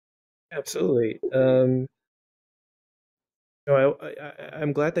 Absolutely. No,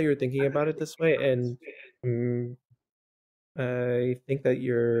 I'm glad that you're thinking about it this way, and I think that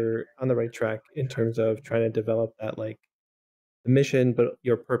you're on the right track in terms of trying to develop that, like, the mission, but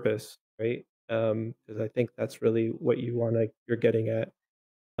your purpose, right? Because I think that's really what you're getting at.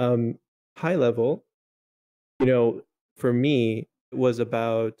 High level, you know, for me, it was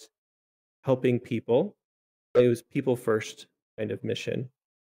about helping people. It was people first kind of mission,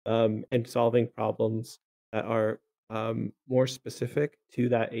 and solving problems that are more specific to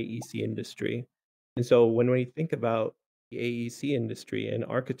that AEC industry. And so when we think about the AEC industry and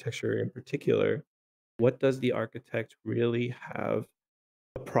architecture in particular, what does the architect really have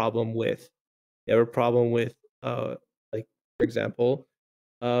a problem with? They have a problem with, like, for example,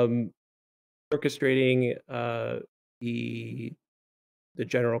 um, orchestrating the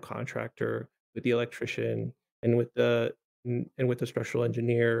general contractor with the electrician and with the structural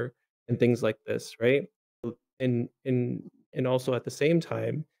engineer and things like this, right? And also at the same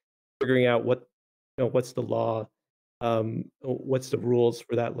time figuring out what's the law, what's the rules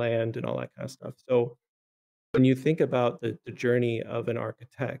for that land and all that kind of stuff. So when you think about the journey of an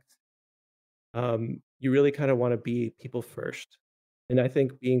architect, you really kind of want to be people first. And I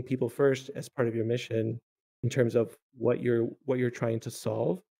think being people first as part of your mission in terms of what you're trying to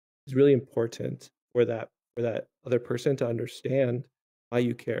solve is really important for that other person to understand why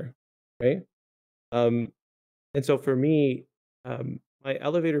you care, right? Um, and so for me, my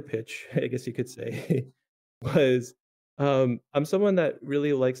elevator pitch, I guess you could say, was I'm someone that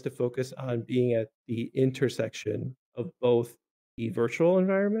really likes to focus on being at the intersection of both the virtual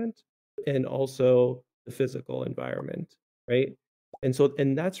environment and also the physical environment, right?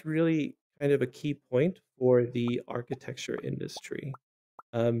 And that's really kind of a key point for the architecture industry.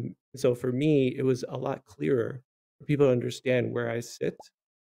 So for me, it was a lot clearer for people to understand where I sit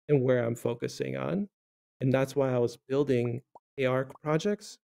and where I'm focusing on. And that's why I was building AR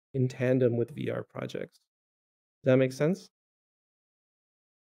projects in tandem with VR projects. Does that make sense?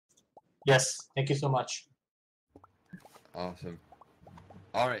 Yes, thank you so much. Awesome.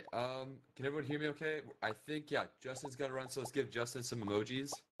 All right. Can everyone hear me okay? I think, yeah, Justin's got to run, so let's give Justin some emojis.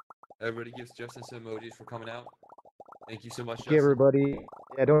 Everybody gives Justin some emojis for coming out. Thank you so much, Justin. Okay, everybody.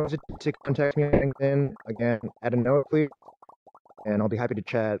 Yeah, don't hesitate to contact me on LinkedIn. Again, add a note, please, and I'll be happy to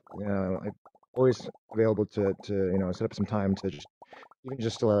chat. I'm always available to set up some time to just even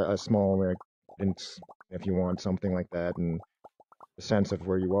just a small guidance if you want something like that, and a sense of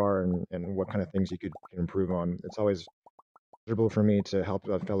where you are and what kind of things you can improve on. It's always pleasurable for me to help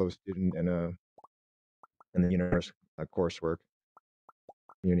a fellow student in the universe coursework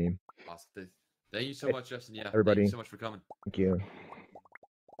community. Awesome. Thank you so much, Justin. Yeah, everybody. Thank you so much for coming. Thank you.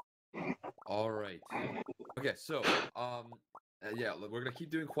 All right. Okay, so yeah, we're gonna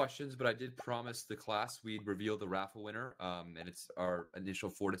keep doing questions, but I did promise the class we'd reveal the raffle winner, and it's our initial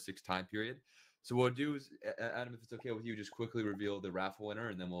 4 to 6 time period. So what we'll do is, Adam, if it's okay with you, just quickly reveal the raffle winner,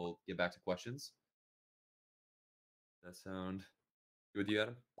 and then we'll get back to questions. Does that sound good with you,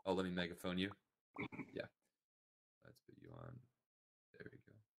 Adam? Oh, let me megaphone you. Yeah. Let's put you on. There we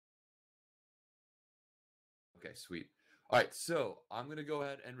go. Okay, sweet. All right, so I'm going to go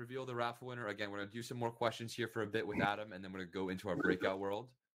ahead and reveal the raffle winner. Again, we're going to do some more questions here for a bit with Adam, and then we're going to go into our breakout world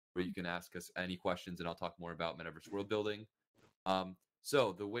where you can ask us any questions, and I'll talk more about Metaverse world building.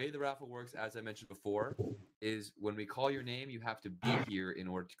 So the way the raffle works, as I mentioned before, is when we call your name, you have to be here in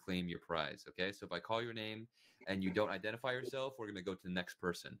order to claim your prize, okay? So if I call your name and you don't identify yourself, we're going to go to the next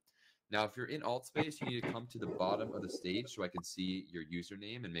person. Now, if you're in alt space, you need to come to the bottom of the stage so I can see your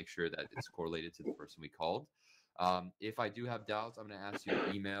username and make sure that it's correlated to the person we called. If I do have doubts, I'm going to ask you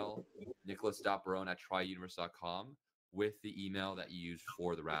to email nicholas.barone@tryuniverse.com with the email that you used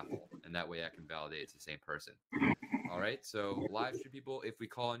for the raffle. And that way I can validate it's the same person. All right. So live stream people, if we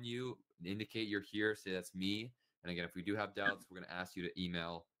call on you, indicate you're here, say that's me. And again, if we do have doubts, we're going to ask you to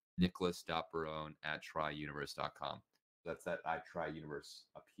email nicholas.barone@tryuniverse.com. That's that I Try Universe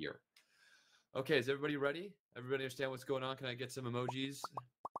up here. Okay. Is everybody ready? Everybody understand what's going on? Can I get some emojis?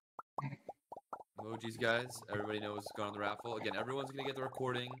 Emojis, guys. Everybody knows what's going on in the raffle. Again, everyone's going to get the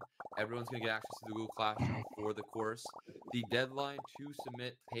recording. Everyone's going to get access to the Google Classroom for the course. The deadline to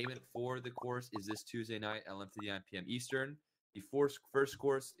submit payment for the course is this Tuesday night, 11 to 9 p.m. Eastern. The first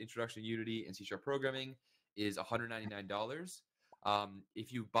course, Introduction to Unity and C# Programming, is $199.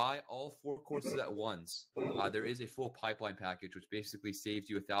 If you buy all 4 courses at once, there is a full pipeline package, which basically saves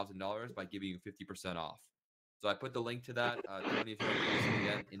you $1,000 by giving you 50% off. So I put the link to that, Tony, if you want to use it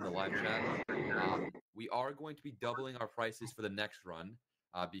again in the live chat. We are going to be doubling our prices for the next run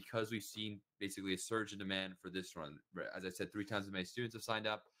because we've seen basically a surge in demand for this run. As I said, 3 times as many students have signed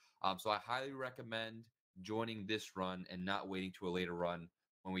up. So I highly recommend joining this run and not waiting to a later run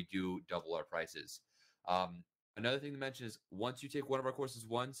when we do double our prices. Another thing to mention is once you take one of our courses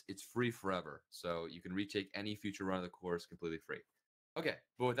once, it's free forever. So you can retake any future run of the course completely free. Okay,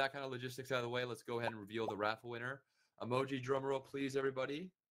 but with that kind of logistics out of the way, let's go ahead and reveal the raffle winner. Emoji drum roll, please, everybody.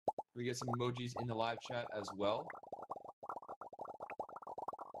 We get some emojis in the live chat as well.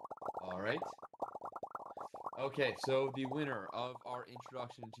 All right. Okay, so the winner of our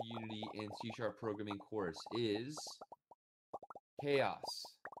Introduction to Unity and C# Programming course is Chaos.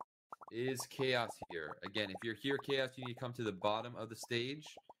 Is Chaos here? Again, if you're here, Chaos, you need to come to the bottom of the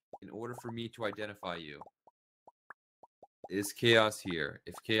stage in order for me to identify you. Is Chaos here?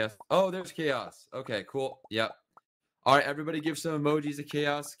 If Chaos... Oh, there's Chaos. Okay, cool. Yep. All right, everybody give some emojis to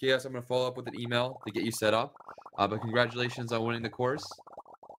Chaos. Chaos, I'm going to follow up with an email to get you set up. But congratulations on winning the course.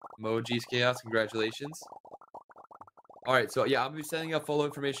 Emojis, Chaos, congratulations. All right, so yeah, I'm going to be sending out follow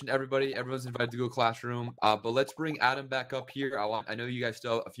information to everybody. Everyone's invited to Google Classroom. But let's bring Adam back up here. I know you guys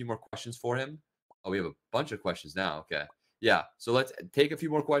still have a few more questions for him. Oh, we have a bunch of questions now. Okay. Yeah, so let's take a few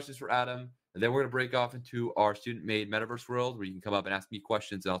more questions for Adam. And then we're going to break off into our student-made Metaverse world where you can come up and ask me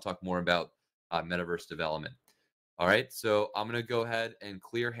questions, and I'll talk more about Metaverse development. All right, so I'm going to go ahead and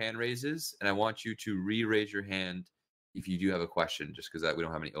clear hand raises, and I want you to re-raise your hand if you do have a question, just because we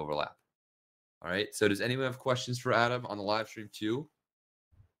don't have any overlap. All right, so does anyone have questions for Adam on the live stream too?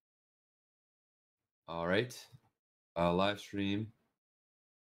 All right, live stream.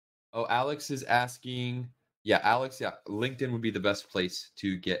 Oh, Alex is asking. Yeah, Alex, yeah, LinkedIn would be the best place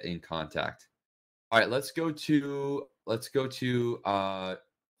to get in contact. All right, let's go to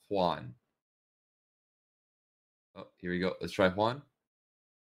Juan. Oh, here we go. Let's try Juan.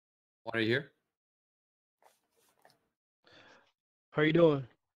 Juan, are you here? How are you doing?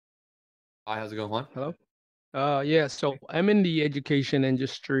 Hi, how's it going, Juan? Hello? Yeah, so I'm in the education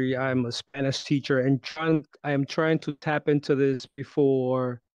industry. I'm a Spanish teacher and I am trying to tap into this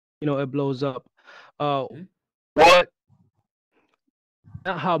before, it blows up. What,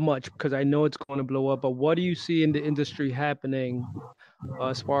 not how much, because I know it's going to blow up, but what do you see in the industry happening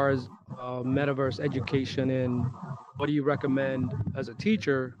as far as metaverse education, and what do you recommend as a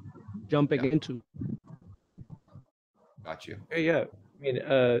teacher jumping into? Got you. Okay, yeah.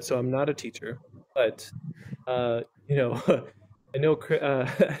 mean, so I'm not a teacher, but you know, I know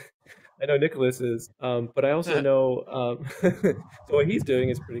I know Nicholas is, but I also know so what he's doing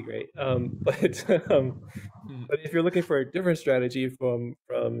is pretty great. But if you're looking for a different strategy from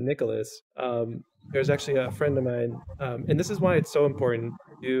Nicholas, there's actually a friend of mine, and this is why it's so important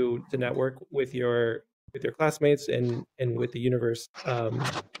to network with your classmates and with the universe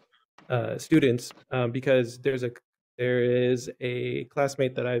students, because there is a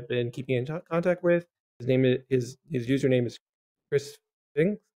classmate that I've been keeping in contact with. His name is his username is Chris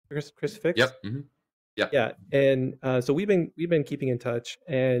Fix. Chris Fix. Yep. Mm-hmm. Yeah, and so we've been keeping in touch,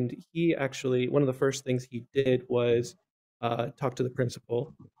 and he actually, one of the first things he did was talk to the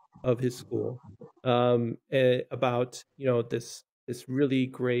principal of his school about this really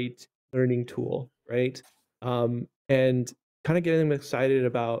great learning tool, right? And kind of getting him excited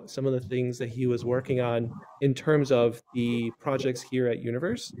about some of the things that he was working on in terms of the projects here at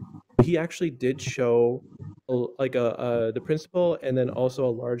Universe. He actually did show the principal and then also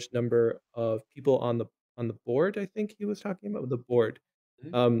a large number of people on the board. I think he was talking about the board.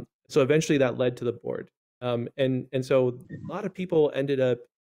 So eventually that led to the board, and so a lot of people ended up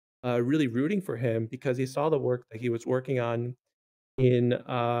really rooting for him because he saw the work that he was working on in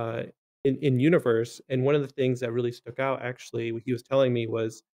in Universe. And one of the things that really stuck out, actually, what he was telling me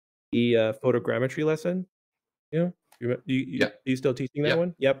was the photogrammetry lesson. You know, are you still teaching that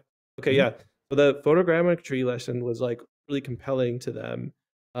one? Yep. Okay, yeah. So the photogrammetry lesson was like really compelling to them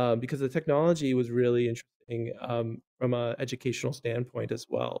because the technology was really interesting from an educational standpoint as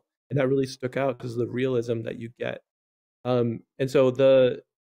well, and that really stuck out because of the realism that you get. And so that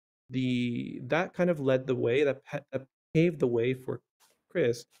kind of led the way, that paved the way for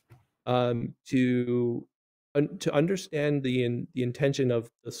Chris to understand the intention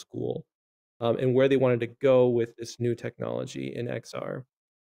of the school and where they wanted to go with this new technology in XR.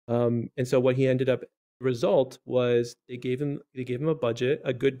 And so what he ended up, the result was they gave him a budget,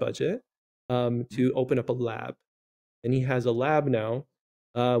 a good budget, to open up a lab, and he has a lab now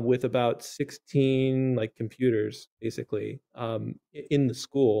with about 16 like computers basically in the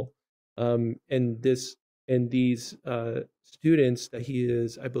school, and these students that he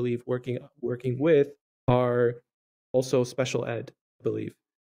is, I believe, working with are also special ed, I believe,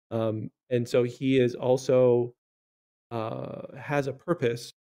 and so he is also has a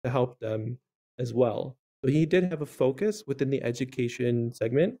purpose to help them as well. So he did have a focus within the education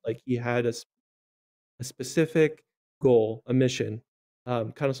segment, like he had a specific goal, a mission,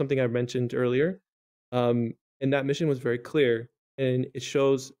 kind of something I mentioned earlier. And that mission was very clear, and it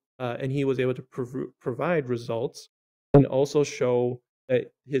shows, and he was able to provide results and also show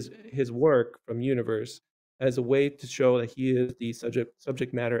that his work from Universe as a way to show that he is the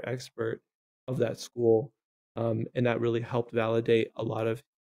subject matter expert of that school, and that really helped validate a lot of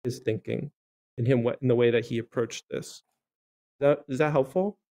his thinking and him in the way that he approached this. Is that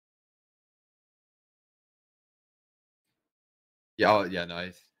helpful? Yeah, oh, yeah, no,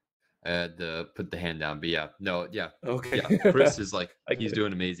 I had to put the hand down, but yeah, no, yeah, Okay. yeah. Chris is like, I get he's it.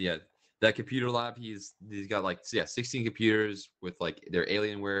 doing amazing. Yeah, that computer lab, he's got like 16 computers with like their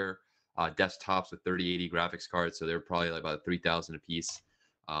Alienware desktops with 3080 graphics cards, so they're probably like about 3,000 a piece.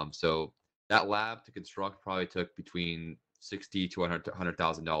 So that lab to construct probably took between $60,000 to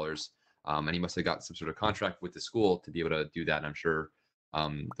 $100,000, and he must have got some sort of contract with the school to be able to do that. And I'm sure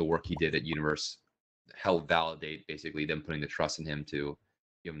the work he did at Universe helped validate basically them putting the trust in him to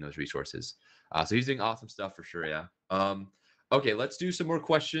give him those resources. So he's doing awesome stuff for sure. Yeah. Okay, let's do some more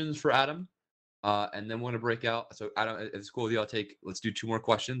questions for Adam, and then we're gonna break out. So Adam, if it's cool with you, let's do 2 more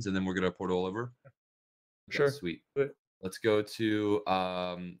questions, and then we're gonna portal over. Okay, Sure. sweet. Let's go to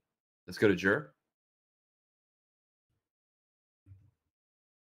Jur.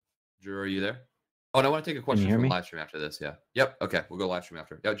 Jur, are you there? Oh, and I want to take a question from live stream after this. Yeah. Yep. Okay, we'll go live stream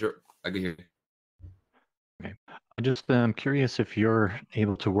after. Yeah, Jur, I can hear you. Okay. I just am curious if you're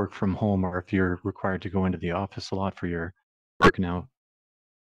able to work from home or if you're required to go into the office a lot for your work now.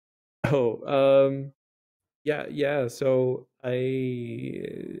 Oh, yeah. So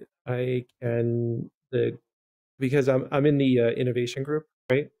I can because I'm in the innovation group,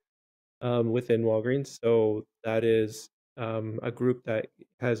 right? Within Walgreens, so that is a group that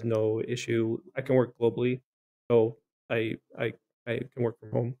has no issue. I can work globally, so I can work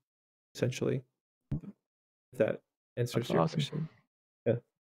from home essentially. If that answers your question. Yeah.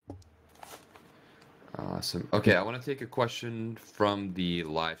 Awesome. Okay, I want to take a question from the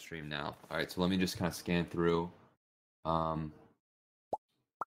live stream now. All right, so let me just kind of scan through. Yeah,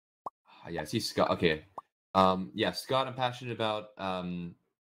 I see Scott. Okay. Yeah, Scott, I'm passionate about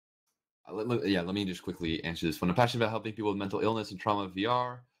let me just quickly answer this one. I'm passionate about helping people with mental illness and trauma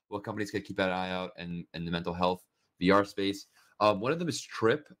VR. What companies can keep an eye out and the mental health VR space. One of them is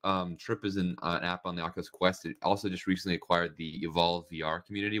Trip. Trip is an app on the Oculus Quest. It also just recently acquired the Evolve VR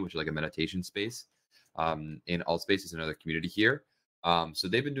community, which is like a meditation space. In Altspace is another community here. So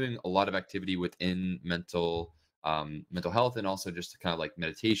they've been doing a lot of activity within mental health and also just kind of like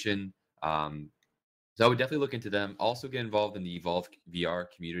meditation. So I would definitely look into them. Also get involved in the Evolve VR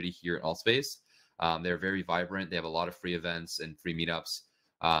community here at Altspace. They're very vibrant. They have a lot of free events and free meetups.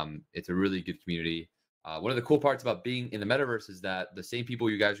 It's a really good community. One of the cool parts about being in the metaverse is that the same people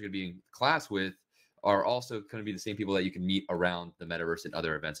you guys are going to be in class with are also going to be the same people that you can meet around the metaverse and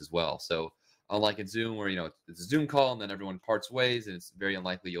other events as well. So unlike in Zoom, where it's a Zoom call and then everyone parts ways, and it's very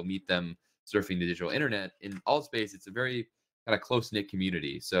unlikely you'll meet them surfing the digital internet, in Altspace, it's a very kind of close-knit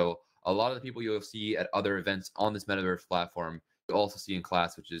community. So a lot of the people you'll see at other events on this metaverse platform, you'll also see in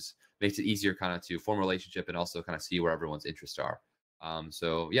class, which makes it easier kind of to form a relationship and also kind of see where everyone's interests are.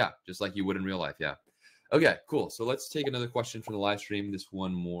 So yeah, just like you would in real life. Yeah. Okay, cool. So let's take another question from the live stream. This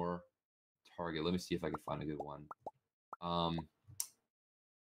one more target. Let me see if I can find a good one.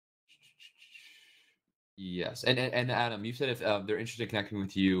 Yes, and Adam, you said if they're interested in connecting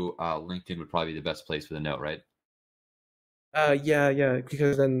with you, LinkedIn would probably be the best place for the note, right? Yeah,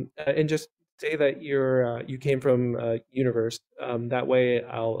 because then and just say that you came from Universe. That way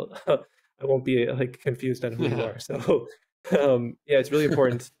I'll I won't be like confused on who you are. So yeah, it's really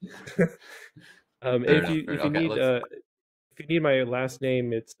important. If you need my last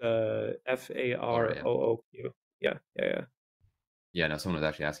name, it's Farooq. Yeah. Yeah, no, someone was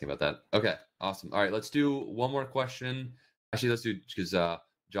actually asking about that. Okay, awesome. All right, let's do one more question. Actually, let's do, because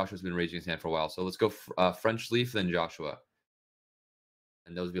Joshua's been raising his hand for a while. So let's go French Leaf, then Joshua.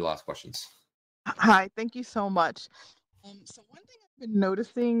 And those will be the last questions. Hi, thank you so much. So one thing I've been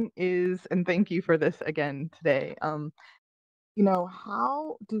noticing is, and thank you for this again today, how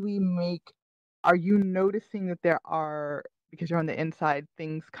do we are you noticing that there are, because you're on the inside,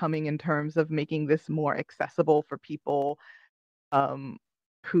 things coming in terms of making this more accessible for people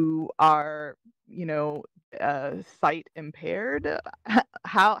who are, sight impaired?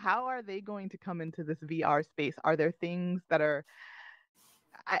 How are they going to come into this VR space? Are there things that are,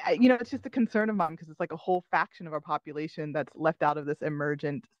 it's just a concern of mine because it's like a whole faction of our population that's left out of this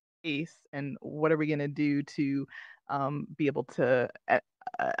emergent space. And what are we going to do to be able to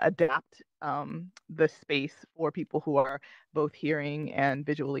adapt the space for people who are both hearing and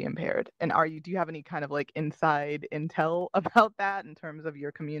visually impaired? And do you have any kind of like inside intel about that in terms of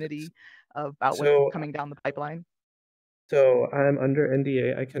your community, about what's coming down the pipeline? So I'm under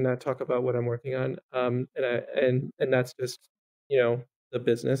NDA. I cannot talk about what I'm working on. And that's just, the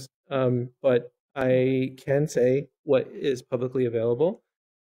business. But I can say what is publicly available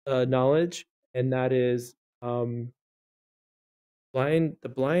knowledge, and that is the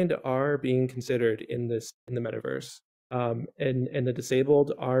blind are being considered in the metaverse, and the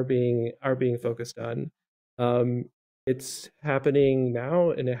disabled are being focused on. It's happening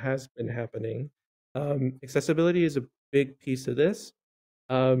now, and it has been happening. Accessibility is a big piece of this,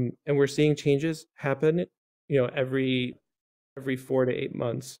 and we're seeing changes happen, every 4 to 8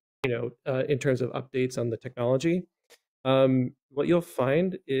 months, in terms of updates on the technology. What you'll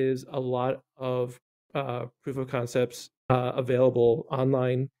find is a lot of proof of concepts available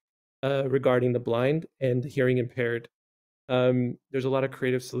online regarding the blind and hearing impaired. There's a lot of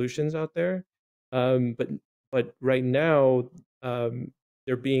creative solutions out there, but right now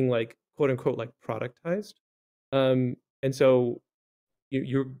they're being like quote unquote like productized, and so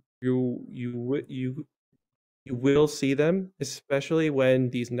you will see them, especially when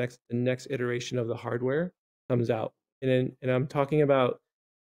the next iteration of the hardware comes out. And I'm talking about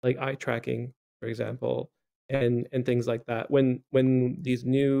like eye tracking, for example, and things like that. When this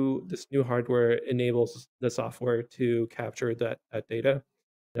new hardware enables the software to capture that data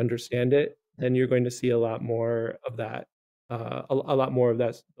and understand it, then you're going to see a lot more of that, a lot more of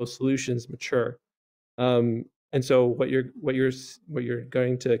those solutions mature. And so what you're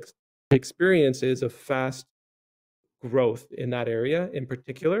going to experience is a fast growth in that area in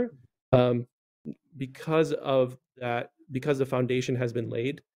particular, because of that, because the foundation has been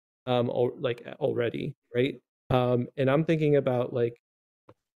laid already, right? And I'm thinking about like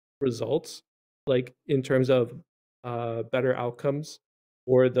results, like in terms of better outcomes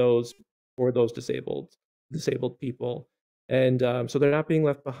for those disabled people, and so they're not being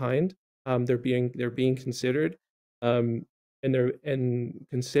left behind. They're being considered, and they're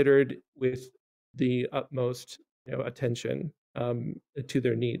considered with the utmost attention to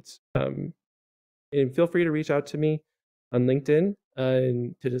their needs. And feel free to reach out to me on LinkedIn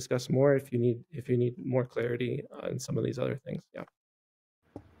and to discuss more if you need more clarity on some of these other things. Yeah.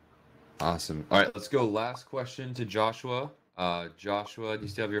 Awesome. All right, let's go. Last question to Joshua. Joshua, do you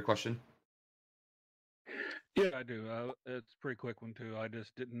still have your question? Yeah, I do. It's a pretty quick one too. I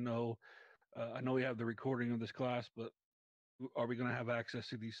just didn't know. I know we have the recording of this class, but are we going to have access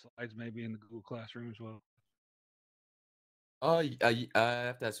to these slides maybe in the Google Classroom as well? I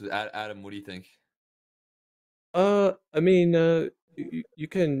have to ask Adam. What do you think? I mean, you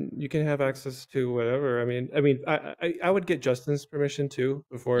can have access to whatever. I would get Justin's permission too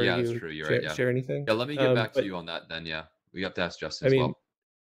before Yeah, that's you true. You're right. Yeah. share anything. Yeah, let me get back to But you on that then. Yeah, we have to ask Justin I as mean, well.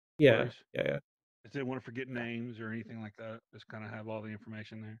 yeah. I didn't want to forget names or anything like that. Just kind of have all the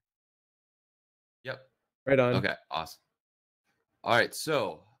information there. Yep. Right on. Okay, awesome. All right,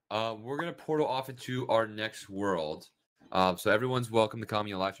 so we're gonna portal off into our next world. So everyone's welcome to come.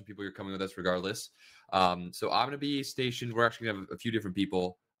 Live stream people, you're coming with us regardless. So I'm gonna be stationed. We're actually gonna have a few different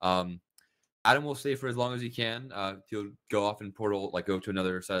people. Adam will stay for as long as he can. He'll go off and portal, like go to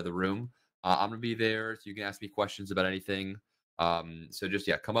another side of the room. I'm gonna be there, so you can ask me questions about anything. So just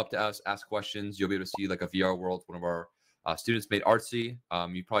come up to us, ask questions. You'll be able to see like a VR world. One of our students made artsy.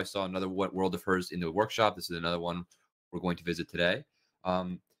 You probably saw another world of hers in the workshop. This is another one we're going to visit today.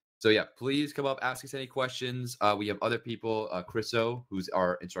 So yeah, please come up, ask us any questions. We have other people. Chriso, who's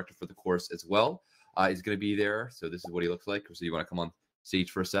our instructor for the course as well, is going to be there. So this is what he looks like. So you want to come on stage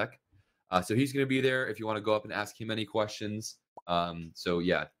for a sec? So he's going to be there if you want to go up and ask him any questions. So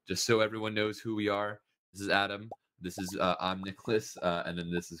yeah, just so everyone knows who we are. This is Adam. This is I'm Nicholas, and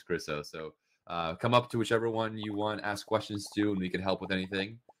then this is Chriso. So come up to whichever one you want, ask questions to, and we can help with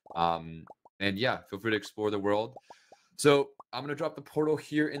anything. And yeah, feel free to explore the world. So I'm going to drop the portal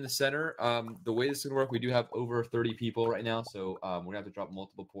here in the center. The way this is going to work, we do have over 30 people right now, so we're going to have to drop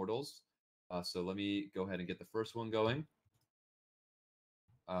multiple portals. So let me go ahead and get the first one going.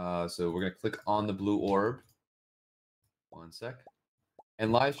 So we're going to click on the blue orb. One sec.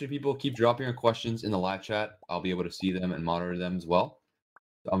 And live stream people, keep dropping your questions in the live chat. I'll be able to see them and monitor them as well.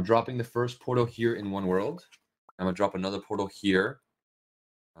 So I'm dropping the first portal here in one world. I'm going to drop another portal here.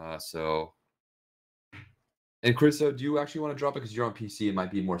 And Chris, so do you actually want to drop it because you're on PC? It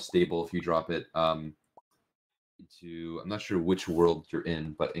might be more stable if you drop it into. I'm not sure which world you're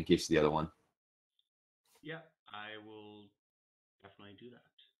in, but in case of the other one. Yeah, I will definitely do that.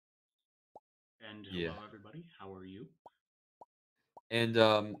 And hello, everybody. How are you? And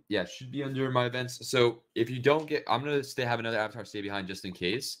yeah, it should be under my events. So if you don't get, I'm gonna have another avatar stay behind just in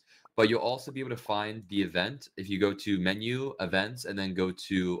case. But you'll also be able to find the event if you go to menu, events, and then go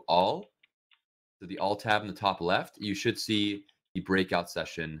to all. So the all tab in the top left, you should see the breakout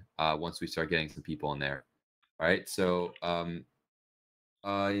session once we start getting some people in there. All right, so let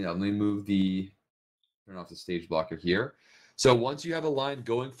me turn off the stage blocker here. So once you have a line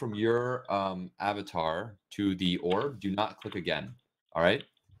going from your avatar to the orb, do not click again. All right,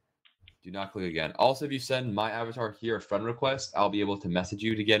 do not click again. Also, if you send my avatar here a friend request, I'll be able to message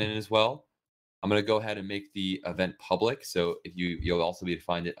you to get in as well. I'm gonna go ahead and make the event public, so if you'll also be able to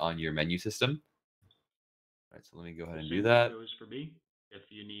find it on your menu system. All right, so let me go ahead and do that. Goes for me. If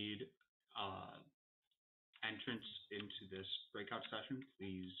you need entrance into this breakout session,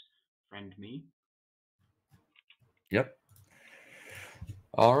 please friend me. Yep.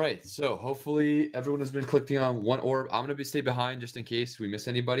 All right, so hopefully everyone has been clicking on one orb. I'm gonna stay behind just in case we miss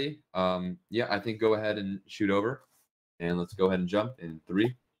anybody. Yeah, I think go ahead and shoot over, and let's go ahead and jump in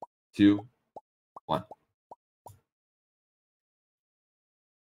 3, 2, 1.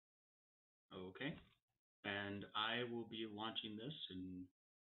 Okay, and I will be launching this, and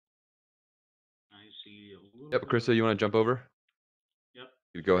I see a little. Yep, Krista, you want to jump over? Yep.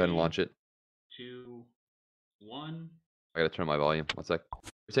 You go ahead and launch it. 2, 1. I gotta turn my volume. One sec.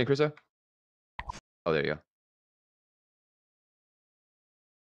 You're saying, Krista? Oh, there you go.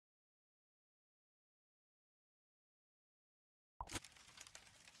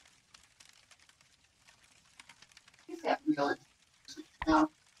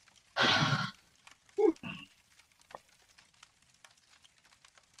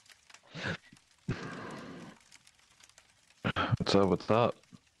 What's up? What's up?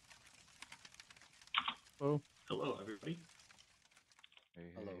 Oh. Hello, everybody.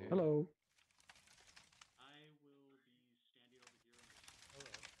 Hello. Hello. I will be standing over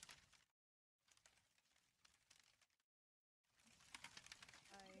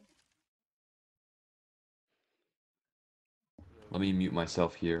here. Let me mute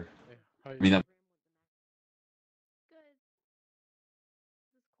myself here. Hi. I mean, Good.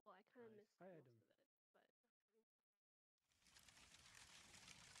 This is cool.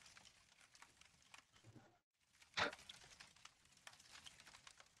 I kind of missed most of it,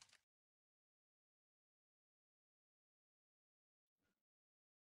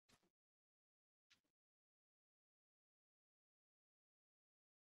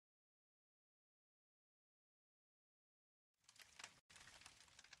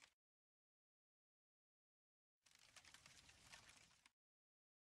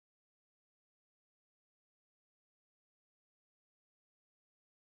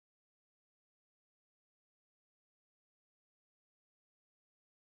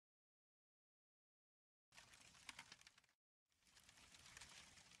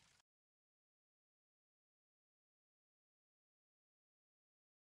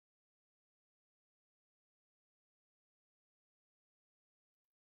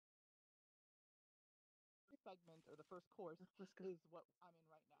 segment or the first course is what I'm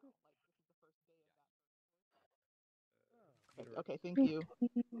in right now. Like this is the first day of that first course. Okay, thank you.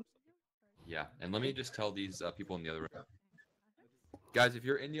 Yeah, and let me just tell these people in the other room. Guys, if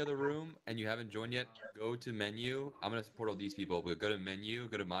you're in the other room and you haven't joined yet, go to menu. I'm going to support all these people, but go to menu,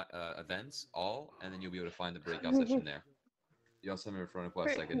 go to my events, all, and then you'll be able to find the breakout session there. You also send me a friend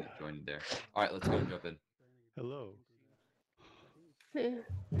request, I can join there. All right, let's go and jump in. Hello.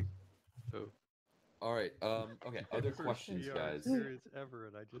 Oh. All right, okay, other questions, guys? Experience ever,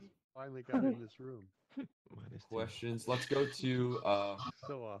 and I just finally got in this room. Questions. Let's go to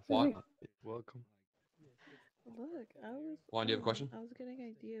so awesome. Juan. Welcome. Look, Juan, do you have a question? I was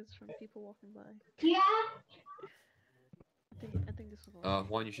getting ideas from people walking by. Yeah. I think this was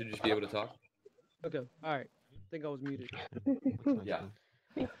Juan, you should just be able to talk. Okay. All right. I think I was muted. Yeah.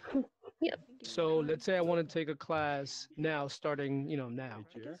 Yep. So let's say I want to take a class now, starting, now,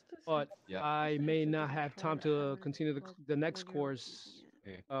 but I may not have time to continue the next course,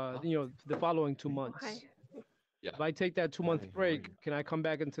 the following 2 months. Yeah. If I take that 2-month break, can I come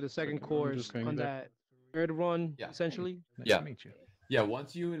back into the second course on that third run, essentially? Yeah. Yeah,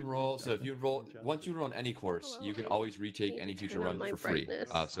 once you enroll, so if you enroll, once you enroll in any course, you can always retake any future run for free.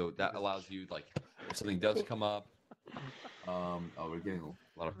 So that allows you, like, if something does come up, oh, we're getting a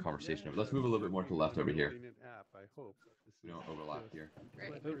lot of conversation over. Let's move a little bit more to the left over here. We don't overlap here.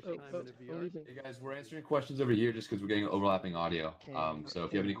 Hey guys, we're answering questions over here just because we're getting overlapping audio. So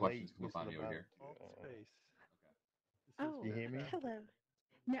if you have any questions, come find me over here. Oh, you hear me? hello.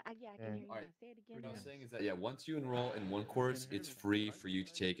 No, yeah, I can hear you. All right. Say it again. What I was saying is that, yeah, once you enroll in one course, it's free for you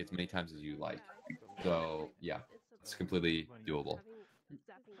to take as many times as you like. So, yeah, it's completely doable.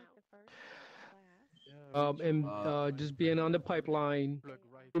 And just being on the pipeline,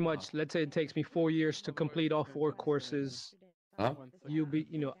 pretty much, let's say it takes me 4 years to complete all 4 courses. You'll be,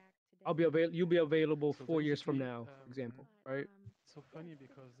 you'll be available 4 years from now, for example, right? So funny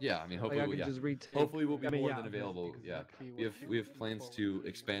because yeah, I mean, hopefully, hopefully we'll be more than available. Yeah, we have plans to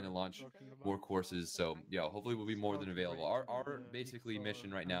expand and launch more courses. So yeah, hopefully we'll be more than available. Our basically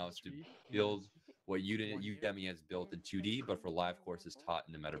mission right now is to build what Udemy has built in 2D, but for live courses taught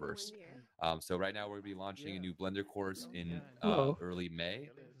in the metaverse. So right now we're going to be launching a new Blender course in early May.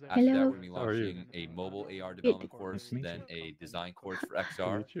 After that, we're going to be launching a mobile AR development course, then a design course for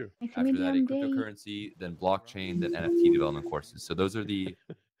XR. After that, a cryptocurrency, then blockchain, then NFT development courses. So those are the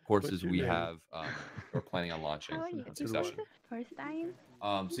courses we have we're planning on launching in succession. First time?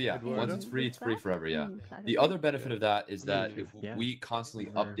 So yeah, once it's free forever. Yeah. The other benefit of that is that if we constantly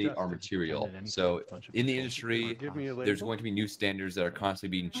update our material. So in the industry, there's going to be new standards that are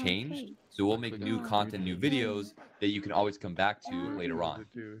constantly being changed. So we'll make new content, new videos that you can always come back to later on.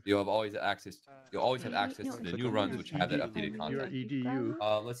 You'll always have access to the new runs which have that updated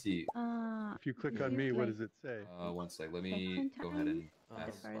content. Let's see. If you click on me, what does it say? One sec. Let me go ahead and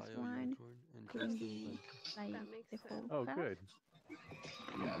the first one could be like the whole Oh, class. good.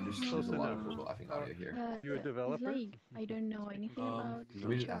 Yeah, I'm just there's a lot of overlapping audio here. You a developer? Like, I don't know anything about Let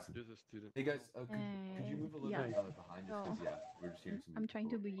me just ask them. Hey guys, could you move a little yeah. bit behind us? Because yeah, we're just hearing some I'm trying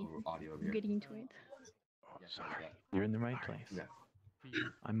to be audio over here. getting into it. Oh, sorry. You're in the right place. Yeah.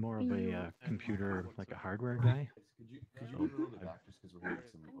 I'm more of a computer, like a hardware guy. Could you move a little bit back just because we're hearing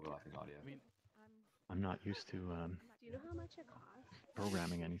some overlapping audio? I'm not used to Do you know how much it costs?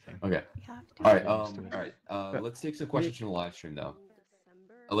 programming anything. Okay. All right. Let's take some questions from the live stream though.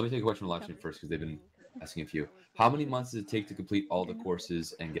 Let me take a question from the live stream first because they've been asking a few. How many months does it take to complete all the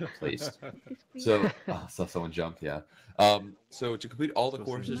courses and get placed? So, saw someone jump. Yeah. So to complete all the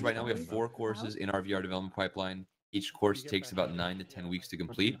courses, right now we have 4 courses in our VR development pipeline. Each course takes about 9 to 10 weeks to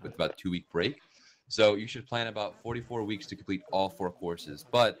complete with about a 2-week break. So you should plan about 44 weeks to complete all 4 courses.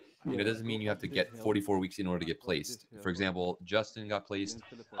 But it doesn't mean you have to get 44 weeks in order to get placed. For example, Justin got placed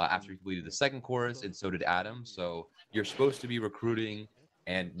after he completed the 2nd course, and so did Adam. So you're supposed to be recruiting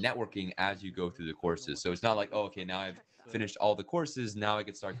and networking as you go through the courses. So it's not like, oh, okay, now I've finished all the courses, now I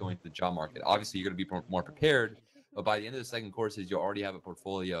can start going to the job market. Obviously, you're going to be more prepared, but by the end of the 2nd courses, you already have a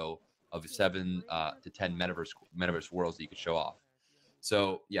portfolio of 7 to 10 metaverse worlds that you could show off.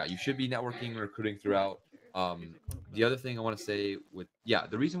 So yeah, you should be networking and recruiting throughout. The other thing I want to say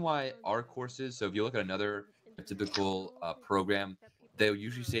the reason why our courses, so if you look at another typical program, they'll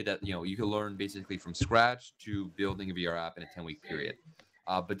usually say that, you can learn basically from scratch to building a VR app in a 10-week period.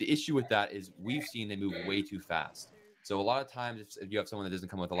 But the issue with that is we've seen they move way too fast. So a lot of times if you have someone that doesn't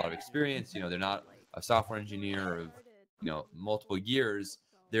come with a lot of experience, they're not a software engineer of, multiple years,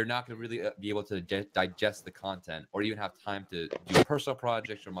 they're not going to really be able to digest the content or even have time to do personal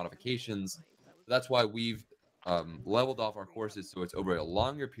projects or modifications. That's why we've leveled off our courses so it's over a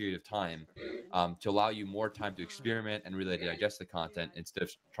longer period of time to allow you more time to experiment and really digest the content instead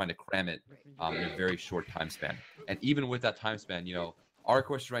of trying to cram it in a very short time span. And even with that time span, you know, our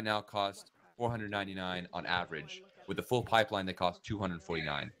courses right now cost $499 on average. With the full pipeline, they cost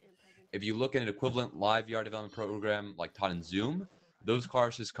 $249. If you look at an equivalent live VR development program like taught in Zoom, those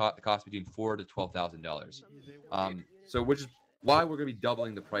courses cost between $4,000 to $12,000. So which is why we're going to be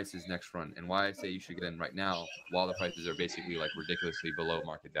doubling the prices next run, and why I say you should get in right now while the prices are basically like ridiculously below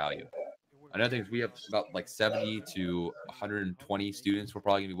market value. Another thing is we have about like 70 to 120 students we're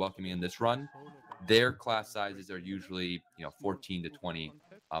probably going to be welcoming in this run. Their class sizes are usually 14 to 20,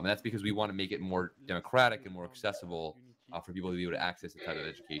 and that's because we want to make it more democratic and more accessible for people to be able to access the type of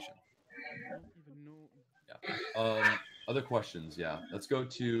education. Yeah. Other questions? Yeah. Let's go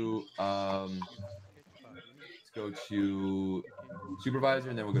to supervisor,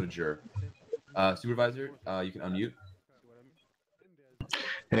 and then we'll go to juror. Supervisor, you can unmute.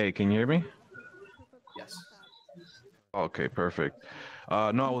 Hey, can you hear me? Yes. Okay, perfect.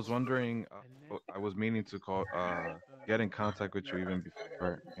 No, I was wondering. I was meaning to call, get in contact with you even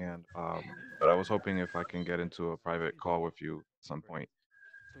before, and but I was hoping if I can get into a private call with you at some point,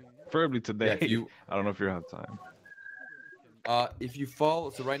 preferably today. Yeah, I don't know if you have time. If you follow,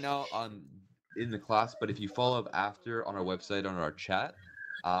 so right now I'm in the class, but if you follow up after on our website, on our chat,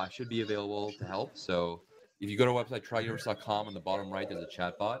 I should be available to help. So if you go to our website, tryuniverse.com, on the bottom right, there's a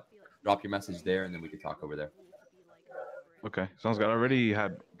chat bot. Drop your message there, and then we can talk over there. Okay, sounds good. I already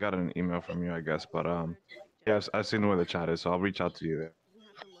had got an email from you, I guess, but yeah, I've seen where the chat is, so I'll reach out to you there.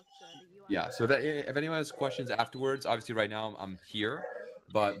 Yeah, so if anyone has questions afterwards, obviously right now I'm here,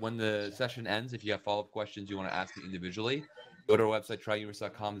 but when the session ends, if you have follow-up questions you want to ask me individually, go to our website,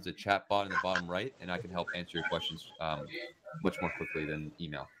 tryuniverse.com. There's a chat bot in the bottom right, and I can help answer your questions much more quickly than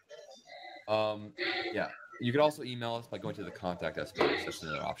email. Yeah, you can also email us by going to the contact us page. That's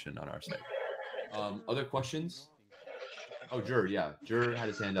another option on our site. Other questions? Oh, Jur, yeah. Jur had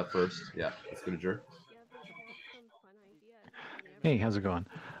his hand up first. Yeah, let's go to Jur. Hey, how's it going?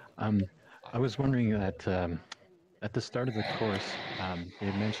 I was wondering that at the start of the course, they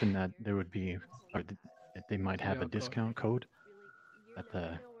had mentioned that there would be, or that they might have a discount code.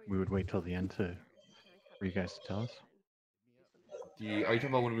 We would wait till the end for you guys to tell us. Are you talking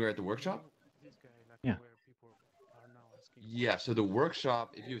about when we were at the workshop? Yeah. Yeah, so the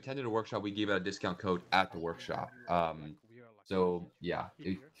workshop, if you attended a workshop, we gave out a discount code at the workshop. So yeah,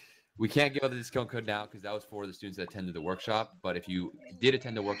 we can't give out the discount code now because that was for the students that attended the workshop. But if you did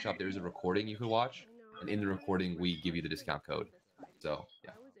attend the workshop, there is a recording you can watch, and in the recording, we give you the discount code. So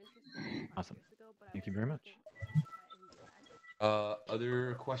yeah. Awesome. Thank you very much.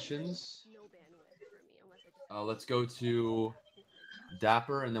 Other questions? Let's go to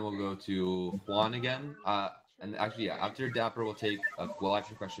Dapper, and then we'll go to Juan again. And actually, yeah, after Dapper, we'll take we'll ask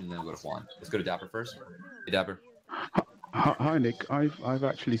your question, and then we'll go to Juan. Let's go to Dapper first. Hey, Dapper. Hi, Nick. I've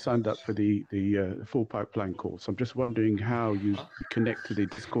actually signed up for the full pipeline course. I'm just wondering how you connect to the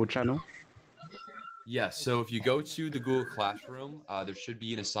Discord channel. Yeah, so if you go to the Google Classroom, there should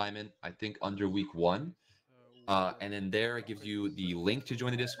be an assignment, I think, under week 1. And then there it gives you the link to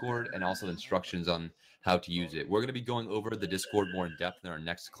join the Discord and also the instructions on how to use it. We're going to be going over the Discord more in depth in our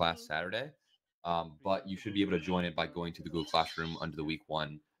next class Saturday. But you should be able to join it by going to the Google Classroom under the week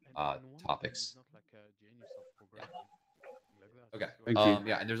 1 topics. Yeah. Okay. Thank you.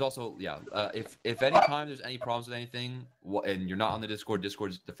 Yeah, and there's also if any time there's any problems with anything, and you're not on the Discord,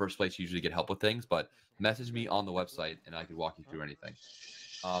 Discord is the first place you usually get help with things. But message me on the website, and I can walk you through anything.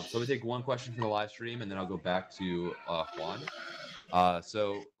 So we take one question from the live stream, and then I'll go back to Juan.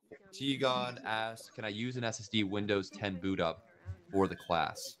 So T-God asked, "Can I use an SSD Windows 10 boot up for the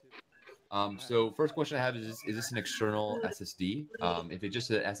class?" So first question I have is this an external SSD? If it's just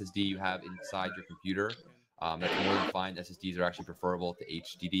an SSD you have inside your computer, that's more than fine. SSDs are actually preferable to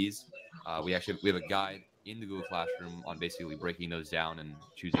HDDs. We have a guide in the Google Classroom on basically breaking those down and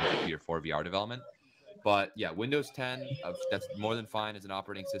choosing a computer for VR development. But yeah, Windows 10, that's more than fine as an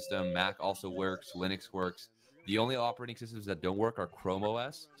operating system. Mac also works, Linux works. The only operating systems that don't work are Chrome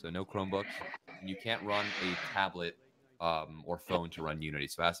OS, so no Chromebooks. And you can't run a tablet or phone to run Unity,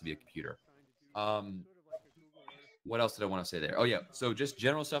 so it has to be a computer. What else did I want to say there? Oh yeah, so just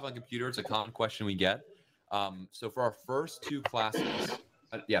general stuff on computer. It's a common question we get. So for our first two classes,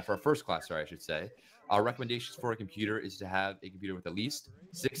 for our first class, sorry, I should say, our recommendations for a computer is to have a computer with at least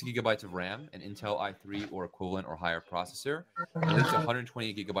 6 gigabytes of RAM, an Intel i3 or equivalent or higher processor, and at least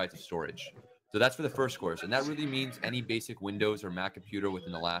 120 gigabytes of storage. So that's for the first course, and that really means any basic Windows or Mac computer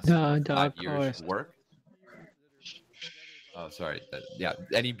within the last 5 years should work. Oh, sorry. Yeah,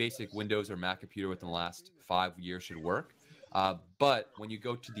 any basic Windows or Mac computer within the last 5 years should work. But when you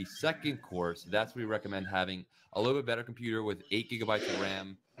go to the second course, that's where we recommend having a little bit better computer with 8 gigabytes of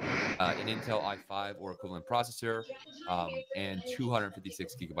RAM, an Intel i5 or equivalent processor, and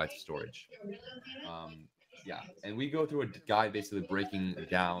 256 gigabytes of storage. Yeah, and we go through a guide basically breaking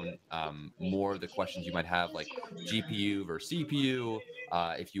down more of the questions you might have, like GPU versus CPU.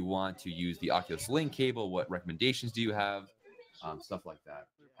 If you want to use the Oculus Link cable, what recommendations do you have? Stuff like that.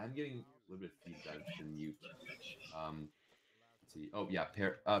 I'm getting a little bit of feedback. I'm just gonna mute. Let's see. Oh yeah,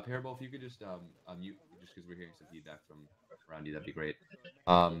 Parable. If you could just mute, just because we're hearing some feedback from around you, that'd be great.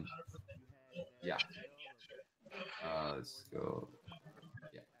 Yeah. Let's go.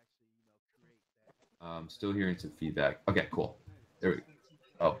 Yeah. Still hearing some feedback. Okay, cool. There we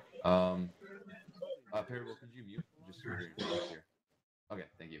go. Oh, Parable, could you mute? Just we're hearing feedback here. Okay,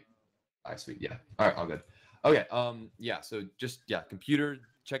 thank you. All right, sweet. Yeah. All right, all good. Okay. Yeah. So just computer.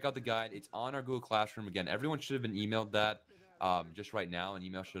 Check out the guide. It's on our Google Classroom. Again, everyone should have been emailed that just right now. An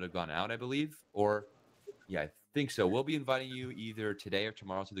email should have gone out, I believe, or yeah, I think so. We'll be inviting you either today or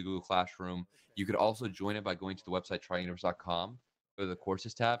tomorrow to the Google Classroom. You could also join it by going to the website tryuniverse.com. Go to the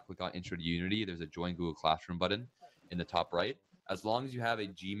courses tab, click on Intro to Unity. There's a Join Google Classroom button in the top right. As long as you have a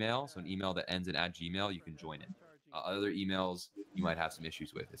Gmail, so an email that ends in @Gmail, you can join it. Other emails you might have some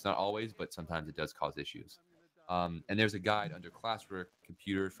issues with. It's not always, but sometimes it does cause issues. And there's a guide under classwork,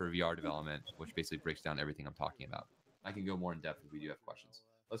 computer for VR development, which basically breaks down everything I'm talking about. I can go more in depth if we do have questions.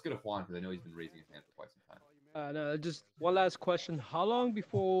 Let's go to Juan because I know he's been raising his hand for quite some time. No, just one last question. How long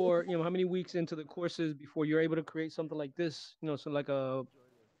before, how many weeks into the courses before you're able to create something like this? So like a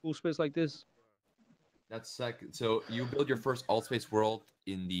cool space like this? That's second. So you build your first alt space world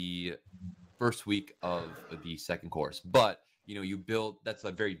in the first week of the second course, but you build, that's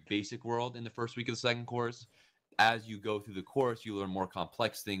a very basic world in the first week of the second course. As you go through the course, you learn more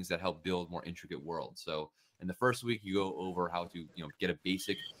complex things that help build more intricate worlds. So in the first week, you go over how to get a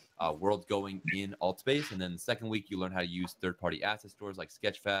basic world going in AltSpace, and then the second week you learn how to use third-party asset stores like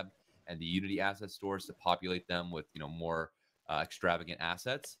Sketchfab and the Unity asset stores to populate them with more extravagant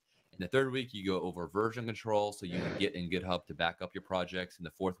assets. In the third week, you go over version control, so you can Git and GitHub to back up your projects. In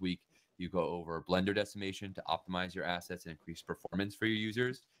the fourth week, you go over Blender decimation to optimize your assets and increase performance for your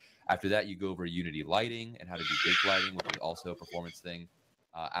users. After that, you go over Unity lighting and how to do bake lighting, which is also a performance thing.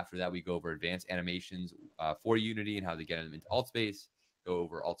 After that, we go over advanced animations for Unity and how to get them into AltSpace, go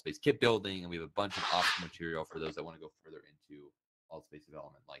over AltSpace kit building, and we have a bunch of optional material for those that want to go further into AltSpace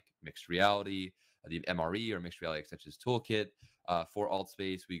development, like mixed reality, the MRE or mixed reality extensions toolkit. For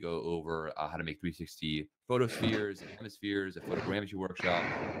AltSpace, we go over how to make 360 photospheres and hemispheres, a photogrammetry workshop.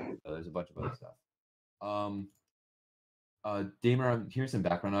 There's a bunch of other stuff. Damer, I'm hearing some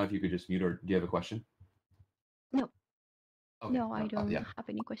background now. If you could just mute, or do you have a question? No. Okay. No, I don't have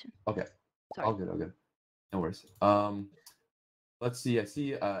any question. Okay. Sorry. All good. All good. No worries. Let's see. I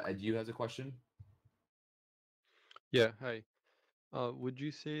see Edu has a question. Yeah. Hi. Would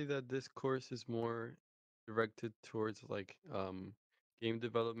you say that this course is more directed towards like game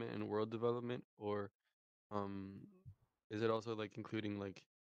development and world development, or is it also like including like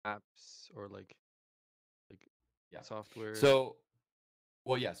apps or like software? So,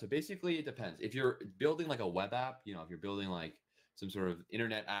 well, yeah. So basically, it depends. If you're building like a web app, if you're building like some sort of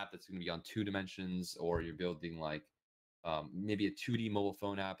internet app that's going to be on 2 dimensions, or you're building like maybe a 2D mobile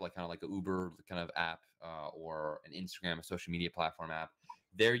phone app, like kind of like a Uber kind of app, or an Instagram, a social media platform app,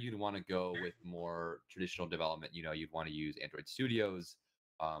 there you'd want to go with more traditional development. You'd want to use Android Studios,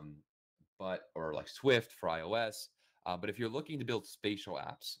 or like Swift for iOS. But if you're looking to build spatial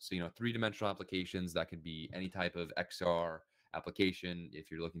apps, so 3-dimensional applications, that could be any type of XR application. If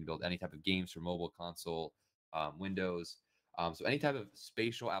you're looking to build any type of games for mobile console, Windows, so any type of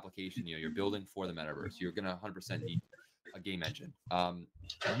spatial application, you're building for the metaverse, you're gonna 100% need a game engine.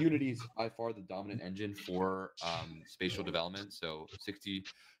 Unity is by far the dominant engine for spatial development. So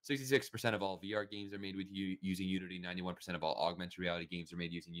 66% of all VR games are made with using Unity. 91% of all augmented reality games are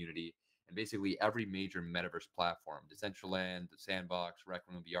made using Unity. And basically every major metaverse platform, Decentraland, the Sandbox, Rec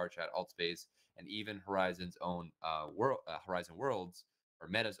Room, VRChat, AltSpace, and even Horizon's own Horizon Worlds, or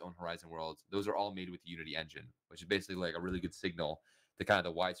Meta's own Horizon Worlds, those are all made with the Unity engine, which is basically like a really good signal to kind of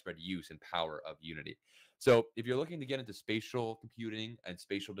the widespread use and power of Unity. So if you're looking to get into spatial computing and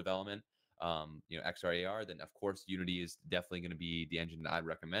spatial development, XR AR, then of course Unity is definitely going to be the engine that I'd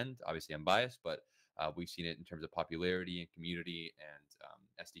recommend. Obviously, I'm biased, but we've seen it in terms of popularity and community and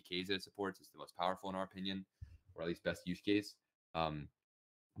SDKs that it supports. It's the most powerful in our opinion, or at least best use case.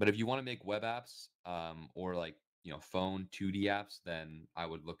 But if you want to make web apps or like phone 2D apps, then I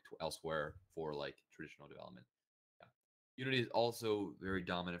would look elsewhere for like traditional development. Unity is also very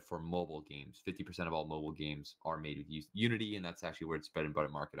dominant for mobile games. 50% of all mobile games are made with Unity, and that's actually where its bread and butter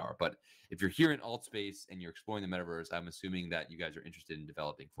market are. But if you're here in alt space and you're exploring the metaverse, I'm assuming that you guys are interested in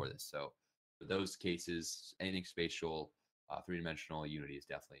developing for this. So for those cases, anything spatial, three-dimensional, Unity is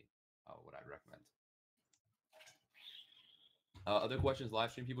definitely what I'd recommend. Other questions, live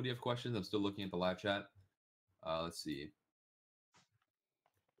stream people? Do you have questions? I'm still looking at the live chat. Let's see.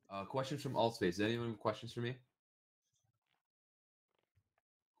 Questions from alt space. Does anyone have questions for me?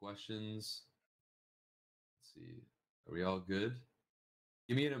 Questions? Let's see. Are we all good?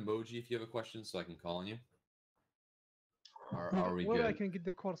 Give me an emoji if you have a question so I can call on you. Are we where good? I can get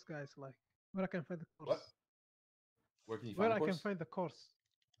the course, guys? Like, where I can find the course? What? Where can you find Where the I course? can find the course?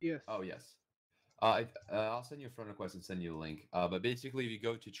 Yes. Oh, yes. I'll send you a friend request and send you a link. But basically, if you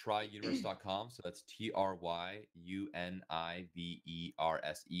go to tryuniverse.com, so that's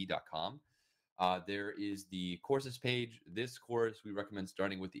tryuniverse.com, there is the courses page. This course, we recommend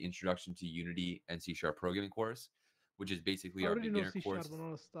starting with the Introduction to Unity and C# programming course, which is basically I our already know beginner C# course. and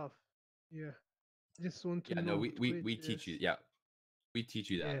all that stuff. Yeah. I just want to Yeah, know no, how to create we teach you. this. Yeah, we teach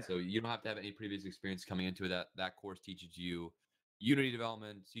you that. Yeah. So you don't have to have any previous experience coming into it. That course teaches you Unity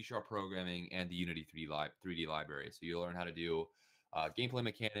development, C# programming, and the Unity 3D library. So you'll learn how to do gameplay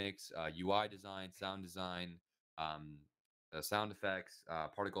mechanics, UI design, sound design, sound effects,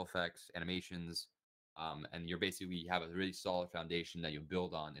 particle effects, animations, and you're basically have a really solid foundation that you'll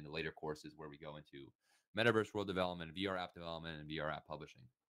build on in the later courses where we go into metaverse world development, VR app development, and VR app publishing.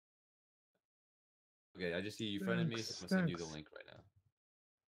 Okay, I just see you friended me, so I'm gonna send you the link right now.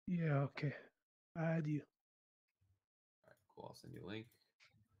 Yeah, okay. I add you. All right, cool. I'll send you a link.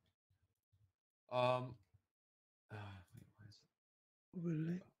 Wait, why is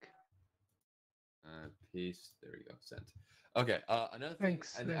Link. Paste. There we go. Sent. Okay. Another thing.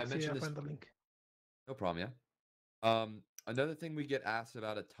 Thanks. I Thanks. mentioned Yeah, I this. found the link. No problem. Yeah. Another thing we get asked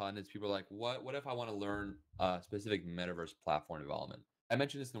about a ton is people are like, what if I want to learn specific metaverse platform development? I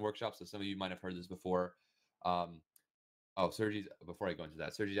mentioned this in the workshop, so some of you might have heard this before. Oh, Sergi's, before I go into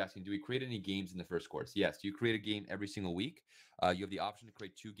that, Sergi's asking, do we create any games in the first course? Yes. Do you create a game every single week? You have the option to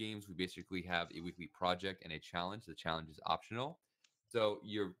create 2 games. We basically have a weekly project and a challenge. The challenge is optional. So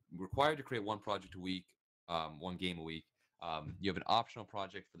you're required to create 1 project a week, 1 game a week. You have an optional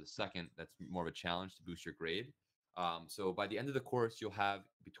project for the second that's more of a challenge to boost your grade. So by the end of the course, you'll have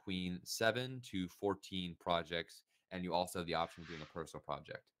between 7 to 14 projects, and you also have the option of doing a personal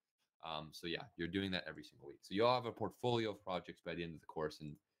project. So yeah, you're doing that every single week. So you'll have a portfolio of projects by the end of the course,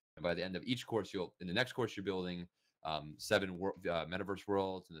 and by the end of each course, in the next course, you're building 7 metaverse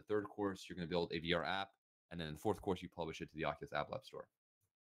worlds. In the third course, you're going to build a VR app, and then in the fourth course, you publish it to the Oculus App Lab store.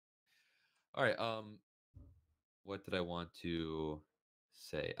 All right. What did I want to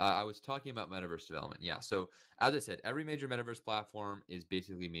say? I was talking about metaverse development. Yeah. So as I said, every major metaverse platform is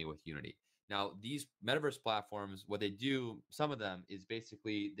basically made with Unity. Now, these metaverse platforms, what they do, some of them, is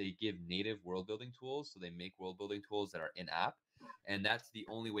basically they give native world building tools. So they make world building tools that are in-app. And that's the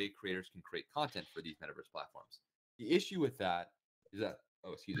only way creators can create content for these metaverse platforms. The issue with that is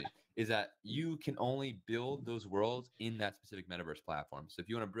that you can only build those worlds in that specific metaverse platform. So if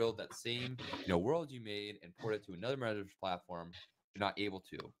you want to build that same world you made and port it to another metaverse platform, you're not able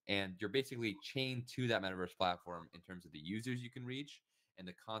to. And you're basically chained to that metaverse platform in terms of the users you can reach and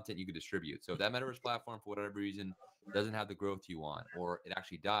the content you can distribute. So if that metaverse platform, for whatever reason, doesn't have the growth you want, or it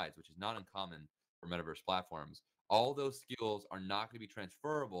actually dies, which is not uncommon for metaverse platforms, all those skills are not going to be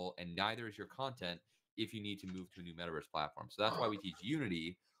transferable, and neither is your content if you need to move to a new metaverse platform. So that's why we teach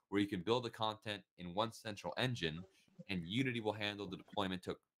Unity, where you can build the content in one central engine, and Unity will handle the deployment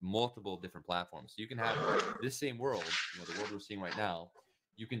to multiple different platforms. So you can have this same world, the world we're seeing right now,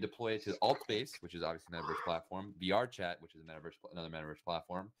 you can deploy it to AltSpace, which is obviously a metaverse platform, VRChat, which is another metaverse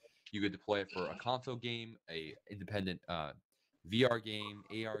platform. You could deploy it for a console game, a independent VR game,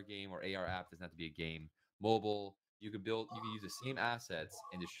 AR game, or AR app. Doesn't have to be a game. Mobile. You can use the same assets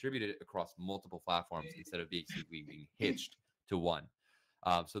and distribute it across multiple platforms instead of basically being hitched to one.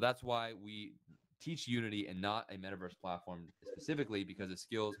 So that's why we teach Unity and not a metaverse platform specifically, because the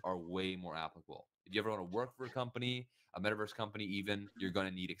skills are way more applicable. If you ever want to work for a company, a metaverse company even, you're going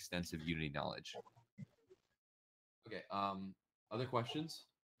to need extensive Unity knowledge. Okay, other questions?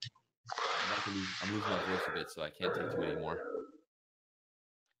 I'm losing my voice a bit, so I can't take too many more.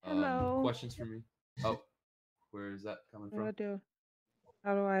 Hello. Questions for me? Oh, where is that coming from?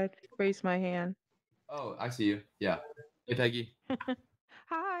 How do I raise my hand? Oh, I see you. Yeah. Hey, Peggy.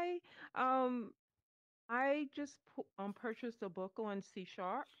 Hi. I just purchased a book on C#.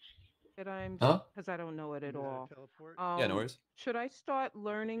 that I'm Huh? because I don't know it at all. Yeah, no worries. Should I start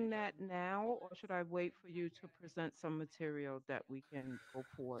learning that now, or should I wait for you to present some material that we can go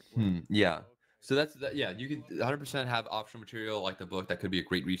forward with? Yeah. So that's that. Yeah, you could 100% have optional material like the book. That could be a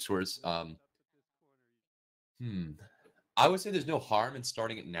great resource. I would say there's no harm in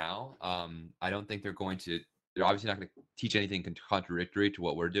starting it now. I don't think they're going to. They're obviously not going to teach anything contradictory to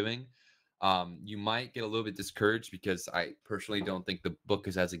what we're doing. You might get a little bit discouraged because I personally don't think the book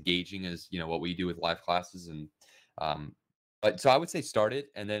is as engaging as what we do with live classes. And but so I would say start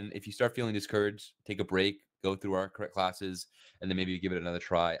it, and then if you start feeling discouraged, take a break, go through our correct classes, and then maybe give it another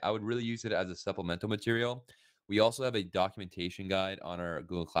try. I would really use it as a supplemental material. We also have a documentation guide on our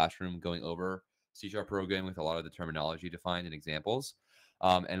Google Classroom going over C# programming with a lot of the terminology defined and examples.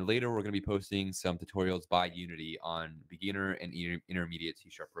 And later, we're going to be posting some tutorials by Unity on beginner and intermediate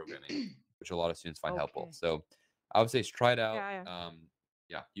C# programming, which a lot of students find helpful. So I would say try it out.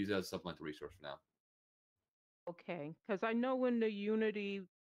 Yeah, use it as a supplemental resource for now. Okay, because I know in the Unity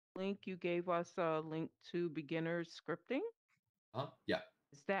link you gave us a link to beginner scripting. Yeah.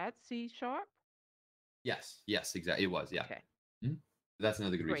 Is that C#? Yes, exactly. It was, yeah. Okay. That's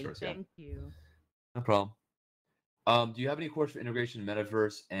another good Great, resource. thank you. No problem. Do you have any course for integration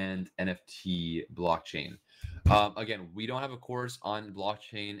Metaverse and NFT blockchain? Again, we don't have a course on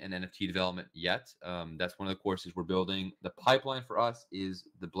blockchain and NFT development yet. That's one of the courses we're building. The pipeline for us is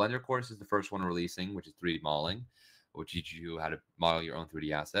the Blender course is the first one we're releasing, which is 3D modeling, which teaches you how to model your own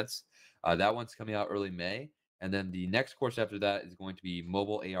 3D assets. That one's coming out early May. And then the next course after that is going to be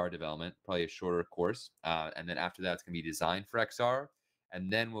mobile AR development, probably a shorter course. And then after that, it's going to be design for XR.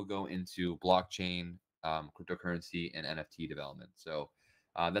 And then we'll go into blockchain, cryptocurrency, and NFT development. So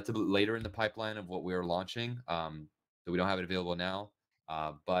that's a bit later in the pipeline of what we're launching. So we don't have it available now.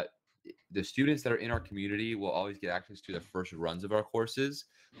 But the students that are in our community will always get access to the first runs of our courses,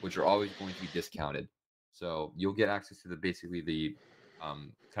 which are always going to be discounted. So you'll get access to basically the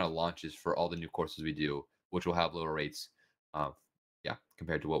kind of launches for all the new courses we do, which will have lower rates,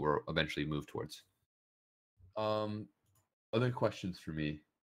 compared to what we're eventually move towards. Other questions for me?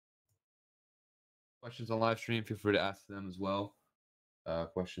 Questions on live stream? Feel free to ask them as well.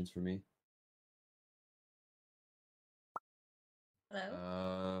 Questions for me?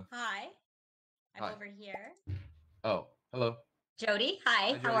 Hello. Hi. I'm hi. over here. Oh, hello. Jody.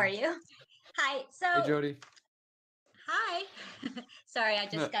 Hi. How are you? Hi. So. Hey, Jody. Hi. Sorry, I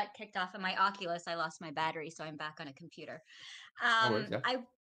just got kicked off of my Oculus. I lost my battery, so I'm back on a computer. No worries, yeah.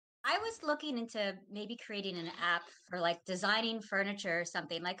 I was looking into maybe creating an app for like designing furniture or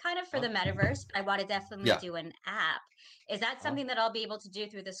something, like kind of for the metaverse. But I want to definitely do an app. Is that something that I'll be able to do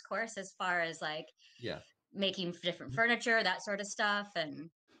through this course as far as like making different furniture, that sort of stuff? And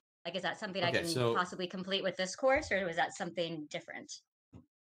like, is that something I can possibly complete with this course, or was that something different?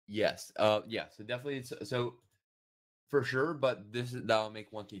 Yes. Yeah. So definitely. So for sure, but that'll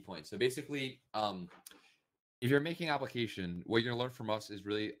make one key point. So basically, if you're making application, what you're gonna learn from us is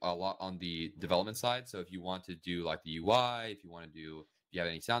really a lot on the development side. So if you want to do like the UI, if you have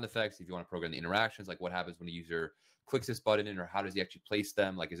any sound effects, if you want to program the interactions, like what happens when a user clicks this button in, or how does he actually place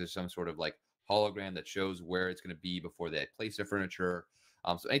them? Like, is there some sort of like hologram that shows where it's going to be before they place their furniture?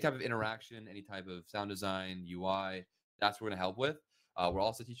 So any type of interaction, any type of sound design, UI, that's what we're going to help with. We'll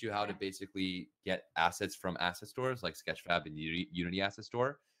also teach you how to basically get assets from asset stores like Sketchfab and Unity Asset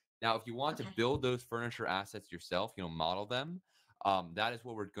Store. Now, if you want to build those furniture assets yourself, model them, that is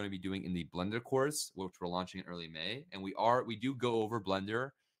what we're going to be doing in the Blender course, which we're launching in early May. And we do go over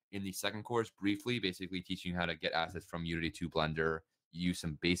Blender in the second course briefly, basically teaching you how to get assets from Unity to Blender, use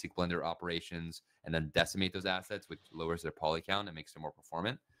some basic Blender operations, and then decimate those assets, which lowers their poly count and makes them more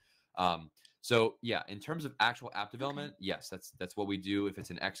performant. So yeah, in terms of actual app development, yes, that's what we do. If it's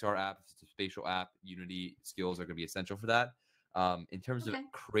an XR app, if it's a spatial app, Unity skills are going to be essential for that. In terms of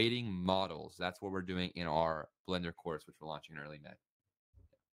creating models, that's what we're doing in our Blender course, which we're launching in early May.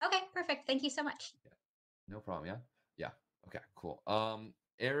 Okay, perfect. Thank you so much. Yeah. No problem. Yeah. Okay, cool.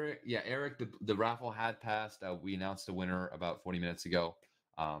 Eric, the raffle had passed. We announced the winner about 40 minutes ago.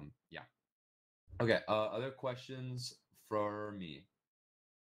 Yeah. Okay. Other questions for me?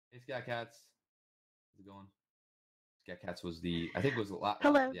 Hey, Scat Cats. How's it going? Scat Cats was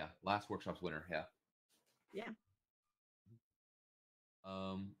Hello. last workshop's winner. Yeah. Yeah.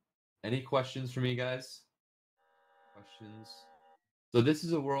 Any questions for me, guys? Questions? So this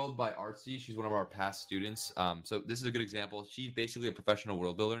is a world by Artsy. She's one of our past students. So this is a good example. She's basically a professional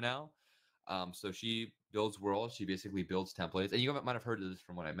world builder now. So she builds worlds. She basically builds templates. And you might have heard of this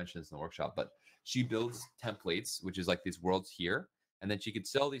from when I mentioned this in the workshop, but she builds templates, which is like these worlds here. And then she could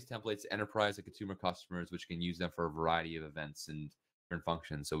sell these templates to enterprise and consumer customers, which can use them for a variety of events and different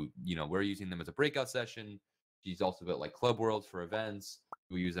functions. So, we're using them as a breakout session. She's also built like club worlds for events.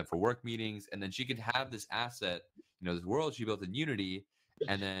 We use them for work meetings. And then she could have this asset, this world she built in Unity,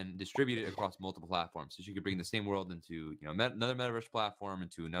 and then distribute it across multiple platforms. So she could bring the same world into, another Metaverse platform,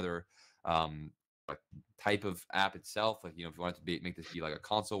 into another type of app itself. Like, if you wanted to make this be like a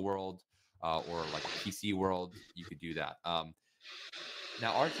console world or like a PC world, you could do that.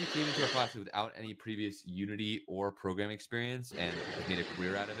 Now, Archie came into our class without any previous Unity or programming experience and has made a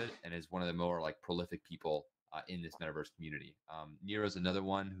career out of it and is one of the more like prolific people in this Metaverse community. Nero is another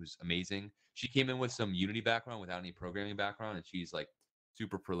one who's amazing. She came in with some Unity background without any programming background, and she's like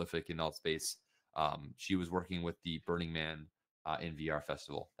super prolific in alt space. She was working with the Burning Man in VR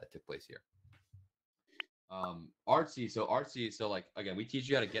festival that took place here. Artsy, so like again, we teach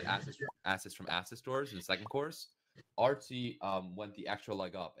you how to get assets from asset stores in the second course. Artsy went the extra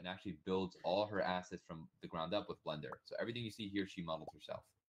leg up and actually builds all her assets from the ground up with Blender. So everything you see here, she modeled herself.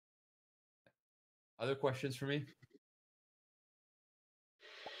 Other questions for me?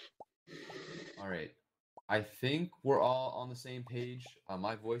 All right. I think we're all on the same page.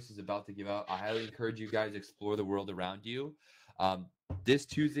 My voice is about to give out. I highly encourage you guys to explore the world around you. This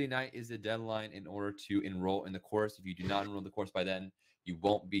Tuesday night is the deadline in order to enroll in the course. If you do not enroll in the course by then, you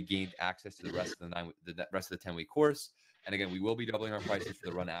won't be gained access to the rest of the rest of the 10-week course. And again, we will be doubling our prices for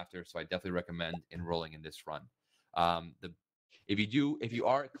the run after, so I definitely recommend enrolling in this run. If you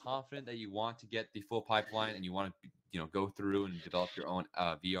are confident that you want to get the full pipeline and you want to go through and develop your own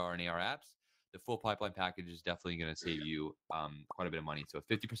VR and AR apps, the full pipeline package is definitely going to save you quite a bit of money. So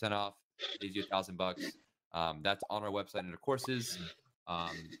 50% off, saves you $1,000. That's on our website under courses.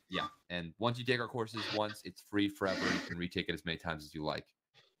 Yeah, and once you take our courses once, it's free forever. You can retake it as many times as you like.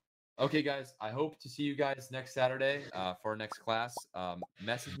 Okay, guys, I hope to see you guys next Saturday for our next class.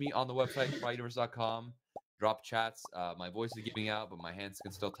 Message me on the website, tryuniverse.com. Drop chats. My voice is giving out, but my hands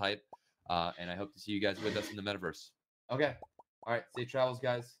can still type. And I hope to see you guys with us in the Metaverse. Okay. All right. Safe travels,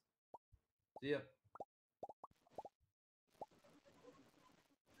 guys. See ya.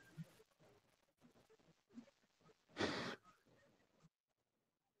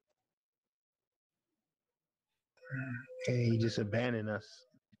 Hey, he just abandoned us.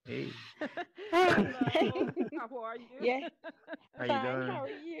 Hey. Hello. How are you? Yeah. How you Fine. doing? How are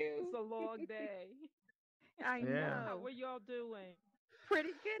you? It's a long day. I Yeah. know. How are y'all doing?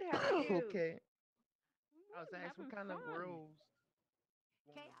 Pretty good. How are you? Okay. I was asking Having what kind of fun. worlds.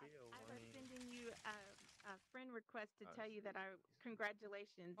 Chaos, I was sending you a friend request to tell you that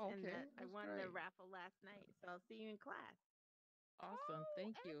congratulations and Okay, that I that's won great. the raffle last night. So I'll see you in class. Awesome.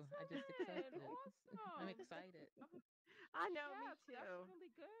 Thank you. I just accepted. I'm Awesome. excited. I know, me Yes, too. that's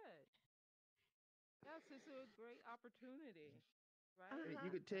really good. Yes, it's a great opportunity, right? Hey,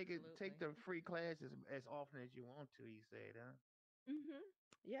 you could take Absolutely. the free classes as often as you want to, he said, huh?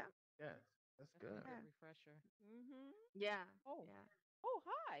 Yeah. Yes, that's good. A good refresher. Yeah. Oh. Yeah. Oh,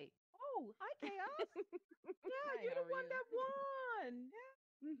 hi. Oh, hi, Chaos. Yeah, Hi, you're how the are one you? that won.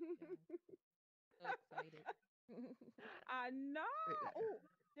 So excited. I know. Oh,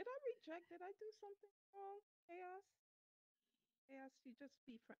 did I reject? Did I do something wrong? Chaos? Chaos, you just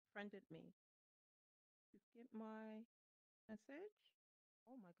befriended me. You get my message?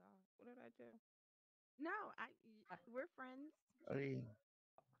 Oh my God. What did I do? No, we're friends. Hey,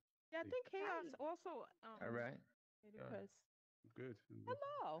 Yeah, I think Chaos Hi. also all right. made Yeah. request. Good.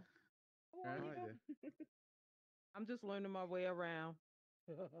 Hello. How are Huh? you? Hi there. I'm just learning my way around.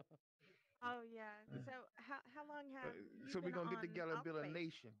 Oh yeah. So how long have you So we're been gonna get on together and build a Altspace?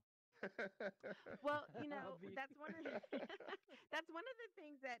 nation. Well, I'll be that's one of that's one of the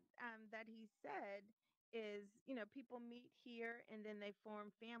things that he said is, people meet here and then they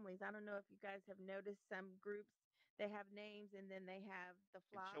form families. I don't know if you guys have noticed some groups, they have names and then they have the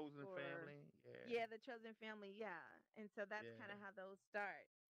The flock chosen or family. Yeah. the chosen family, yeah. And so that's kind Yeah. of how those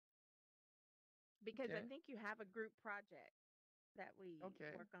start. Because I Okay. think you have a group project that we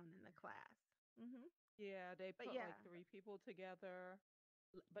Okay. work on in the class. Mhm. Yeah, they But put like yeah. 3 people together,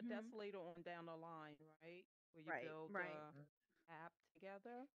 but that's Mhm. later on down the line, right? Where you Right, build right. a app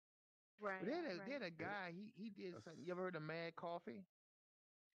together. But Right, right. then a guy he did something. You ever heard of Mad Coffee?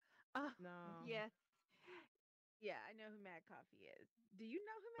 Oh, No. yes. Yeah, I know who Mad Coffee is. Do you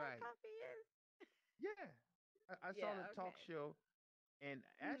know who Mad Right. Coffee is? Yeah. I saw the Yeah, talk okay. show, and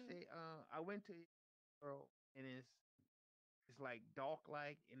Mhm. actually, I went to girl, and it's like dark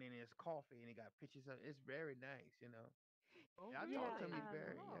like, and then it's coffee, and it got pictures of. It's very nice, you know. Oh, Yeah, I talked to Yeah, him. He's really?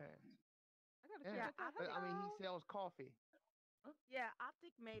 very Oh, I gotta check yeah. yeah, this out. But I mean, he Hello. sells coffee. Huh? yeah,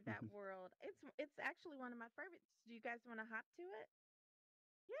 Optic made that world. It's actually one of my favorites. Do you guys want to hop to it?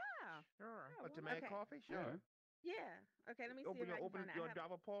 Yeah. Sure. Yeah, But why to not? Mad Okay. Coffee, Yeah. sure. Yeah. Okay. Let me see Open if I can open find it. your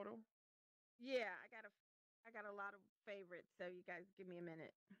Java portal. Yeah, I got a lot of favorites. So you guys give me a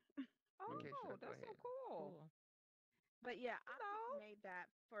minute. Okay, sure. Go that's so ahead. cool. But yeah, Hello. Optic made that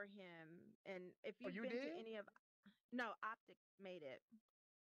for him. And if Oh, you've you been to did? any of no, Optic made it.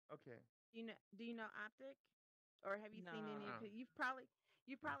 Okay. Do you know Optic? Or have you seen any of Uh-uh. his you've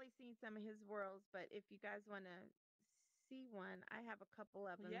probably seen some of his worlds, but if you guys want to see one, I have a couple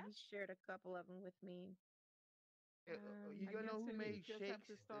of them. Yeah. He shared a couple of them with me. You I know guess who then you made just have Shakes?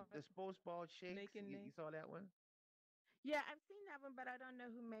 to start The sports ball Shakes. making You names. saw that one? Yeah, I've seen that one, but I don't know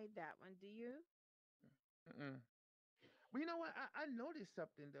who made that one. Do you? Mm-mm. Well, you know what? I noticed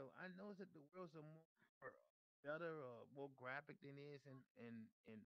something though. I noticed that the worlds are more better or more graphic than is in